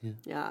bit.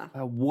 Yeah,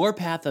 a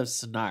warpath of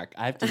snark.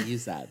 I have to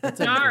use that. That's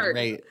a Snark.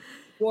 great.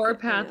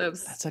 Warpath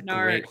of That's a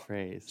snark. great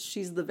phrase.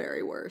 She's the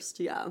very worst.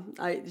 Yeah.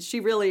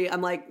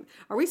 I'm like,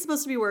 are we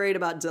supposed to be worried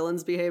about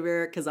Dylan's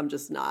behavior? Because I'm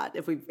just not.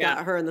 If we've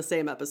got her in the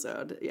same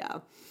episode. Yeah.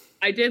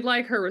 I did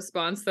like her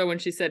response though when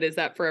she said, "Is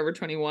that Forever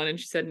 21?" And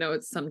she said, "No,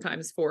 it's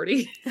sometimes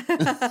 40."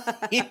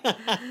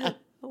 It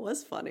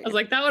was funny. I was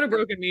like, that would have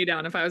broken me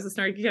down if I was a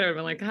snarky kid. I would have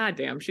been like, God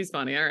damn, she's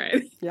funny. All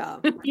right. Yeah.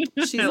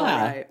 She's all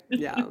right.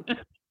 Yeah.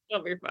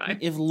 She'll be fine.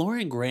 If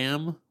Lauren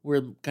Graham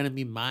were going to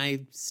be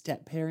my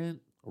step parent,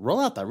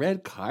 roll out the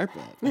red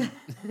carpet.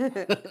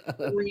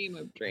 Dream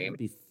of dream.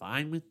 Be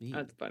fine with me.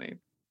 That's funny.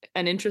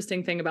 An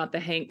interesting thing about the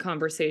Hank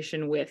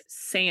conversation with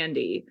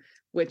Sandy,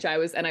 which I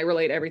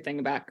relate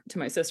everything back to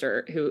my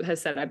sister who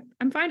has said,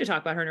 I'm fine to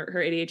talk about her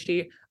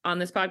ADHD on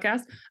this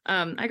podcast.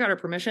 I got her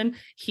permission.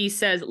 He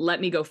says, let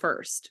me go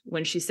first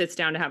when she sits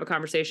down to have a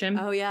conversation.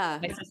 Oh yeah.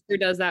 My sister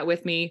does that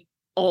with me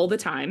all the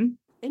time.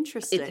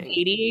 Interesting. It's an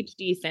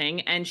ADHD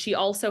thing. And she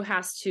also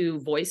has to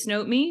voice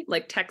note me.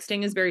 Like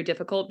texting is very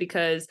difficult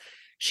because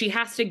she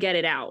has to get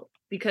it out,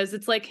 because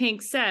it's like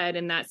Hank said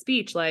in that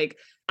speech, like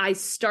I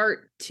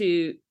start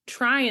to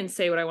try and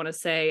say what I want to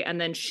say, and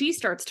then she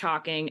starts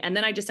talking, and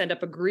then I just end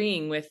up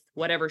agreeing with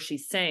whatever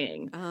she's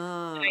saying.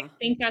 I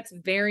think that's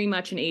very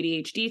much an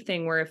ADHD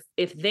thing, where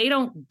if they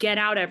don't get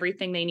out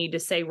everything they need to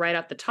say right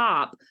at the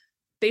top,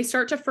 they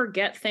start to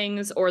forget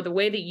things, or the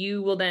way that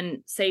you will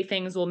then say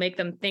things will make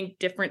them think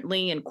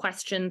differently and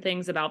question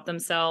things about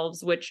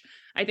themselves, which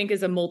I think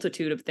is a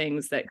multitude of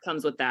things that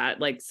comes with that,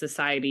 like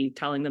society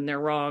telling them they're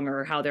wrong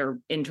or how they're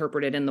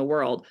interpreted in the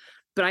world.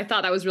 But I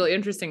thought that was really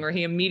interesting, where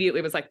he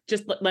immediately was like,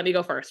 just let me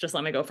go first. Just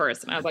let me go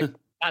first. And I was like,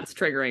 that's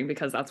triggering,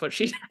 because that's what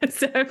she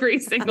does every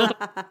single,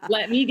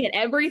 let me get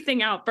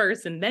everything out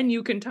first and then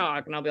you can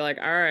talk. And I'll be like,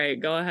 all right,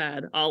 go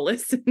ahead. I'll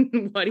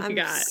listen. What do you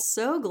got? I'm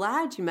so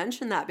glad you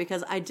mentioned that,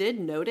 because I did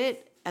note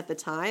it at the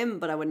time,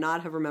 but I would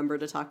not have remembered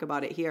to talk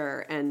about it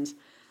here. And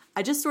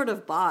I just sort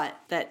of bought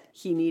that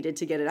he needed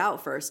to get it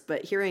out first,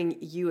 but hearing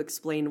you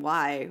explain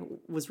why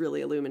was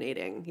really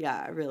illuminating.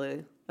 Yeah, I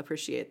really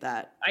appreciate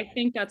that. I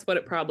think that's what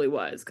it probably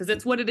was, because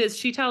it's what it is.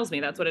 She tells me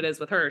that's what it is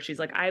with her. She's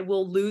like, I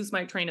will lose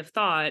my train of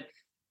thought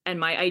and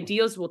my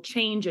ideas will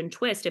change and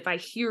twist if I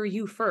hear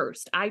you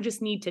first. I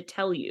just need to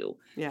tell you.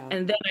 Yeah.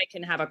 And then I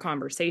can have a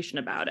conversation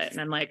about it.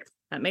 And I'm like,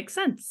 that makes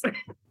sense.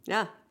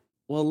 Yeah.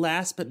 Well,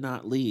 last but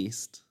not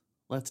least,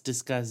 let's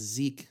discuss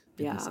Zeke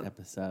in this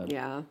episode.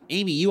 Yeah.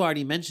 Amy, you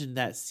already mentioned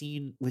that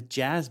scene with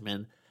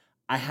Jasmine.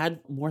 I had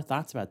more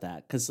thoughts about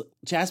that, because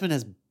Jasmine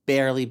has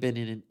barely been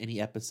in any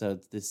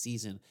episodes this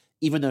season,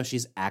 even though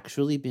she's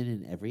actually been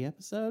in every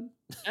episode.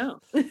 Oh.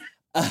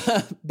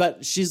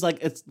 But she's like,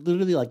 it's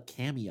literally like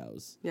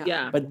cameos.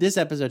 Yeah. But this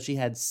episode, she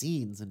had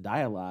scenes and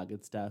dialogue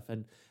and stuff.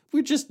 And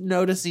we're just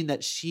noticing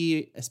that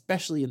she,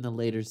 especially in the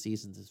later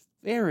seasons, is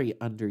very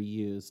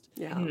underused.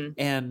 Yeah. Mm-hmm.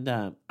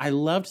 And I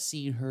loved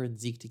seeing her and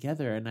Zeke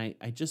together. And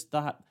I just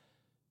thought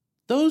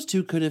those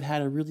two could have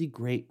had a really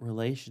great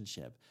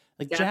relationship.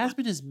 Like,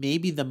 Jasmine is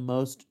maybe the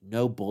most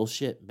no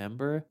bullshit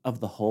member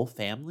of the whole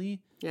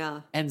family.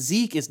 Yeah. And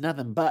Zeke is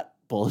nothing but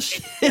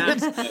bullshit.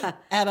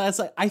 And I was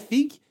like, I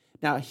think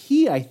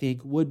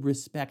would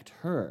respect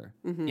her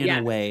in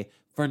a way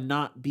for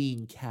not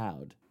being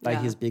cowed by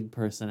his big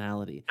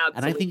personality. Absolutely.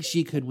 And I think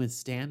she could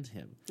withstand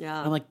him.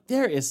 Yeah. I'm like,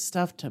 there is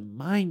stuff to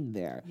mine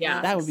there.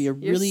 Yeah. That would be a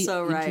really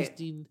so right.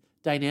 interesting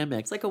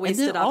dynamic. It's like a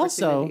wasted and then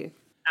also, opportunity.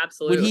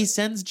 Absolutely. when he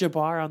sends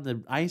Jabbar on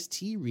the iced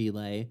tea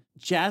relay,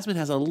 Jasmine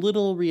has a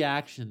little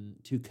reaction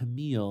to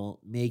Camille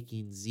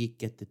making Zeke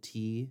get the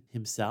tea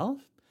himself.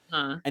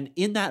 And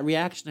in that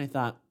reaction, I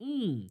thought,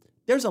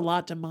 there's a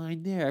lot to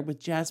mine there with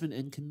Jasmine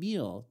and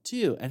Camille,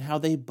 too, and how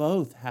they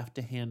both have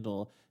to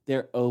handle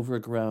their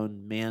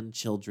overgrown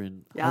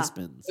man-children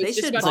husbands. They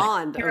should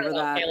bond over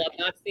that. Caleb.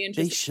 That's the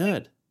interesting They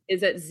should. Is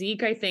that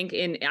Zeke, I think,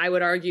 I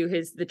would argue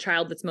the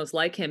child that's most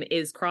like him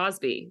is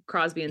Crosby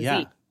and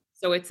Zeke.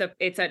 So it's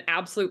an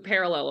absolute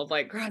parallel of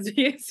like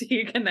Crosby and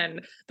Zeke and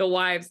then the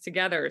wives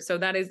together. So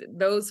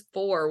those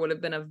four would have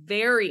been a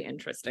very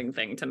interesting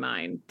thing to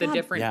mine. The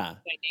different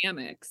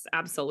dynamics.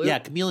 Absolutely. Yeah,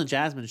 Camille and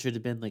Jasmine should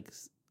have been like,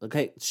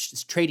 okay,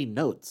 trading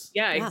notes.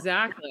 Yeah,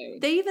 exactly.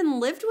 They even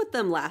lived with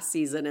them last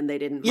season and they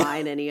didn't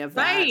mind any of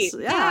that. Right.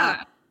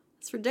 Yeah.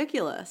 It's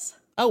ridiculous.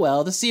 Oh,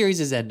 well, the series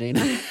is ending.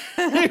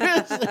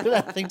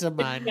 Nothing to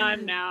mind.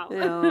 Done now.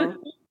 Yeah.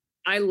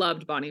 I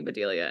loved Bonnie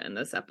Bedelia in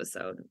this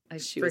episode.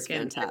 She was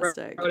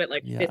fantastic. I wrote it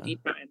like 50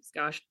 times.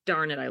 Gosh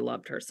darn it, I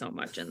loved her so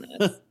much in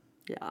this.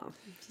 Yeah,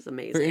 she's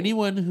amazing. For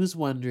anyone who's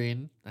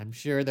wondering, I'm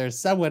sure there's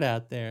someone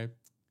out there,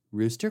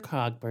 Rooster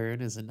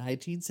Cogburn is a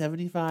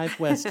 1975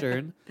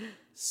 Western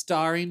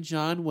starring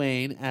John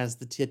Wayne as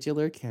the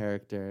titular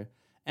character.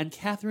 and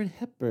Katharine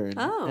Hepburn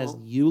Oh. as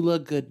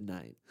Eula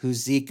Goodnight, who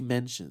Zeke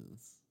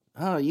mentions.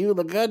 Oh,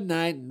 Eula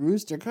Goodnight and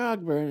Rooster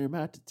Cogburn are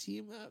about to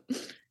team up.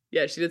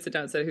 Yeah, she did sit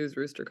down and say, who's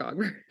Rooster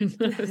Cogburn?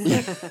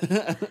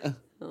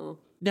 Oh.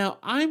 Now,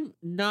 I'm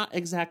not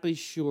exactly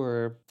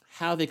sure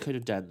how they could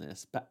have done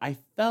this, but I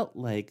felt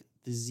like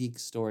the Zeke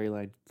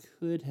storyline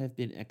could have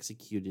been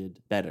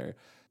executed better.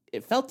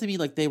 It felt to me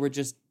like they were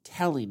just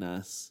telling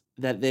us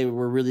that they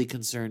were really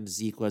concerned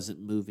Zeke wasn't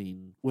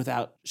moving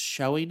without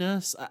showing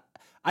us.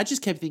 I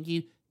just kept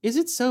thinking, is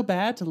it so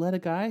bad to let a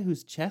guy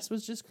whose chest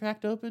was just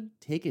cracked open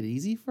take it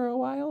easy for a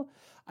while?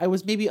 I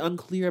was maybe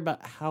unclear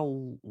about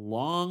how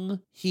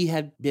long he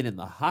had been in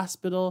the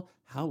hospital.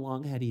 How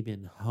long had he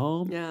been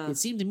home? Yeah. It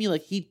seemed to me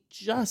like he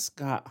just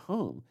got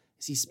home.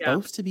 Is he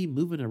supposed to be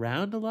moving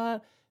around a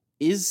lot?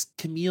 Is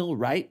Camille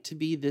right to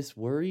be this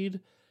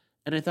worried?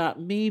 And I thought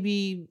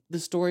maybe the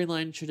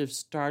storyline should have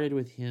started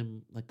with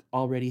him like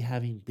already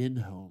having been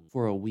home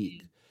for a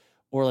week.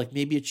 Or like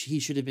maybe he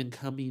should have been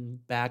coming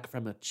back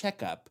from a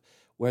checkup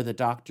where the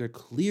doctor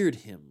cleared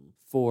him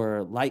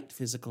for light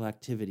physical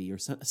activity or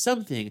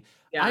something.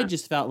 Yeah. I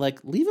just felt like,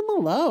 leave him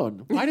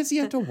alone. Why does he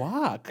have to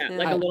walk? Yeah,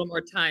 like a little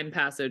more time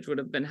passage would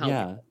have been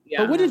helpful.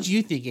 Yeah. But what did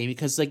you think, Amy?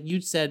 Because like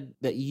you said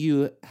that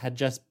you had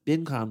just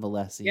been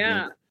convalescing.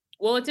 Yeah. Like,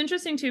 Well, it's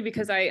interesting too,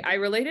 because I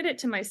related it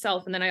to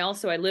myself. And then I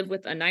live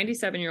with a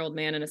 97-year-old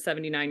man and a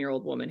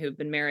 79-year-old woman who've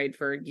been married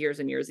for years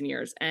and years and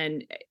years.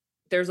 And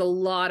there's a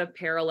lot of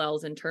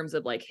parallels in terms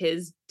of like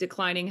his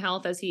declining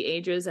health as he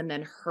ages, and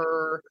then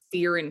her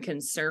fear and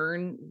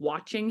concern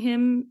watching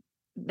him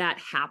that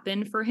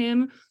happen for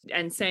him,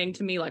 and saying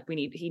to me, like,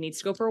 he needs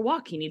to go for a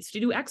walk. He needs to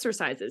do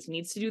exercises. He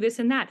needs to do this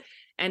and that.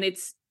 And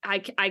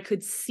I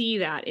could see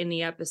that in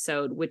the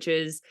episode, which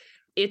is,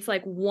 it's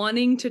like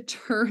wanting to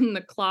turn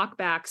the clock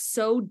back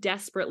so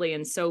desperately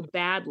and so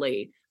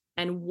badly,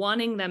 and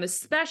wanting them,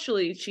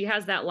 especially, she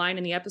has that line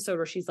in the episode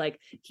where she's like,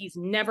 he's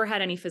never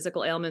had any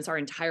physical ailments our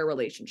entire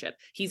relationship.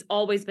 He's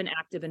always been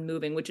active and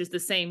moving, which is the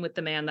same with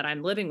the man that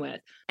I'm living with.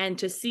 And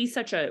to see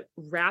such a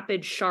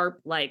rapid,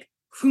 sharp, like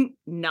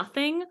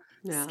nothing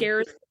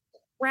scares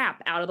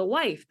crap out of the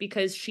wife,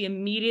 because she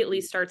immediately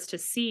starts to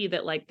see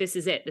that like, this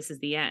is it, this is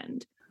the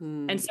end.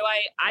 And so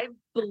I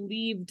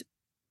believed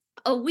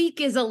a week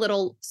is a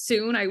little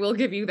soon. I will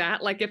give you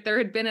that. Like if there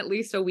had been at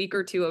least a week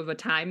or two of a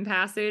time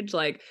passage,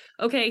 like,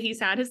 okay, he's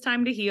had his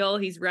time to heal.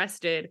 He's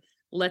rested.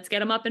 Let's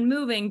get him up and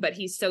moving. But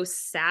he's so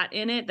sat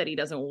in it that he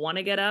doesn't want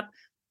to get up.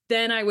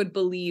 Then I would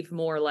believe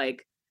more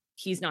like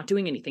he's not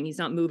doing anything. He's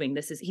not moving.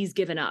 He's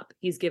given up.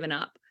 He's given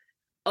up.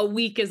 A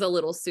week is a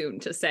little soon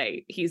to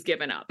say he's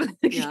given up.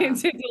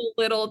 It's a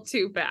little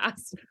too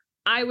fast.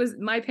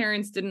 My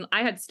parents didn't,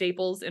 I had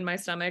staples in my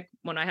stomach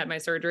when I had my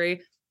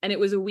surgery. And it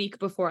was a week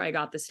before I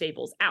got the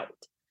staples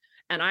out.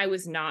 And I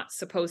was not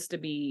supposed to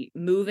be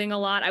moving a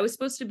lot. I was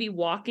supposed to be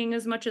walking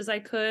as much as I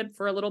could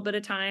for a little bit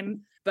of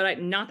time,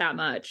 but not that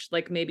much,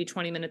 like maybe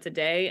 20 minutes a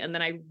day. And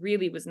then I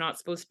really was not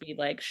supposed to be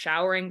like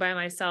showering by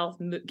myself,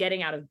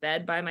 getting out of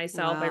bed by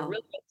myself. Wow. I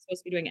really wasn't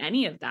supposed to be doing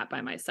any of that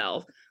by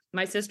myself.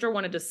 My sister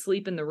wanted to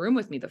sleep in the room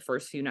with me the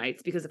first few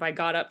nights, because if I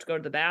got up to go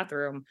to the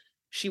bathroom,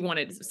 she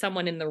wanted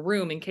someone in the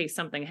room in case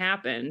something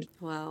happened.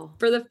 Wow.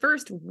 For the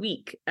first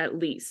week, at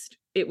least,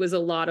 it was a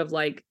lot of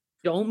like,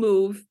 don't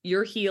move,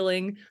 you're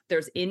healing.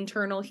 There's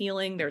internal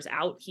healing, there's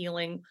out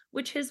healing,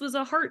 which his was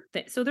a heart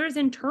thing. So there's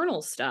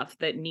internal stuff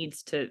that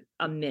needs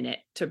a minute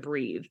to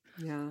breathe.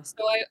 Yeah. So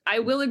I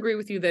will agree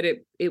with you that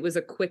it was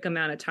a quick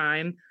amount of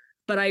time,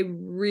 but I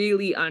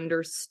really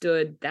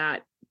understood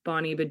that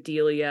Bonnie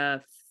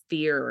Bedelia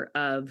fear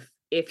of,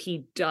 if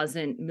he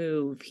doesn't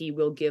move, he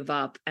will give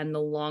up. And the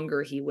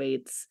longer he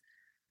waits,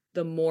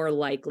 the more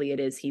likely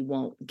it is he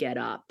won't get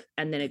up.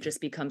 And then it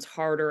just becomes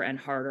harder and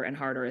harder and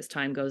harder as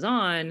time goes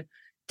on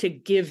to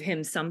give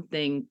him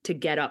something to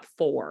get up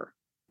for.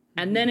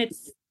 And then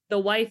it's the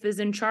wife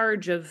is in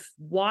charge of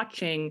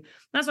watching.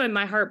 That's why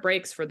my heart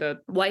breaks for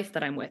the wife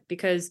that I'm with,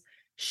 because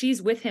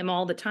she's with him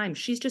all the time.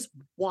 She's just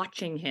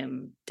watching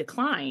him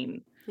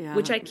decline. Yeah.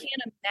 Which I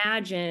can't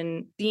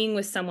imagine being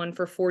with someone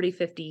for 40,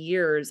 50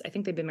 years. I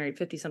think they've been married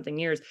 50 something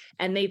years,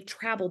 and they've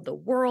traveled the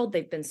world.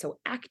 They've been so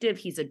active.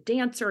 He's a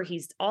dancer.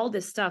 He's all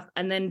this stuff.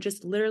 And then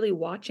just literally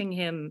watching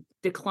him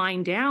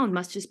decline down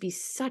must just be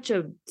such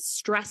a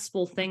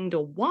stressful thing to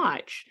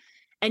watch.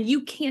 And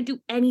you can't do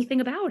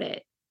anything about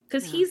it,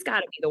 because he's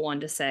got to be the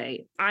one to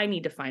say, I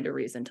need to find a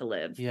reason to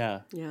live.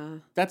 Yeah. Yeah.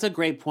 That's a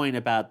great point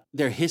about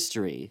their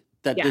history,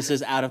 that this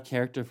is out of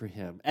character for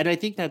him. And I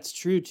think that's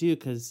true too,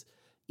 because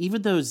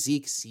even though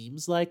Zeke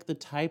seems like the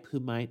type who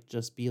might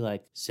just be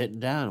like sitting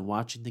down and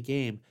watching the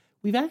game,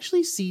 we've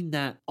actually seen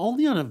that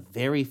only on a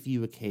very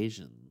few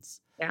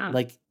occasions. Yeah.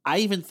 Like I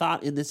even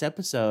thought in this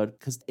episode,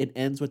 because it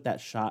ends with that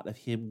shot of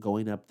him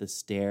going up the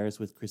stairs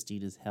with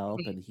Christina's help,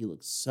 and he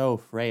looks so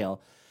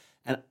frail.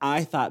 And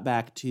I thought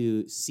back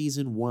to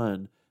season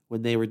 1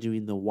 when they were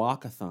doing the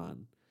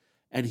walkathon,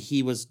 and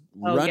he was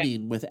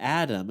running with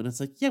Adam. And it's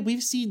like, yeah,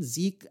 we've seen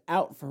Zeke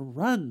out for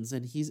runs,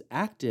 and he's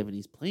active, and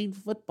he's playing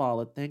football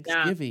at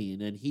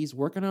Thanksgiving, and he's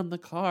working on the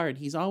car, and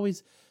he's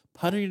always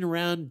puttering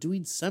around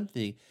doing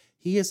something.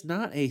 He is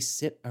not a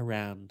sit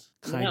around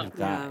kind No. of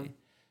guy. Yeah.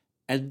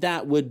 And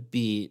that would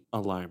be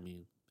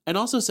alarming. And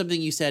also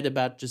something you said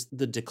about just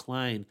the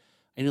decline.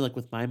 I know, like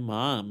with my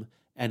mom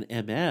and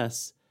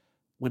MS,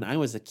 when I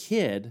was a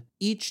kid,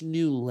 each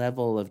new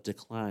level of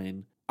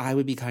decline, I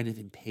would be kind of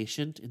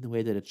impatient in the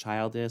way that a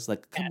child is.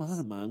 Like, come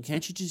on, Mom,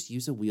 can't you just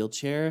use a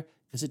wheelchair?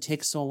 Because it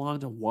takes so long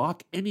to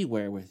walk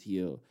anywhere with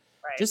you.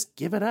 Right. Just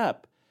give it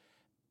up.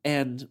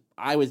 And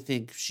I would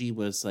think she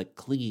was like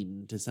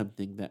clinging to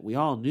something that we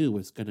all knew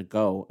was going to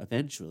go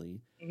eventually.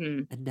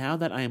 Mm-hmm. And now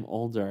that I am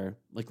older,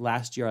 like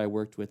last year I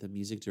worked with a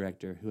music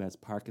director who has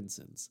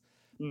Parkinson's.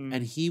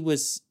 And he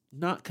was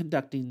not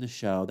conducting the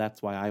show.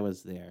 That's why I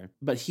was there.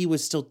 But he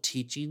was still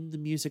teaching the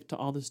music to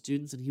all the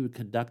students, and he would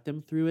conduct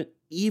them through it,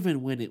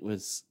 even when it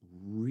was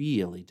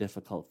really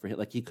difficult for him.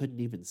 Like he couldn't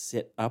even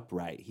sit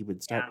upright. He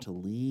would start to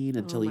lean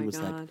until he was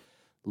like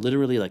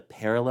literally like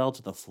parallel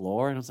to the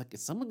floor. And I was like,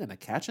 is someone going to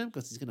catch him?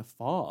 Because he's going to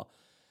fall.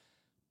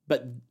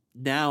 But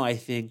now I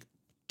think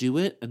do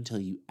it until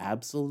you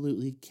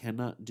absolutely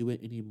cannot do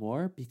it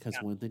anymore. Because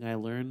one thing I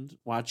learned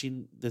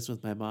watching this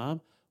with my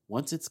mom,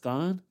 once it's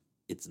gone,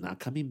 it's not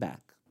coming back.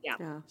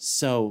 Yeah.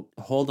 So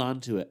hold on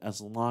to it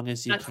as long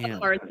as you That's can. the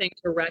hard thing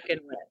to reckon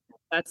with.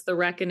 That's the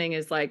reckoning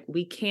is like,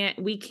 we can't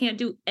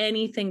do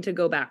anything to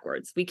go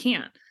backwards. We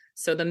can't.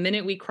 So the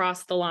minute we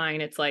cross the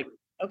line, it's like,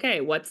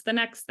 okay, what's the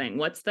next thing?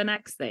 What's the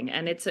next thing?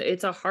 And it's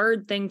a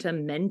hard thing to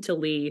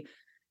mentally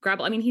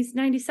grapple. I mean, he's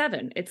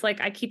 97. It's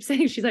like, I keep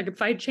saying, she's like,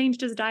 if I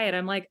changed his diet,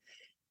 I'm like,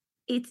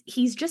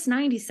 he's just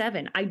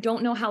 97. I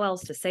don't know how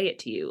else to say it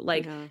to you.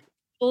 Like,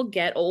 people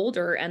get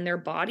older and their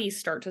bodies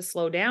start to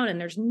slow down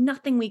and there's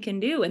nothing we can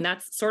do. And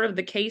that's sort of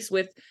the case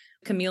with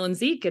Camille and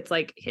Zeke. It's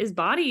like his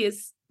body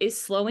is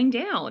slowing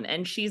down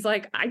and she's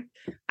like,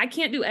 I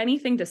can't do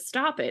anything to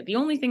stop it. The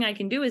only thing I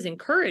can do is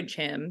encourage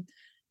him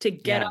to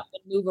get up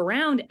and move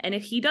around. And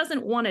if he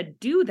doesn't want to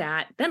do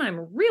that, then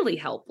I'm really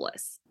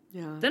helpless.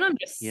 Yeah. Then I'm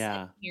just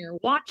sitting here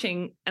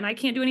watching and I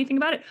can't do anything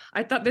about it.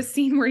 I thought the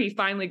scene where he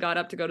finally got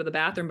up to go to the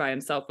bathroom by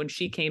himself when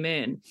she came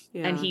in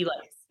and he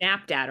like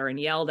snapped at her and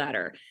yelled at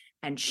her.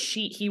 And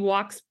he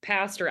walks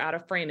past her out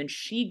of frame and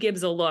she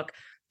gives a look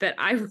that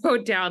I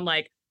wrote down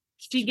like,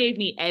 she gave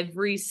me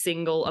every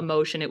single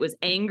emotion. It was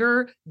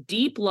anger,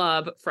 deep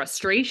love,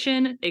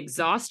 frustration,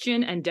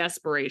 exhaustion, and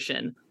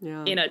desperation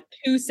in a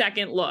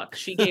 2-second look.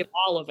 She gave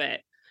all of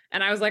it.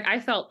 And I was like, I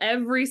felt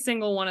every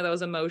single one of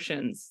those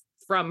emotions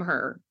from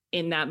her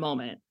in that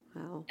moment.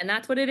 Wow. And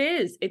that's what it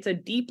is. It's a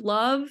deep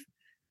love.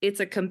 It's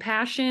a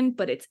compassion,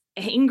 but it's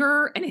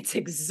anger and it's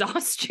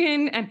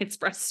exhaustion and it's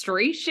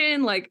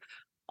frustration. Like,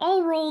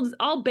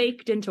 all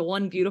baked into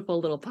one beautiful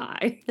little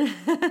pie.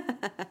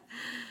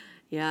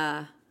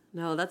 Yeah.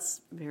 No,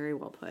 that's very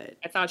well put.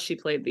 I thought she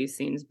played these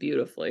scenes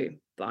beautifully,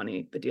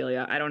 Bonnie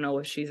Bedelia. I don't know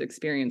if she's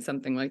experienced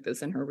something like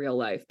this in her real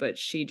life, but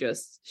she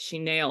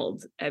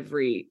nailed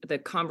the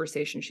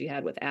conversation she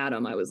had with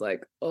Adam. I was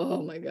like,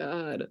 oh my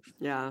God.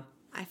 Yeah.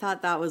 I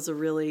thought that was a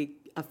really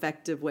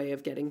effective way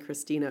of getting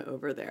Christina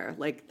over there.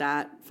 Like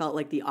that felt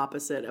like the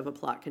opposite of a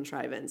plot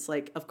contrivance.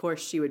 Like, of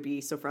course she would be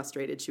so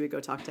frustrated. She would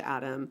go talk to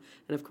Adam.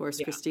 And of course,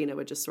 Christina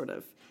would just sort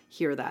of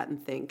hear that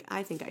and think,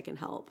 I think I can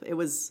help. It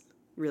was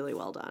really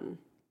well done.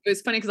 It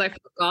was funny because I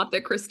forgot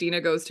that Christina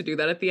goes to do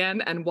that at the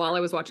end. And while I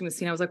was watching the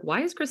scene, I was like,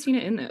 why is Christina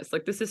in this?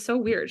 Like, this is so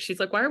weird. She's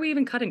like, why are we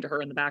even cutting to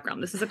her in the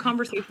background? This is a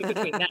conversation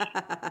between them.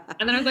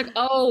 And then I was like,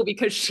 oh,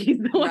 because she's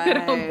the one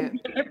that opened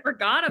it. I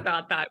forgot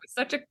about that. It was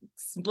such a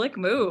slick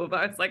move.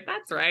 I was like,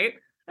 that's right.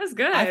 That's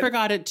good. I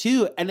forgot it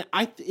too. And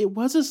it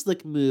was a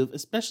slick move,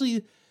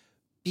 especially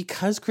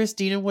because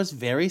Christina was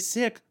very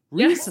sick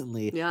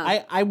recently.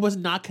 Yeah. I was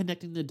not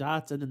connecting the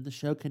dots and then the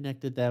show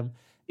connected them.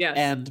 Yes.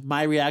 And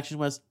my reaction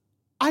was,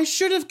 I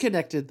should have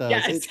connected those.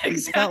 Yes,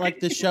 it felt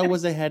like the show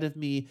was ahead of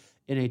me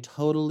in a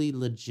totally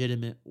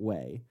legitimate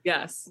way.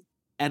 Yes.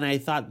 And I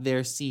thought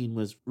their scene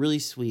was really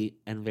sweet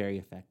and very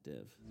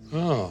effective.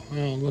 Oh,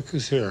 well, look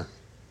who's here.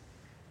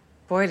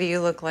 Boy, do you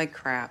look like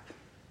crap.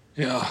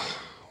 Yeah.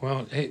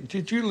 Well, hey,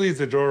 did you leave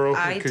the door open?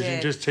 I Because you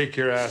did. just take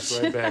your ass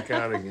right back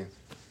out again.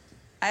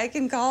 I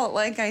can call it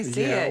like I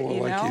see Yeah, it, well,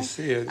 you like know? you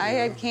see it, I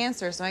yeah. had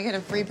cancer, so I get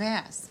a free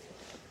pass.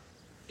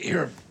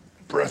 You're a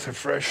breath of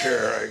fresh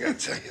air, I gotta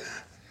tell you that.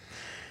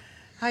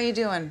 How you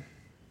doing?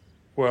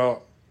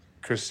 Well,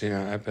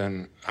 Christina, I've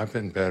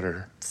been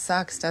better.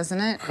 Sucks, doesn't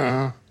it?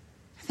 Huh?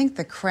 I think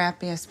the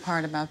crappiest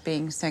part about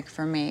being sick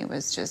for me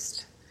was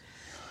just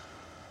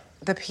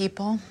the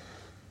people.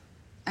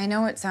 I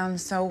know it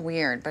sounds so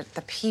weird, but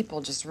the people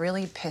just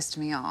really pissed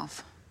me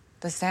off.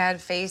 The sad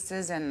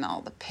faces and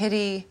all the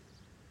pity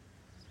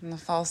and the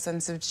false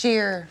sense of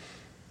cheer.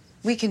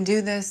 We can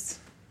do this.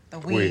 The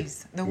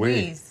wheeze. The we.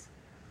 wheeze.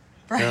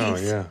 Right. Oh,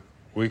 yeah.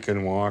 We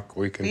can walk.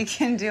 We can. We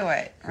can do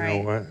it, right?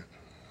 You know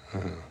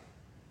what?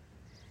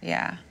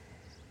 Yeah.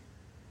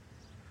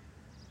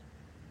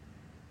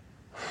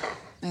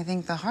 I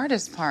think the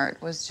hardest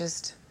part was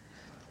just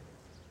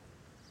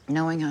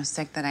knowing how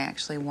sick that I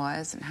actually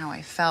was and how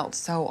I felt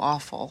so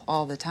awful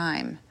all the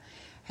time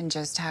and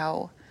just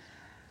how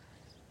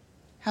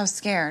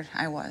scared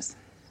I was.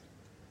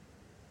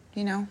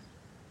 You know?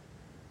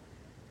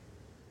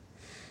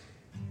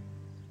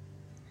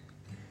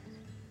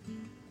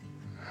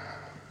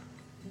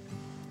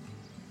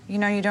 You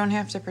know, you don't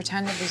have to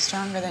pretend to be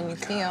stronger than you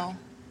feel.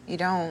 You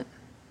don't.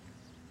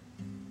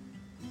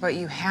 But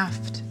you have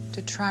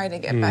to try to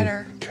get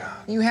better.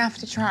 You have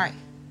to try.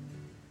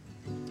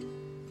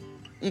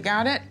 You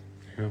got it?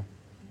 Yeah.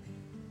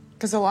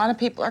 Because a lot of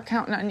people are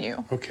counting on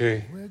you.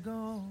 Okay. We're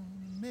gonna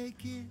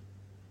make it.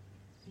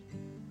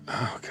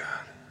 Oh,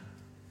 God.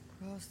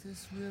 Cross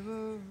this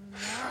river.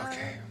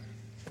 Okay.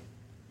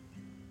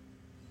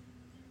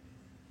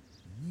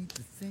 Need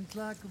to think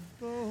like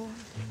a boat.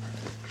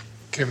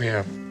 Give me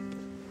up.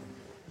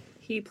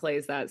 He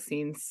plays that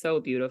scene so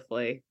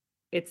beautifully.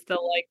 It's the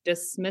like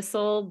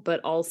dismissal, but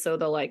also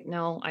the like,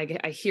 no, I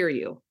hear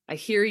you. I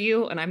hear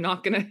you, and I'm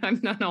not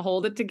gonna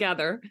hold it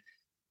together.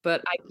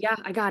 But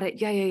I got it.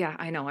 Yeah.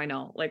 I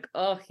know. Like,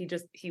 oh,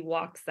 he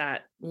walks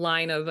that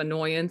line of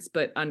annoyance,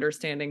 but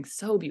understanding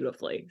so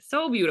beautifully,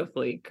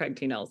 Craig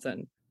T.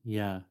 Nelson.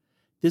 Yeah.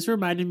 This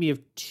reminded me of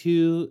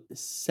two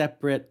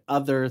separate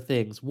other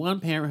things. One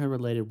parenthood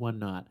related, one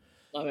not.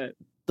 Love it.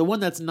 The one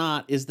that's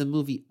not is the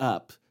movie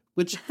Up,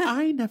 which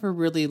I never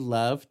really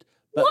loved.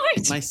 But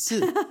what?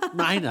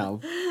 I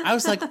know. I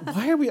was like,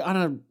 why are we on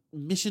a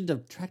mission to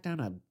track down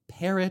a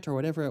parrot or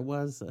whatever it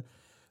was?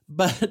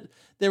 But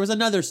there was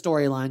another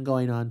storyline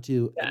going on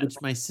too,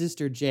 which my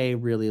sister Jay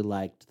really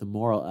liked the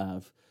moral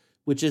of,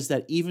 which is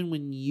that even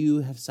when you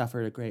have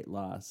suffered a great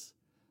loss,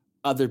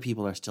 other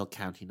people are still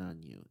counting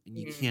on you, and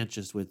you can't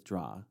just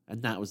withdraw.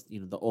 And that was,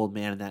 the old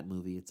man in that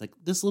movie. It's like,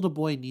 this little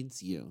boy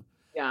needs you.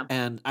 Yeah.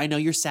 And I know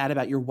you're sad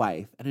about your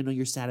wife, and I know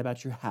you're sad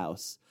about your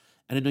house,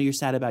 and I know you're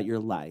sad about your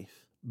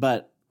life,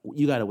 but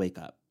you got to wake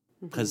up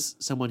because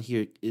someone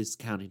here is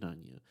counting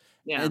on you.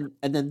 Yeah.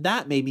 And then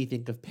that made me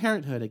think of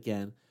Parenthood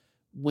again,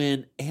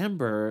 when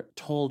Amber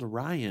told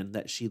Ryan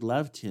that she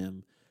loved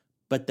him,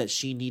 but that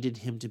she needed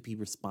him to be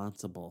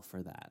responsible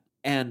for that.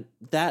 And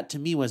that to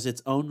me was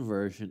its own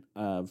version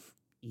of,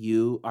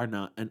 you are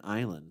not an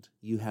island.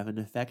 You have an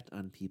effect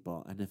on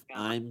people. And if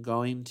I'm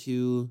going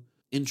to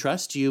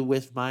entrust you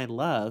with my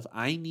love,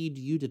 I need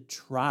you to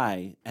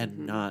try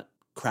and not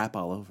crap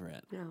all over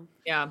it.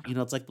 Yeah.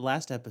 It's like the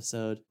last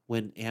episode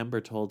when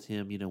Amber told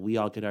him, we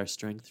all get our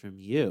strength from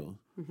you.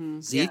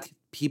 Zeke,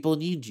 people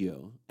need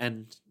you,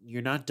 and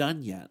you're not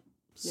done yet.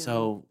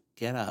 So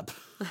get up.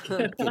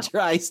 Get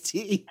your iced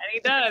tea. And he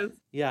does.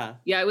 Yeah.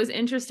 Yeah, it was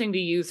interesting to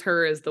use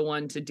her as the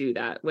one to do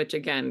that, which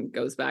again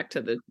goes back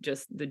to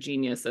the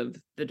genius of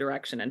the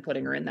direction and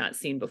putting her in that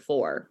scene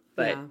before.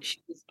 But she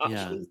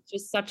was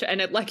just such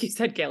and it, like you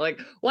said, Kate, like,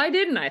 why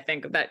didn't I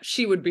think that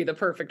she would be the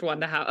perfect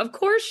one to have? Of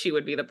course she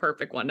would be the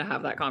perfect one to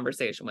have that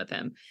conversation with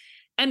him.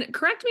 And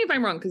correct me if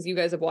I'm wrong, because you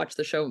guys have watched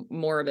the show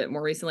more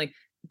recently.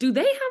 Do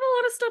they have a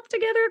lot of stuff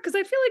together? Because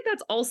I feel like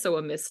that's also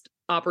a missed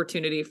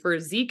opportunity for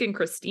Zeke and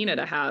Christina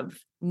to have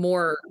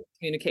more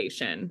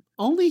communication.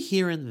 Only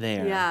here and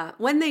there. Yeah.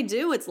 When they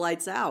do, it's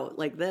lights out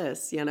like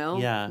this,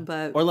 Yeah.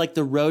 But or like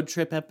the road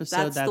trip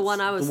episode. That's the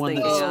one I was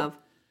thinking of.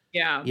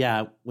 Yeah.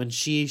 Yeah. When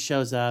she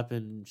shows up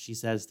and she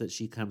says that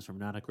she comes from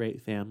not a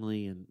great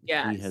family and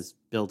he has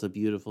built a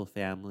beautiful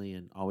family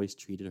and always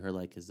treated her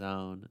like his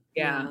own.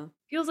 Yeah.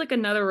 Feels like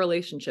another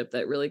relationship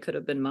that really could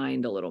have been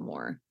mined a little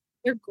more.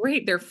 They're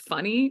great. They're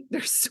funny.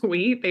 They're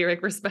sweet. They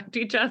like respect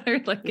each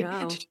other. Like, did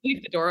you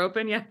leave the door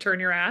open? Yeah,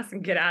 turn your ass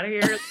and get out of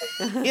here.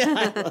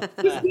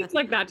 He speaks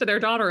like that to their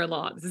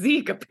daughter-in-law,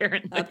 Zeke,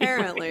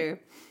 apparently.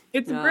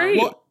 It's great.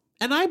 Well,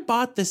 and I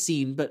bought the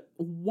scene, but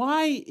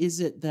why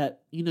is it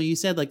that, you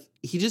said like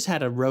he just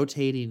had a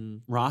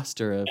rotating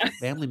roster of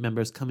family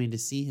members coming to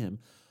see him.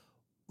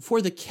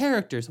 For the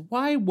characters,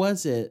 why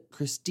was it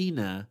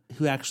Christina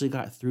who actually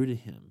got through to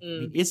him? I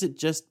mean, is it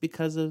just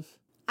because of...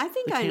 I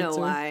think I know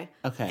why.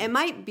 Okay. It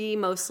might be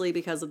mostly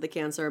because of the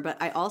cancer,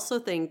 but I also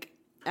think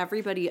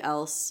everybody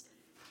else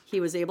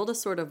he was able to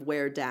sort of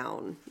wear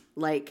down.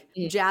 Like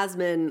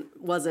Jasmine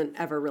wasn't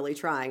ever really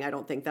trying. I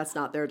don't think that's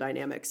not their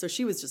dynamic. So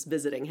she was just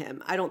visiting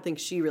him. I don't think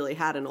she really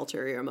had an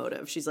ulterior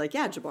motive. She's like,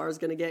 yeah, Jabbar's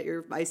going to get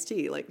your iced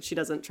tea. Like she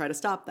doesn't try to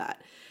stop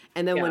that.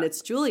 And then when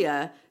it's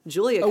Julia comes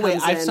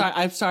in.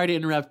 I'm sorry to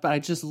interrupt, but I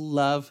just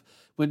love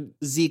when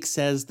Zeke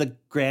says the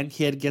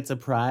grandkid gets a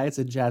prize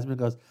and Jasmine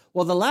goes,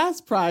 well, the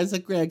last prize the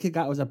grandkid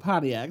got was a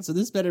Pontiac, so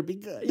this better be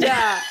good.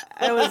 Yeah,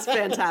 it was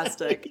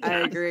fantastic. I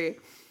agree.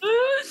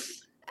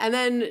 And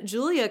then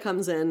Julia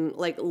comes in,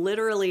 like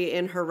literally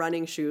in her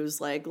running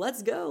shoes, like,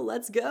 let's go.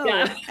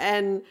 Yeah.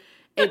 And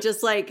it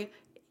just like,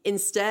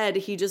 instead,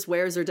 he just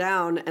wears her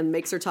down and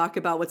makes her talk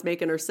about what's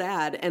making her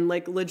sad. And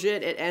like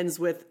legit, it ends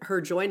with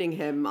her joining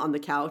him on the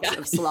couch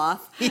of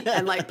sloth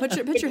and like, put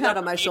your head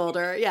on my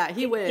shoulder. Yeah,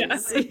 he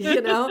wins.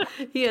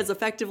 He has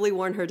effectively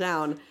worn her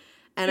down.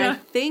 And I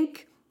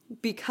think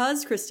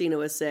because Christina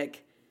was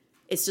sick,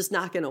 it's just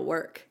not going to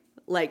work.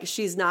 Like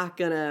she's not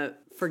going to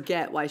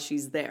forget why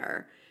she's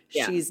there.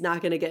 Yeah. She's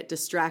not going to get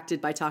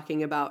distracted by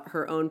talking about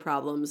her own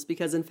problems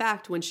because in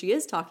fact, when she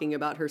is talking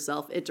about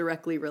herself, it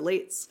directly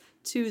relates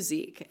to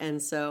Zeke.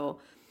 And so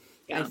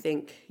I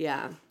think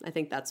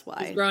that's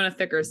why. She's grown a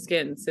thicker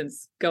skin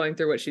since going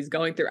through what she's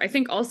going through. I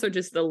think also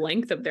just the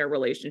length of their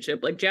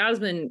relationship. Like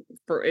Jasmine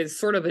is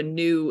sort of a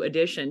new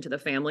addition to the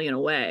family in a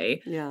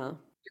way. Yeah.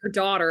 your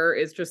daughter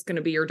is just going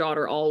to be your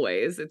daughter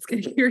always.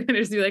 You're going to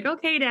just be like,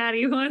 okay,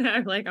 daddy,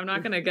 whatever. Like, I'm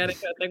not going to get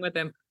into a thing with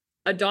him.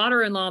 A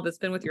daughter-in-law that's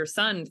been with your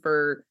son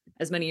for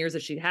as many years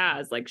as she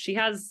has, like, she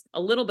has a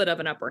little bit of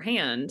an upper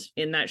hand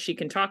in that she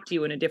can talk to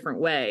you in a different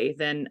way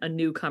than a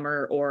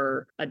newcomer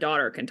or a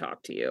daughter can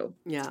talk to you.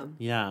 Yeah.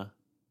 Yeah.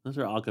 Those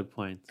are all good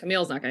points.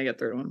 Camille's not going to get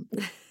through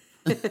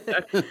to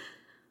him.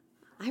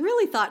 I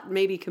really thought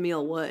maybe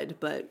Camille would,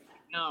 but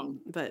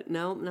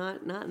no,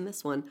 not in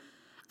this one.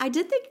 I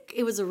did think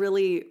it was a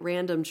really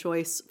random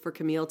choice for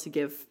Camille to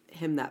give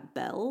him that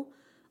bell.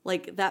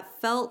 Like,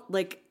 that felt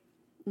like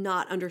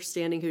not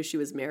understanding who she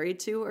was married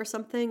to or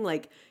something.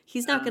 Like,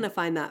 he's not going to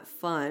find that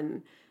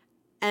fun.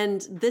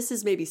 And this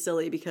is maybe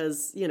silly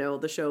because, you know,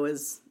 the show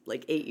is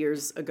like 8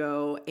 years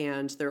ago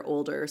and they're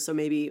older. So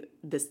maybe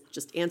this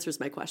just answers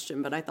my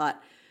question. But I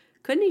thought,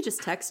 couldn't he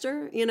just text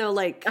her? You know,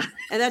 like,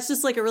 and that's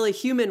just like a really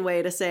human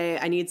way to say,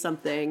 I need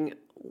something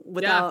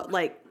without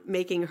like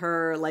making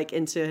her like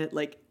into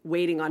like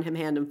waiting on him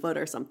hand and foot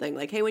or something.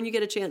 Like, hey, when you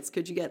get a chance,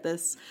 could you get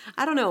this?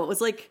 I don't know. It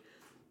was like,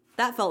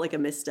 that felt like a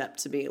misstep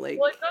to me. Like,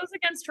 well, it goes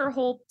against her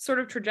whole sort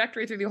of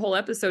trajectory through the whole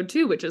episode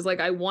too, which is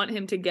like, I want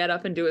him to get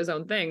up and do his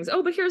own things.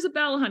 Oh, but here's a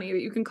bell, honey, that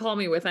you can call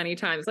me with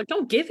anytime. It's like,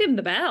 don't give him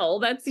the bell.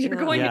 That's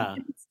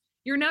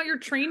you're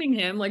training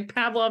him like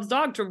Pavlov's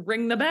dog to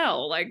ring the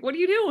bell. Like, what are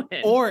you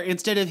doing? Or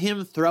instead of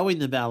him throwing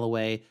the bell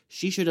away,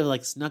 she should have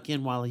like snuck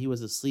in while he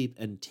was asleep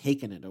and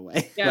taken it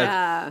away.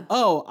 Yeah. Like,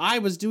 oh, I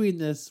was doing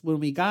this when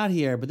we got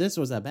here, but this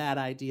was a bad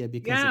idea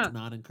because it's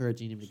not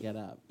encouraging him to get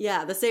up.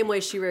 Yeah, the same way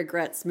she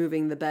regrets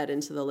moving the bed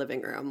into the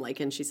living room, like,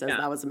 and she says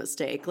that was a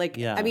mistake. Like,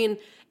 I mean,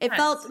 it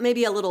felt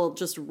maybe a little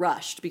just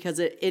rushed because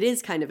it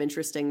is kind of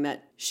interesting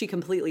that she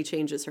completely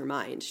changes her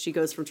mind. She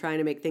goes from trying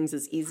to make things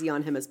as easy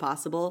on him as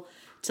possible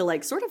to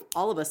like sort of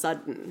all of a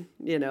sudden,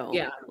 you know,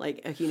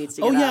 like he needs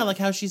to get up. Like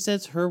how she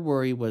says her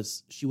worry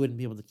was she wouldn't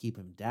be able to keep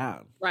him down.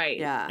 Right.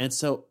 Yeah. And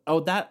so,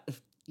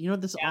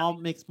 this all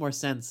makes more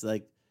sense.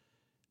 Like,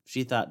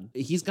 she thought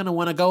he's going to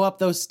want to go up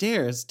those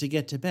stairs to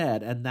get to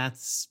bed, and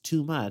that's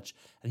too much.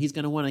 And he's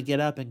going to want to get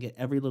up and get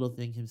every little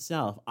thing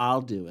himself.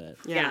 I'll do it.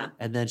 Yeah.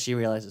 And then she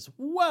realizes,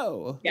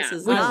 whoa. Yeah.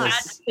 This is Which not.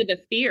 adds to the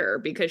fear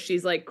because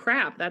she's like,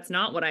 crap, that's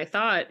not what I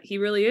thought. He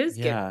really is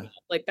getting up.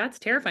 Like, that's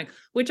terrifying.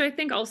 Which I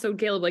think also,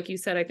 Caleb, like you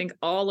said, I think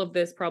all of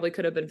this probably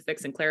could have been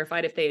fixed and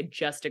clarified if they had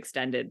just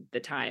extended the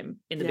time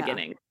in the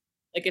beginning.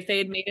 Like, if they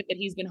had made it that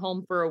he's been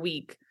home for a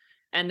week,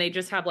 and they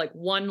just have like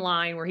one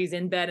line where he's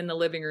in bed in the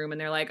living room and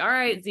they're like, all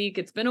right, Zeke,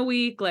 it's been a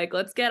week. Like,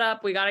 let's get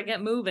up. We got to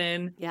get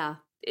moving. Yeah.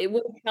 It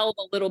would have held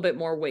a little bit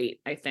more weight,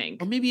 I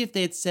think. Or maybe if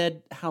they had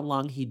said how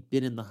long he'd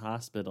been in the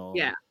hospital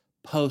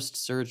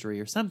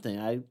post-surgery or something.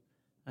 I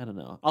don't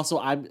know. Also,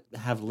 I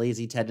have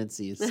lazy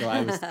tendencies, so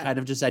I was kind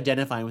of just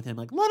identifying with him.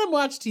 Like, let him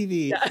watch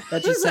TV. Yeah.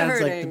 That just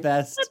sounds like the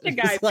best. That's the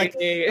guy. Like,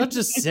 don't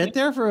just sit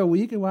there for a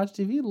week and watch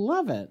TV.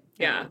 Love it.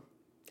 Yeah.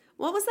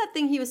 What was that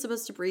thing he was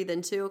supposed to breathe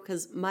into?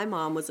 Because my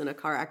mom was in a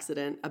car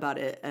accident about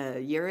a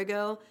year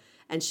ago,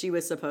 and she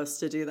was supposed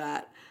to do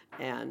that.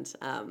 And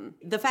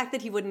the fact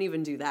that he wouldn't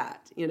even do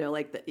that, you know,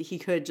 like he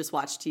could just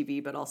watch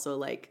TV, but also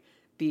like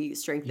be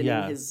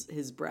strengthening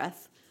his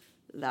breath.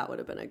 That would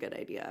have been a good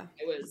idea.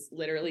 I was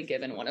literally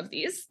given one of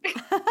these.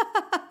 Man.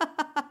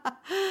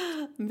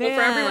 But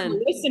for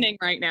everyone listening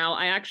right now,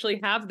 I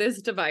actually have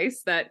this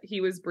device that he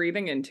was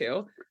breathing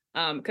into.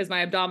 Because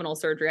my abdominal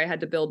surgery, I had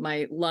to build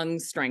my lung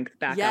strength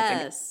back up.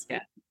 Yes. So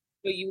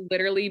you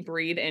literally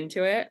breathe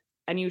into it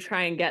and you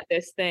try and get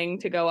this thing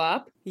to go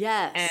up.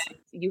 Yes. And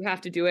you have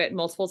to do it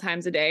multiple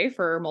times a day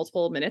for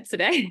multiple minutes a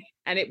day.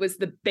 And it was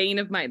the bane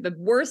of the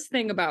worst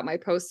thing about my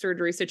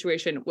post-surgery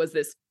situation was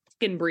this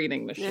fucking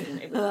breathing machine.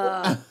 It was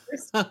the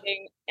worst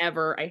thing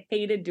ever. I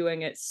hated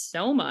doing it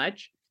so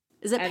much.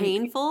 Is it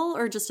painful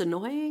or just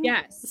annoying?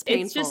 Yes. It's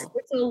painful.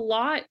 It's a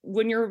lot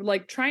when you're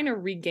like trying to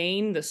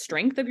regain the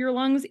strength of your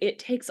lungs. It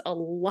takes a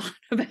lot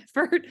of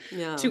effort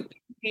to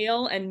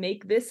inhale and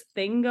make this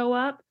thing go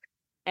up.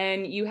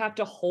 And you have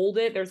to hold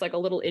it. There's like a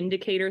little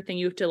indicator thing.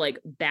 You have to like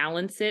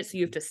balance it. So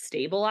you have to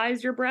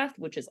stabilize your breath,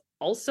 which is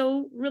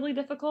also really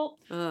difficult.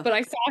 But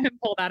I saw him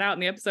pull that out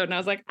in the episode and I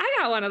was like, I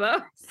got one of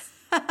those.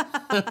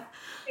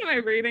 My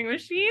breathing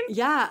machine.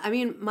 Yeah, I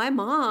mean, my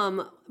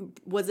mom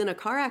was in a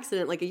car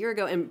accident like a year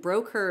ago and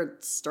broke her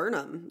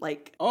sternum.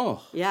 Like,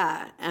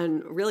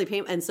 and really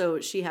painful. And so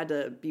she had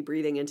to be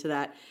breathing into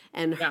that.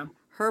 And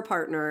her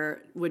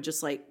partner would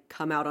just like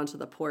come out onto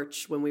the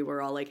porch when we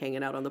were all like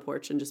hanging out on the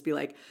porch and just be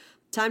like,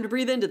 time to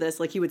breathe into this.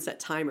 Like, he would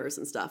set timers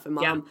and stuff.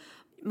 And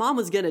mom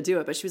was going to do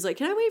it, but she was like,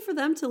 can I wait for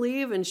them to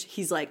leave? And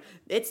he's like,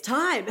 it's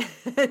time.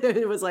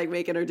 It was like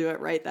making her do it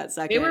right that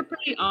second. They were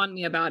pretty on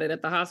me about it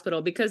at the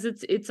hospital because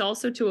it's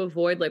also to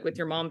avoid, like with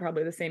your mom,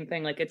 probably the same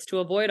thing. Like, it's to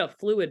avoid a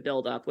fluid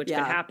buildup, which could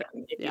happen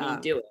if you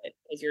don't do it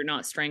because you're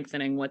not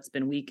strengthening what's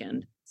been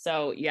weakened.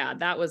 So yeah,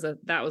 that was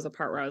a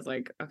part where I was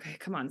like, okay,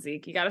 come on,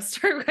 Zeke, you got to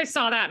start. I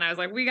saw that and I was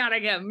like, we got to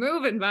get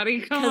moving,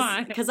 buddy. Come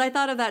on. Because I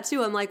thought of that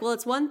too. I'm like, well,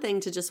 it's one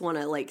thing to just want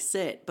to like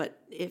sit, but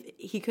if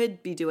he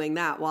could be doing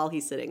that while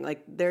he's sitting,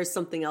 like there's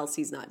something else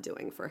he's not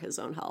doing for his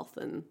own health,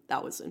 and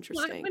that was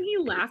interesting. When he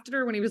laughed at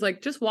her when he was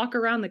like, just walk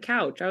around the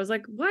couch, I was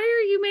like, why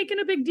are you making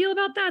a big deal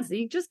about that,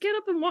 Zeke? Just get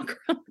up and walk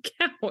around the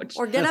couch,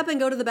 or get up and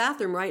go to the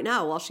bathroom right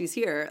now while she's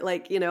here.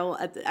 Like, you know,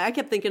 I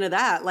kept thinking of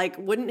that. Like,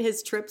 wouldn't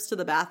his trips to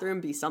the bathroom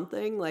be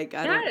something? Like,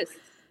 yes,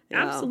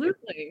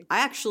 absolutely. I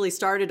actually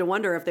started to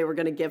wonder if they were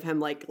going to give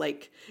him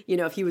like, you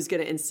know, if he was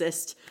going to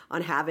insist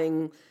on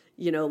having,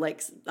 you know,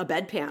 like a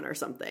bedpan or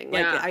something.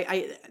 Like,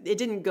 it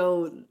didn't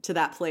go to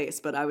that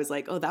place, but I was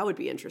like, oh, that would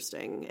be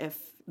interesting if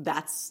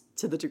that's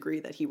to the degree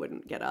that he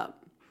wouldn't get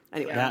up.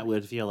 Anyway, that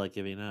would feel like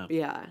giving up.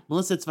 Yeah.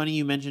 Melissa, it's funny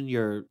you mentioned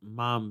your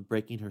mom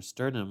breaking her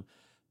sternum,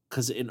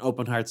 because in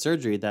open heart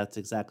surgery, that's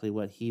exactly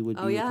what he would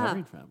be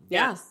recovering from.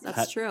 Yeah,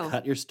 that's true.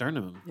 Cut your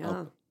sternum. Yeah.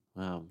 Oh,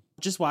 wow.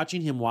 Just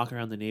watching him walk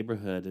around the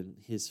neighborhood and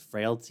his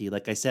frailty.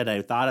 Like I said,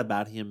 I thought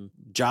about him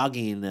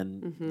jogging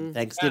and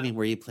Thanksgiving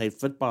where he played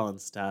football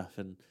and stuff,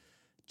 and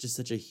just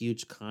such a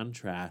huge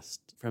contrast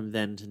from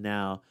then to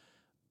now.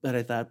 But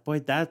I thought, boy,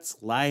 that's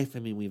life. I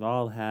mean, we've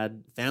all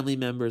had family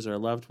members or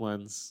loved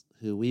ones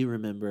who we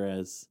remember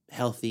as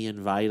healthy and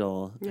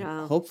vital. Yeah.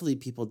 And hopefully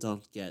people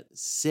don't get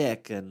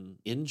sick and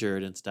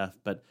injured and stuff,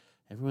 but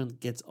everyone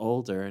gets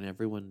older and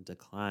everyone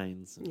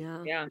declines.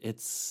 Yeah.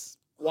 It's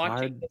watching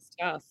hard. this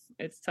stuff.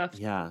 It's tough.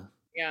 Yeah.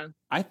 Yeah.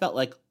 I felt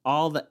like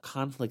all the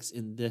conflicts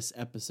in this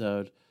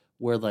episode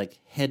were like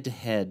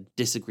head-to-head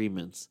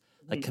disagreements.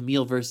 Like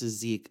Camille versus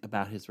Zeke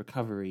about his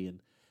recovery,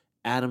 and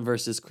Adam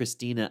versus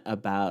Christina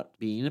about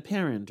being a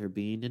parent or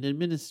being an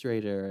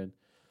administrator, and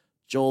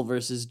Joel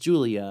versus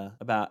Julia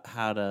about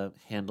how to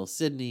handle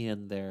Sydney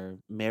and their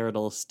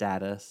marital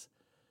status.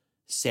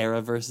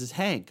 Sarah versus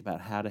Hank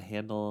about how to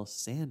handle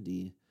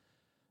Sandy.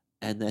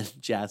 And then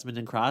Jasmine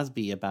and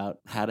Crosby about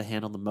how to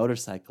handle the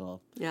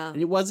motorcycle. Yeah.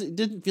 And it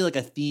didn't feel like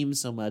a theme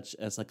so much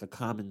as like a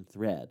common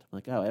thread.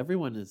 Like, oh,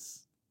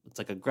 it's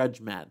like a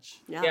grudge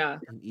match. Yeah.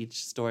 In each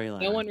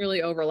storyline. No one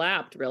really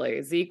overlapped, really.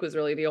 Zeke was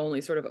really the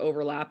only sort of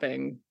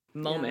overlapping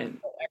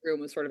moment. Everyone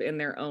was sort of in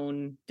their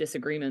own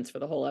disagreements for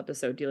the whole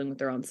episode, dealing with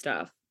their own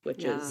stuff,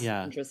 which is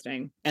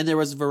interesting. And there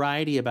was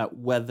variety about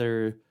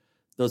whether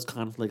those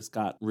conflicts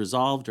got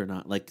resolved or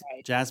not. Like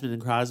Jasmine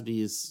and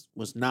Crosby's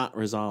was not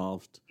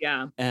resolved.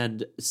 Yeah.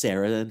 And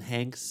Sarah and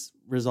Hank's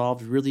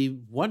resolved really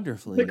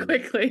wonderfully.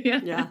 Quickly,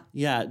 yeah.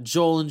 Yeah,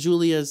 Joel and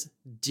Julia's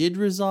did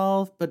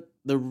resolve, but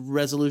the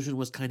resolution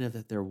was kind of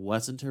that there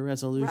wasn't a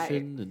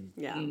resolution.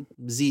 And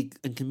Zeke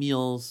and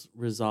Camille's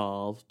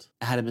resolved.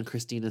 Adam and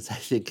Christina's, I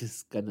think,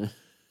 is gonna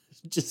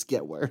just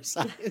get worse.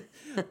 I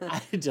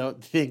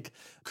don't think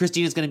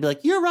Christina's gonna be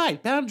like, you're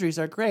right, boundaries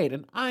are great,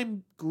 and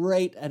I'm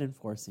great at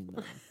enforcing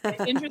them.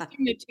 It's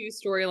interesting, the two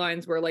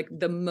storylines where like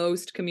the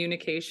most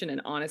communication and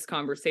honest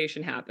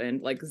conversation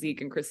happened, like Zeke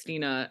and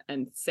Christina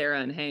and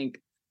Sarah and Hank.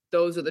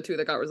 Those are the two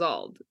that got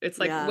resolved. It's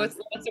like, what's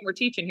the lesson we're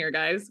teaching here,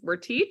 guys? We're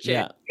teaching.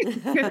 Yeah.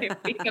 If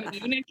we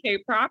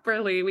communicate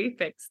properly, we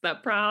fix the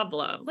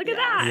problem. Look at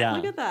that. Yeah.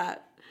 Look at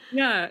that.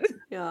 Yeah.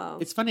 Yeah.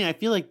 It's funny. I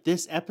feel like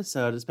this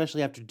episode,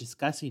 especially after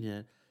discussing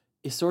it,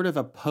 is sort of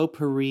a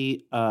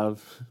potpourri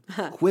of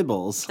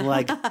quibbles.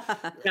 Like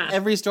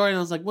every story, and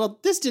I was like, well,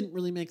 this didn't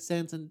really make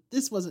sense, and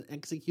this wasn't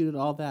executed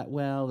all that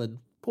well, and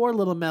poor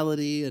little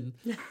Melody, and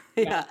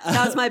that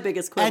was my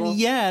biggest quibble. And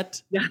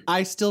yet,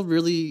 I still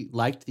really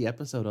liked the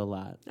episode a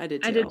lot. I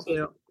did too. I did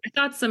too. I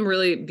thought some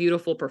really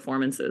beautiful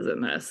performances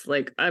in this.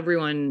 Like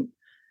everyone,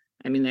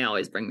 I mean, they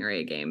always bring their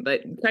A game, but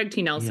Craig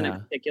T. Nelson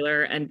in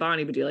particular and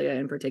Bonnie Bedelia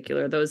in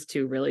particular, those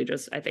two really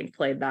just, I think,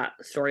 played that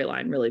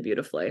storyline really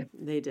beautifully.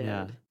 They did.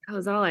 Yeah. That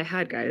was all I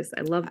had, guys.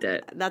 I loved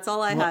it. That's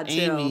all I had too.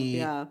 Amy,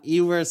 yeah.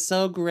 You were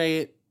so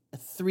great. A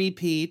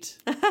three-peat.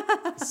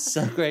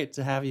 So great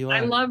to have you on.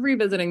 I love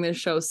revisiting this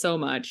show so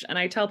much. And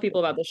I tell people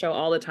about the show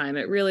all the time.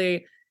 It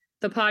really,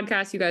 the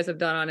podcast you guys have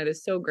done on it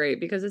is so great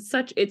because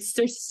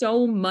there's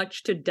so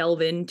much to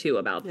delve into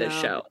about this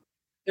show.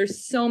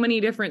 There's so many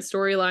different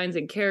storylines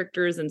and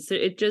characters, and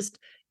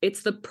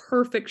it's the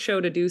perfect show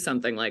to do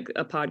something like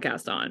a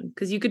podcast on,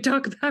 because you could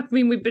talk about, I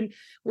mean,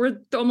 we're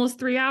almost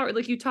 3 hours,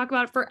 like you talk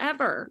about it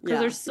forever because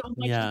there's so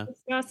much to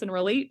discuss and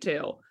relate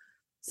to.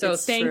 So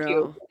thank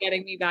you for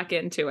getting me back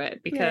into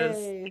it, because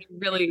I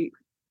really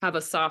have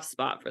a soft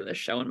spot for this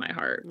show in my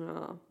heart.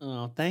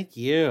 Oh, thank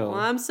you. Well,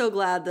 I'm so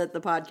glad that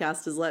the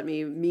podcast has let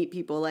me meet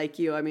people like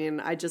you. I mean,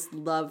 I just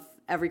love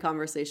every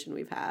conversation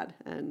we've had,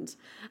 and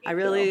I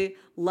really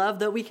love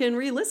that we can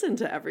re-listen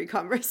to every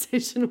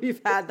conversation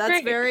we've had.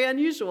 That's very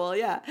unusual.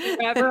 Yeah.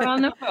 Forever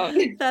on the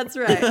phone. That's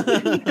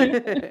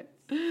right.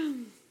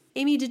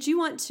 Amy, did you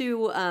want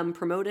to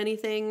promote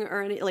anything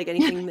or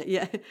anything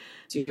that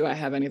Do I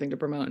have anything to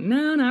promote?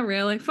 No, not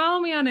really. Follow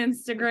me on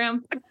Instagram.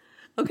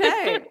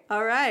 Okay.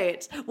 All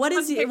right. What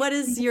is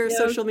your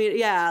social media?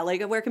 Yeah.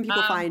 Like, where can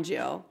people find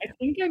you? I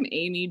think I'm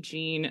Amy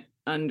Jean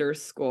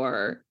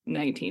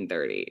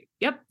 _1930.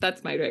 Yep.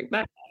 That's my big.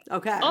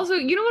 Okay. Also,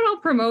 you know what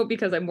I'll promote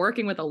because I'm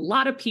working with a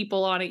lot of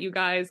people on it, you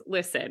guys.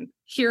 Listen,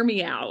 hear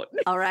me out.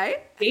 All right.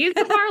 Days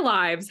of Our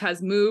Lives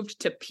has moved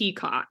to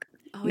Peacock.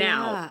 Oh,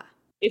 now, yeah.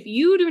 if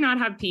you do not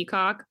have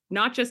Peacock,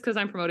 not just because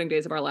I'm promoting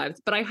Days of Our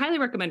Lives, but I highly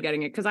recommend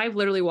getting it because I've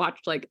literally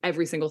watched like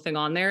every single thing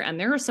on there. And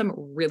there are some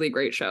really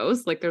great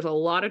shows. Like there's a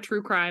lot of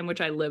true crime, which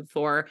I live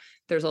for.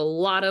 There's a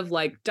lot of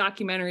like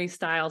documentary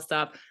style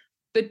stuff.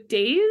 But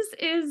Days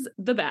is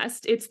the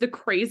best. It's the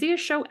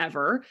craziest show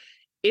ever.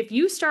 If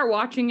you start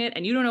watching it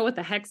and you don't know what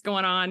the heck's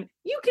going on,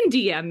 you can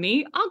DM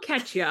me. I'll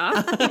catch you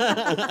up.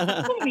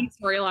 So many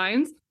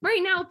storylines. Right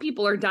now,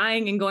 people are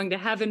dying and going to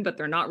heaven, but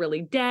they're not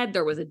really dead.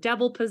 There was a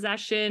devil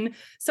possession.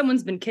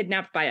 Someone's been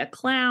kidnapped by a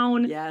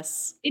clown.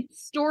 Yes.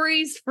 It's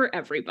stories for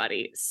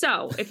everybody.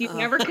 So if you've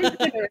never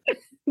considered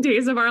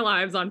Days of Our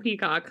Lives on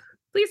Peacock,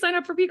 please sign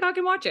up for Peacock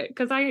and watch it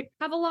because I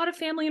have a lot of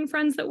family and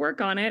friends that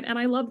work on it and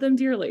I love them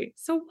dearly.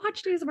 So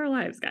watch Days of Our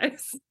Lives,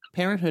 guys.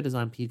 Parenthood is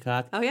on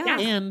Peacock. Oh, yeah.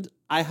 And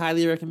I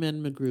highly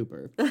recommend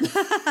MacGruber. Watch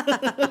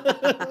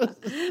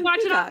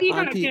it on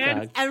Peacock,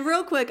 kids. And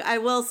real quick, I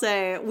will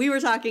say, we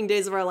were talking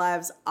Days of Our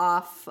Lives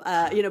off,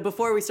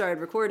 before we started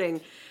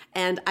recording.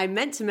 And I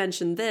meant to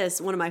mention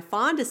this. One of my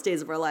fondest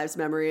Days of Our Lives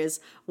memories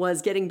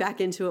was getting back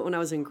into it when I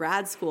was in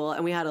grad school.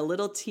 And we had a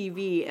little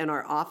TV in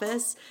our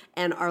office.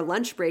 And our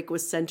lunch break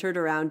was centered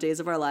around Days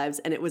of Our Lives.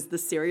 And it was the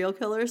serial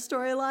killer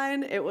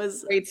storyline. It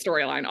was great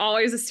storyline.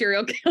 Always a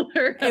serial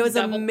killer. It was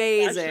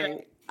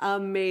amazing.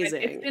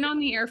 Amazing. It's been on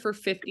the air for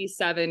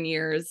 57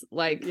 years.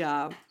 Like,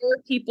 yeah, there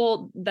are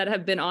people that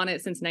have been on it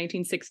since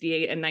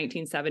 1968 and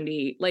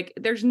 1970. Like,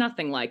 there's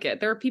nothing like it.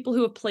 There are people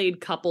who have played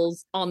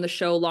couples on the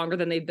show longer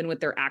than they've been with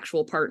their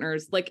actual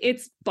partners. Like,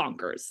 it's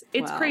bonkers.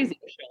 It's crazy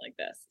to show like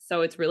this.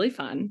 So it's really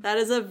fun. That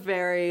is a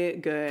very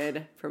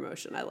good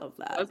promotion. I love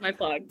that. That was my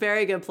plug.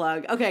 Very good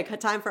plug. Okay,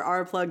 time for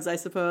our plugs, I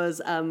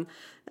suppose.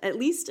 At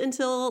least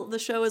until the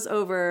show is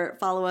over,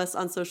 follow us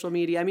on social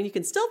media. I mean, you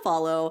can still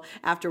follow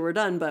after we're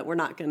done, but we're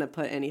not going to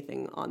put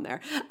anything on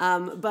there.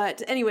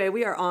 But anyway,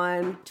 we are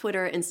on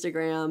Twitter,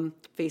 Instagram,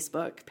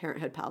 Facebook,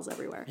 Parenthood Pals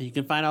everywhere. And you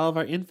can find all of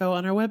our info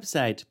on our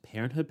website,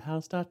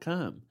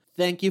 parenthoodpals.com.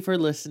 Thank you for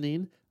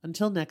listening.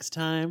 Until next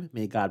time,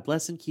 may God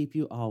bless and keep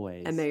you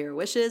always. And may your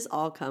wishes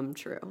all come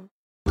true.